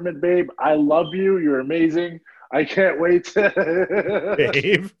 Natalie Portman, babe, I love you. You're amazing. I can't wait to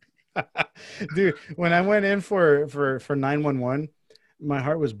babe. Dude, when I went in for 911, my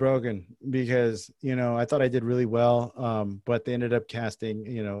heart was broken, because, you know, I thought I did really well, but they ended up casting,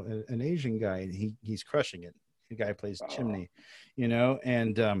 you know, an Asian guy, and he's crushing it. The guy plays Chimney, you know,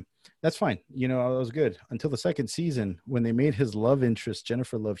 and that's fine. You know, I was good until the second season when they made his love interest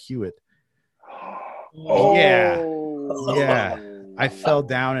Jennifer Love Hewitt. Yeah. I fell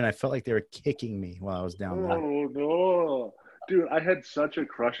down and I felt like they were kicking me while I was down there. Oh no, dude! I had such a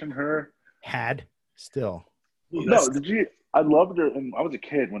crush on her. Still. No, did you? I loved her, and I was a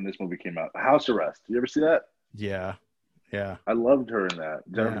kid when this movie came out. House Arrest. You ever see that? Yeah. I loved her in that.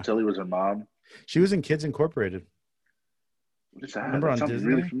 Jennifer Tilly was her mom. She was in Kids Incorporated. What is that? Remember that on sounds Disney?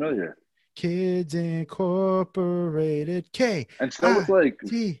 Really familiar. Kids Incorporated. K. And still was like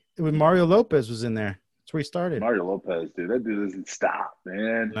with Mario Lopez was in there. That's where he started. Mario Lopez, dude. That dude doesn't stop,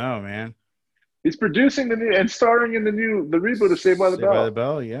 man. No, man. He's producing the new and starring in the reboot of Saved by the Saved by Bell the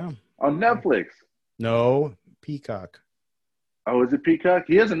Bell, yeah. on Netflix. No, Peacock. Oh, is it Peacock?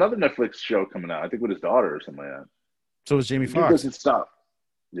 He has another Netflix show coming out. I think with his daughter or something like that. So is Jamie Dude Foxx. doesn't stop.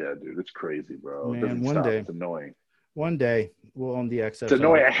 Yeah, dude, it's crazy, bro. Man, it doesn't one stop. day. It's annoying. One day we'll own the XFL. It's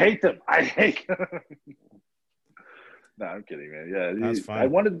annoying. I hate them. I hate them. No, I'm kidding, man. Yeah, That's fine. I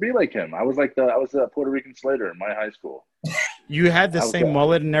wanted to be like him. I was the Puerto Rican Slater in my high school. You had the same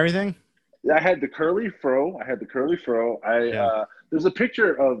mullet and everything? Yeah, I had the curly fro. There's a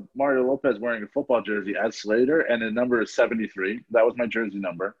picture of Mario Lopez wearing a football jersey as Slater, and the number is 73. That was my jersey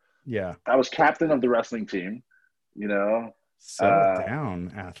number. Yeah. I was captain of the wrestling team, you know. Settle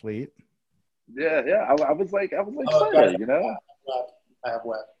down, athlete. Yeah. I was like Slater, you know. I have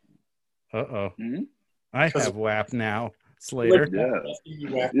WAP. Uh-oh. Mm-hmm. I have WAP now, Slater.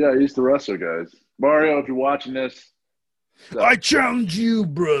 Yeah, I used to wrestle, guys. Mario, if you're watching this. I challenge you,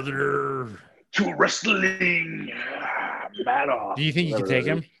 brother. To wrestling. Madoff. Do you think you can take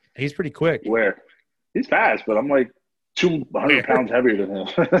him? He's pretty quick. Where? He's fast, but I'm like 200 pounds heavier than him.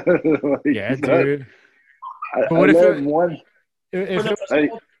 Yeah, dude. He's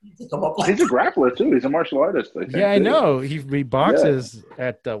a grappler, too. He's a martial artist, I think. Yeah, I know. He boxes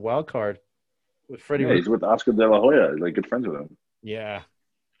at Wild Card with Freddie. Yeah, he's with Oscar De La Hoya. Like, good friends with him. Yeah.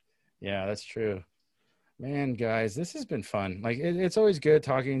 Yeah, that's true. Man, guys, this has been fun. Like, it's always good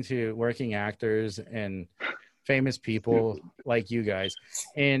talking to working actors and famous people like you guys.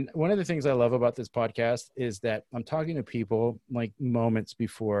 And one of the things I love about this podcast is that I'm talking to people like moments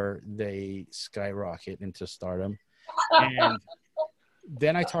before they skyrocket into stardom. And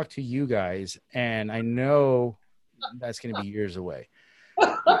then I talk to you guys, and I know that's going to be years away.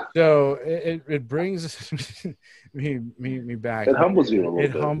 So it brings me back. It humbles you a little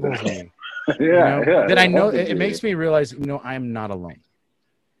bit. It humbles me. Yeah. That I know it makes me realize, I'm not alone.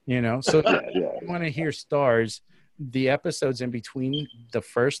 So if you want to hear stars, the episodes in between the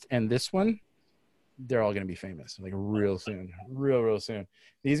first and this one, they're all going to be famous, like real soon, real soon.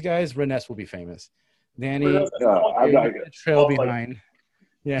 These guys, Reness will be famous. Danny, trail behind.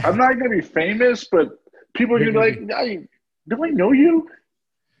 Yeah, I'm not going to be famous, but people are going to be like, do I know you?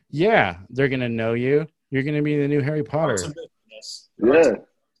 Yeah, they're going to know you. You're going to be the new Harry Potter. Yeah.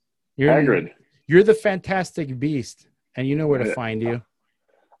 Hagrid. You're the Fantastic Beast, and you know where to find you.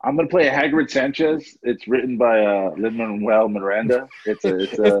 I'm going to play Hagrid Sanchez. It's written by Lin-Manuel Miranda. It's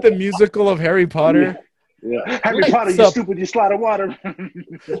the musical of Harry Potter. Yeah. Harry Potter, you stupid, you slide of water.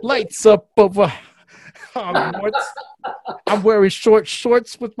 Lights up over Hogwarts. I'm wearing short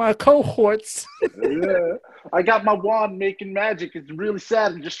shorts with my cohorts. Yeah. I got my wand making magic. It's really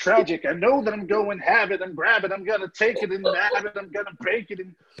sad and just tragic. I know that I'm going to have it and grab it. I'm going to take it and have it. I'm going to break it.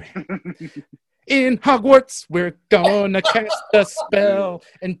 In Hogwarts, we're gonna cast a spell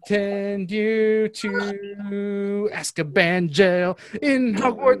and send you to Azkaban jail. In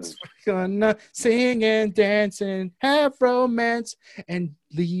Hogwarts, we're gonna sing and dance and have romance and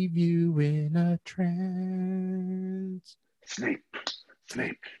leave you in a trance. Snape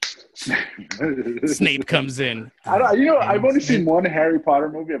comes in. I've only seen one Harry Potter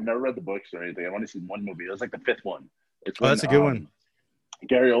movie. I've never read the books or anything. I've only seen one movie. It was like the fifth one. That's a good one.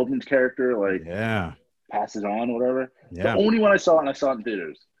 Gary Oldman's character, passes on or whatever. Yeah. The only one I saw, and I saw it in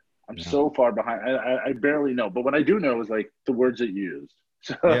theaters. I'm so far behind. I barely know. But what I do know is, the words that you used.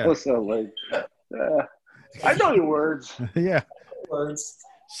 So I know your words. Yeah. Words.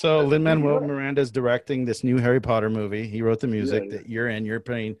 So Lin-Manuel Miranda is directing this new Harry Potter movie. He wrote the music that you're in. You're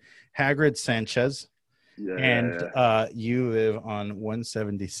playing Hagrid Sanchez. Yeah. And you live on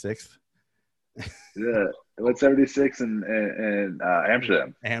 176th. Yeah. 176 in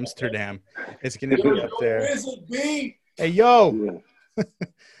Amsterdam. It's going to be up there. Hey, yo. Yeah.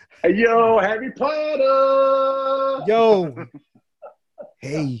 Hey, yo, Harry Potter. Yo.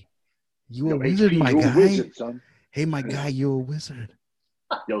 Hey, you a wizard, my guy? Wizard, son. Hey, my guy, you a wizard.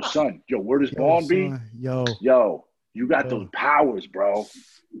 Yo, son. Yo, where does Vaughn be? Yo, you got those powers, bro.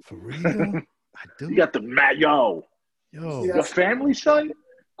 For real? I do. You got the Yo. Your family, son?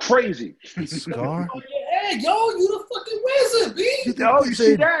 Crazy. Scar? Hey, yo, you the fucking wizard, B. You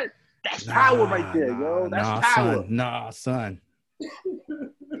see that? That's power right there, yo. That's power. Son.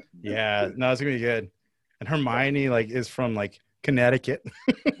 Yeah, no, it's going to be good. And Hermione, is from, Connecticut.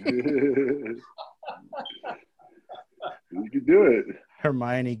 You can do it.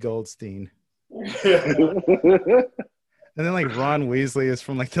 Hermione Goldstein. And then Ron Weasley is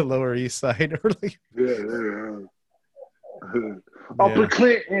from the Lower East Side or Uncle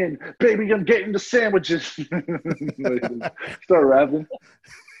Clinton, baby, I'm getting the sandwiches. Start rapping.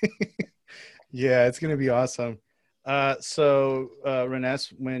 Yeah, it's gonna be awesome. So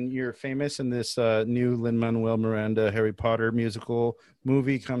Renes, when you're famous and this new Lin-Manuel Miranda Harry Potter musical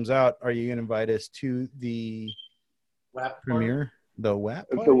movie comes out, are you going to invite us to the WAP premiere? The WAP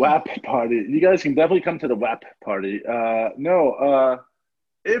party? The WAP party. You guys can definitely come to the WAP party.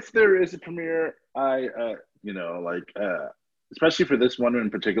 If there is a premiere, especially for this one in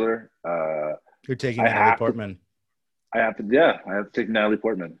particular, you're taking Natalie Portman. I have to take Natalie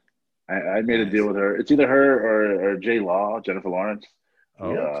Portman. I made a deal with her. It's either her or J Law, Jennifer Lawrence.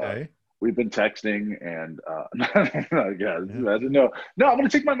 Oh, okay. We've been texting and no, I'm gonna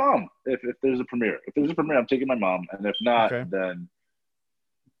take my mom if there's a premiere. If there's a premiere, I'm taking my mom, and if not, then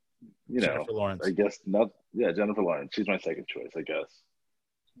Jennifer Lawrence. I guess not. Yeah, Jennifer Lawrence. She's my second choice, I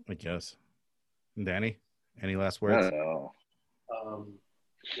guess. And Danny, any last words? I don't know.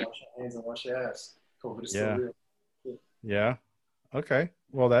 Wash your hands and wash your ass. COVID is still real. Yeah. Okay.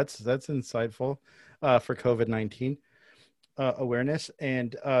 Well, that's insightful for COVID-19 awareness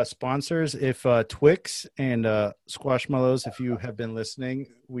and sponsors. If Twix and Squashmallows, if you have been listening,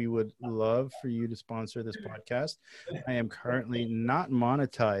 we would love for you to sponsor this podcast. I am currently not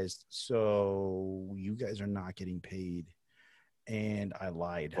monetized, so you guys are not getting paid. And I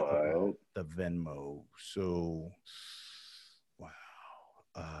lied about the Venmo. So, wow.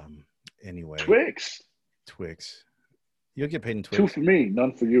 Anyway. Twix. You'll get paid in Twix. 2 for me,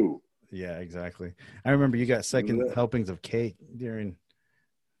 none for you. Yeah, exactly. I remember you got second helpings of cake during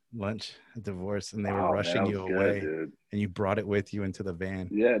lunch at Divorce, and they were rushing you away, dude. And you brought it with you into the van.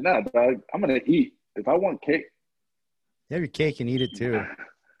 Yeah, no, dog, I'm going to eat. If I want cake. You have your cake and eat it too.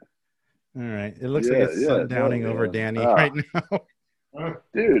 All right. It looks like it's sundowning over Danny right now.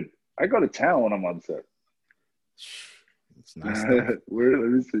 Dude, I go to town when I'm on set. It's nice. Let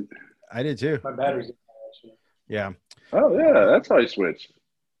me see. I did too. My battery's yeah. Oh yeah, that's how I switched.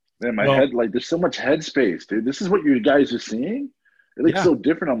 Man, my head, there's so much head space, dude. This is what you guys are seeing? It looks so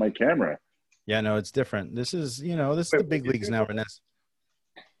different on my camera. Yeah, no, it's different. This is the big leagues now, Renes.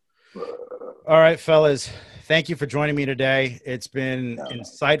 All right, fellas. Thank you for joining me today. It's been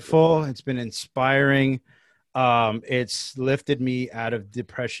insightful. It's been inspiring. It's lifted me out of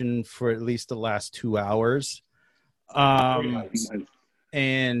depression for at least the last 2 hours.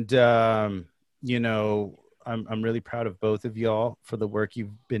 I'm really proud of both of y'all for the work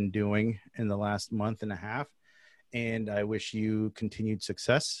you've been doing in the last month and a half. And I wish you continued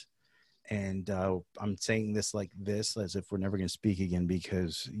success. And I'm saying this like this as if we're never going to speak again,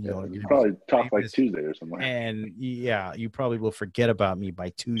 because you'll probably talk like Tuesday or something. And you probably will forget about me by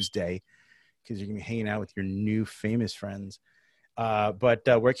Tuesday because you're going to be hanging out with your new famous friends. But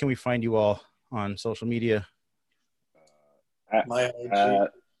where can we find you all on social media? My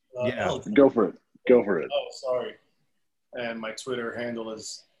IG. Go for it. Oh, sorry. And my Twitter handle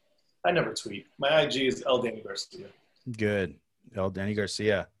is, I never tweet. My IG is El Danny Garcia. Good. El Danny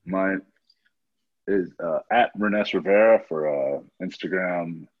Garcia. Mine is at Renes Rivera for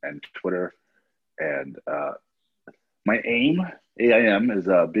Instagram and Twitter. And my AIM is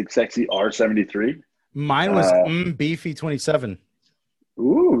Big Sexy R73. Mine was Beefy 27.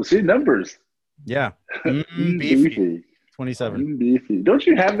 Ooh, see numbers. Yeah. Beefy 27. Beefy. Don't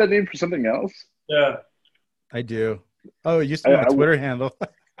you have that name for something else? Yeah. I do. Oh, it used to be my Twitter handle.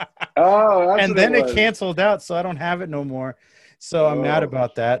 Oh, that's and then it canceled out, so I don't have it no more. So I'm mad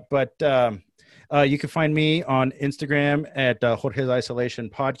about that. But you can find me on Instagram at Jorge's Isolation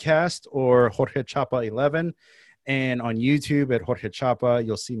Podcast or Jorge Chapa 11, and on YouTube at Jorge Chapa.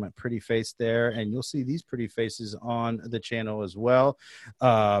 You'll see my pretty face there, and you'll see these pretty faces on the channel as well.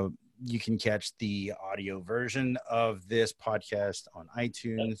 You can catch the audio version of this podcast on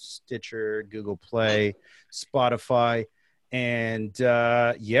iTunes, Stitcher, Google Play, Spotify. And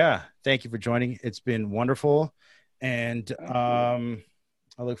thank you for joining. It's been wonderful. And I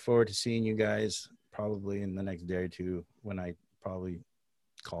look forward to seeing you guys probably in the next day or two when I probably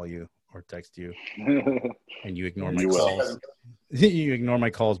call you or text you and you ignore my calls. You ignore my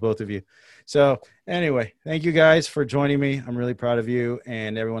calls, both of you. So anyway, thank you guys for joining me. I'm really proud of you,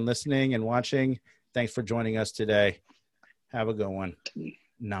 and everyone listening and watching. Thanks for joining us today. Have a good one.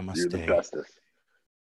 Namaste. You're the bestest.